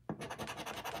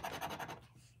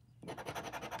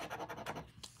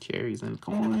 Cherries and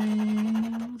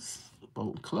coins.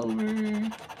 Bolt clover.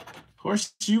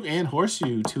 Horseshoe and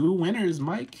horseshoe. 2 winners,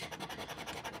 Mike.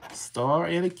 Star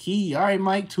and a key. All right,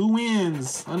 Mike, 2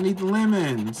 wins underneath the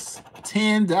lemons.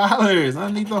 $10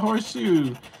 underneath the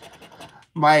horseshoe.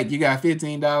 Mike, you got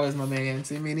 $15, my man.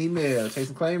 Send me an email,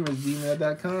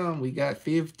 chasingclaimers@gmail.com. We got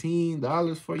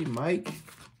 $15 for you, Mike.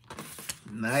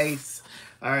 Nice.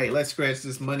 All right, let's scratch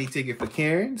this money ticket for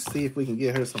Karen. See if we can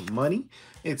get her some money.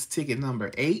 It's ticket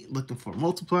number 8. Looking for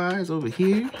multipliers over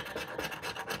here.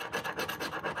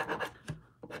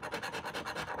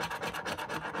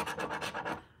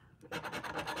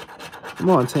 Come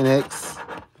on, 10x.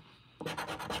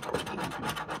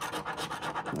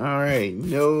 All right,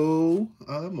 no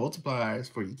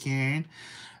multipliers for you, Karen.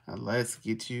 Let's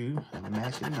get you a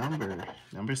matching number.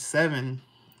 Number 7.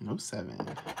 No 7.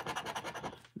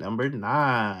 Number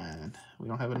 9. We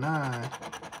don't have a 9.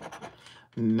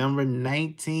 Number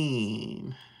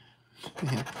 19.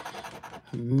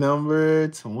 Number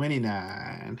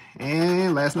 29.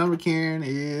 And last number, Karen,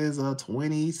 is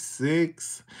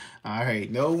 26. All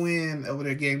right, no win over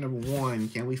there, game number 1.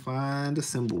 Can we find a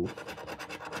symbol?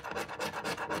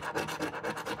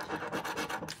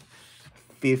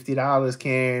 $50,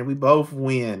 Karen. We both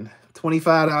win.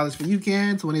 $25 for you,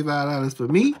 Karen. $25 for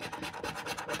me.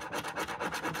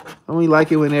 And we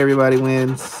like it when everybody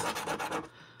wins.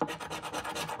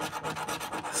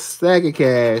 Stack of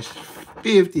cash,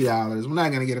 $50. We're not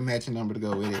going to get a matching number to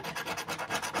go with it.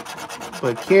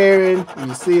 But Karen,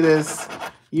 you see this,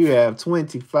 you have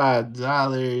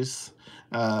 $25.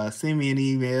 Send me an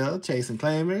email,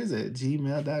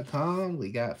 chasingclaimers@gmail.com. We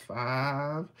got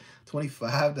 5,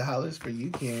 $25 for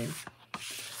you, Karen.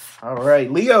 All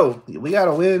right, Leo, we got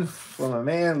a win from a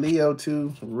man, Leo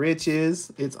to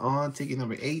Riches. It's on ticket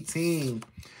number 18.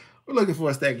 We're looking for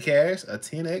a stack of cash, a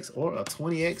 10X or a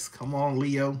 20X. Come on,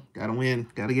 Leo. Gotta win.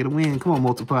 Gotta get a win. Come on,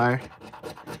 multiplier.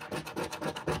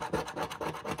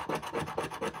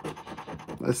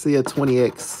 Let's see a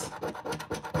 20X.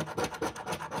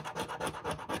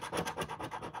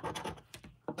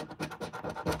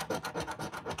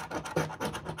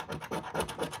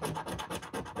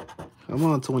 Come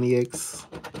on, 20X.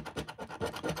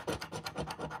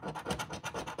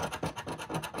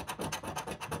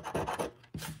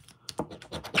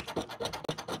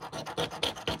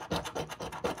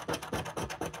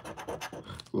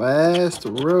 Last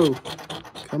row.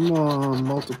 Come on,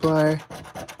 multiplier.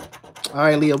 All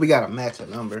right, Leo, we got to match a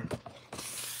number.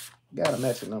 Got to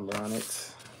match a number on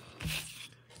it.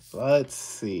 Let's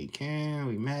see. Can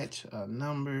we match a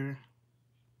number?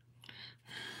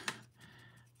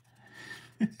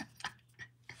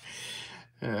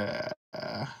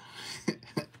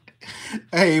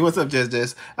 Hey, what's up,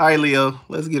 Jess? All right, Leo,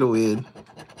 let's get a win.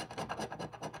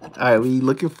 All right, we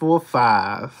looking for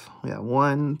 5. We got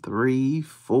 1, 3,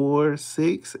 4,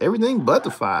 6. Everything but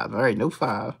the 5. All right, no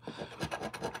 5.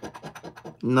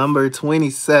 Number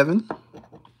 27.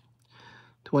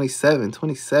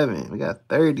 27. We got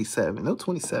 37. No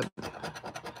 27.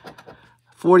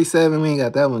 47, we ain't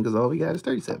got that one because all we got is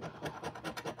 37.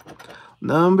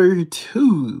 Number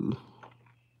 2.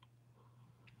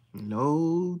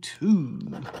 No 2.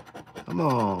 Come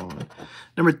on.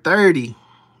 Number 30.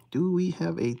 Do we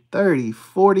have a 30?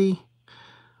 40,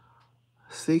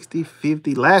 60,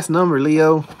 50. Last number,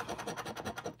 Leo.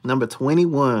 Number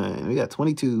 21. We got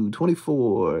 22,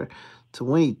 24,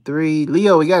 23.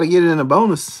 Leo, we got to get it in a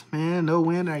bonus. Man, no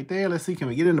win right there. Let's see. Can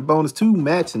we get in the bonus? 2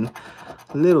 matching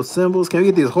little symbols. Can we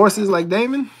get these horses like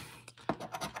Damon?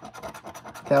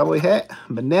 Cowboy hat.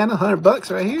 Banana, $100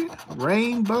 right here.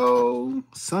 Rainbow.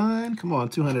 Sun. Come on,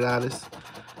 $200.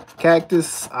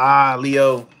 Cactus. Ah,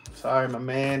 Leo. Sorry, my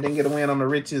man. Didn't get a win on the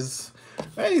Riches.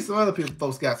 Maybe some other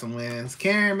folks got some wins.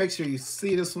 Karen, make sure you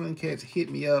see this one. Hit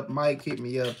me up. Mike, hit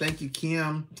me up. Thank you,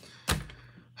 Kim.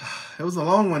 It was a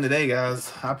long one today,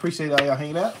 guys. I appreciate all y'all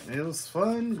hanging out. It was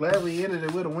fun. Glad we ended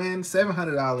it with a win.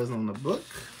 $700 on the book.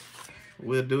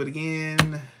 We'll do it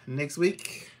again next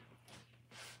week.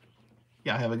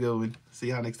 Y'all have a good one. See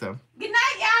y'all next time. Good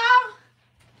night,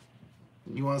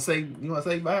 y'all. You wanna say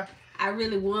bye? I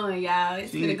really won, y'all.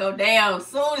 It's gonna go down as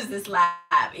soon as this live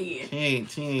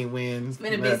ends. She ain't win. It's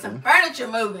gonna be some furniture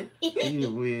moving.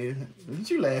 You win. What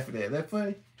you laughing at? That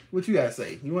funny? What you gotta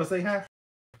say? You wanna say hi?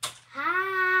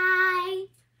 Hi.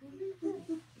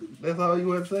 That's all you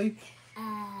wanna say?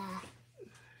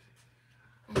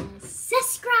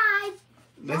 Subscribe.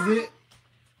 That's it?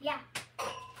 Yeah.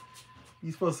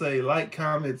 You supposed to say like,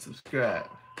 comment, subscribe.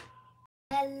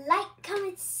 Like,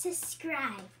 comment,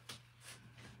 subscribe.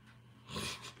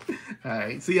 All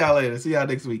right. See y'all later. See y'all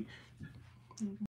next week.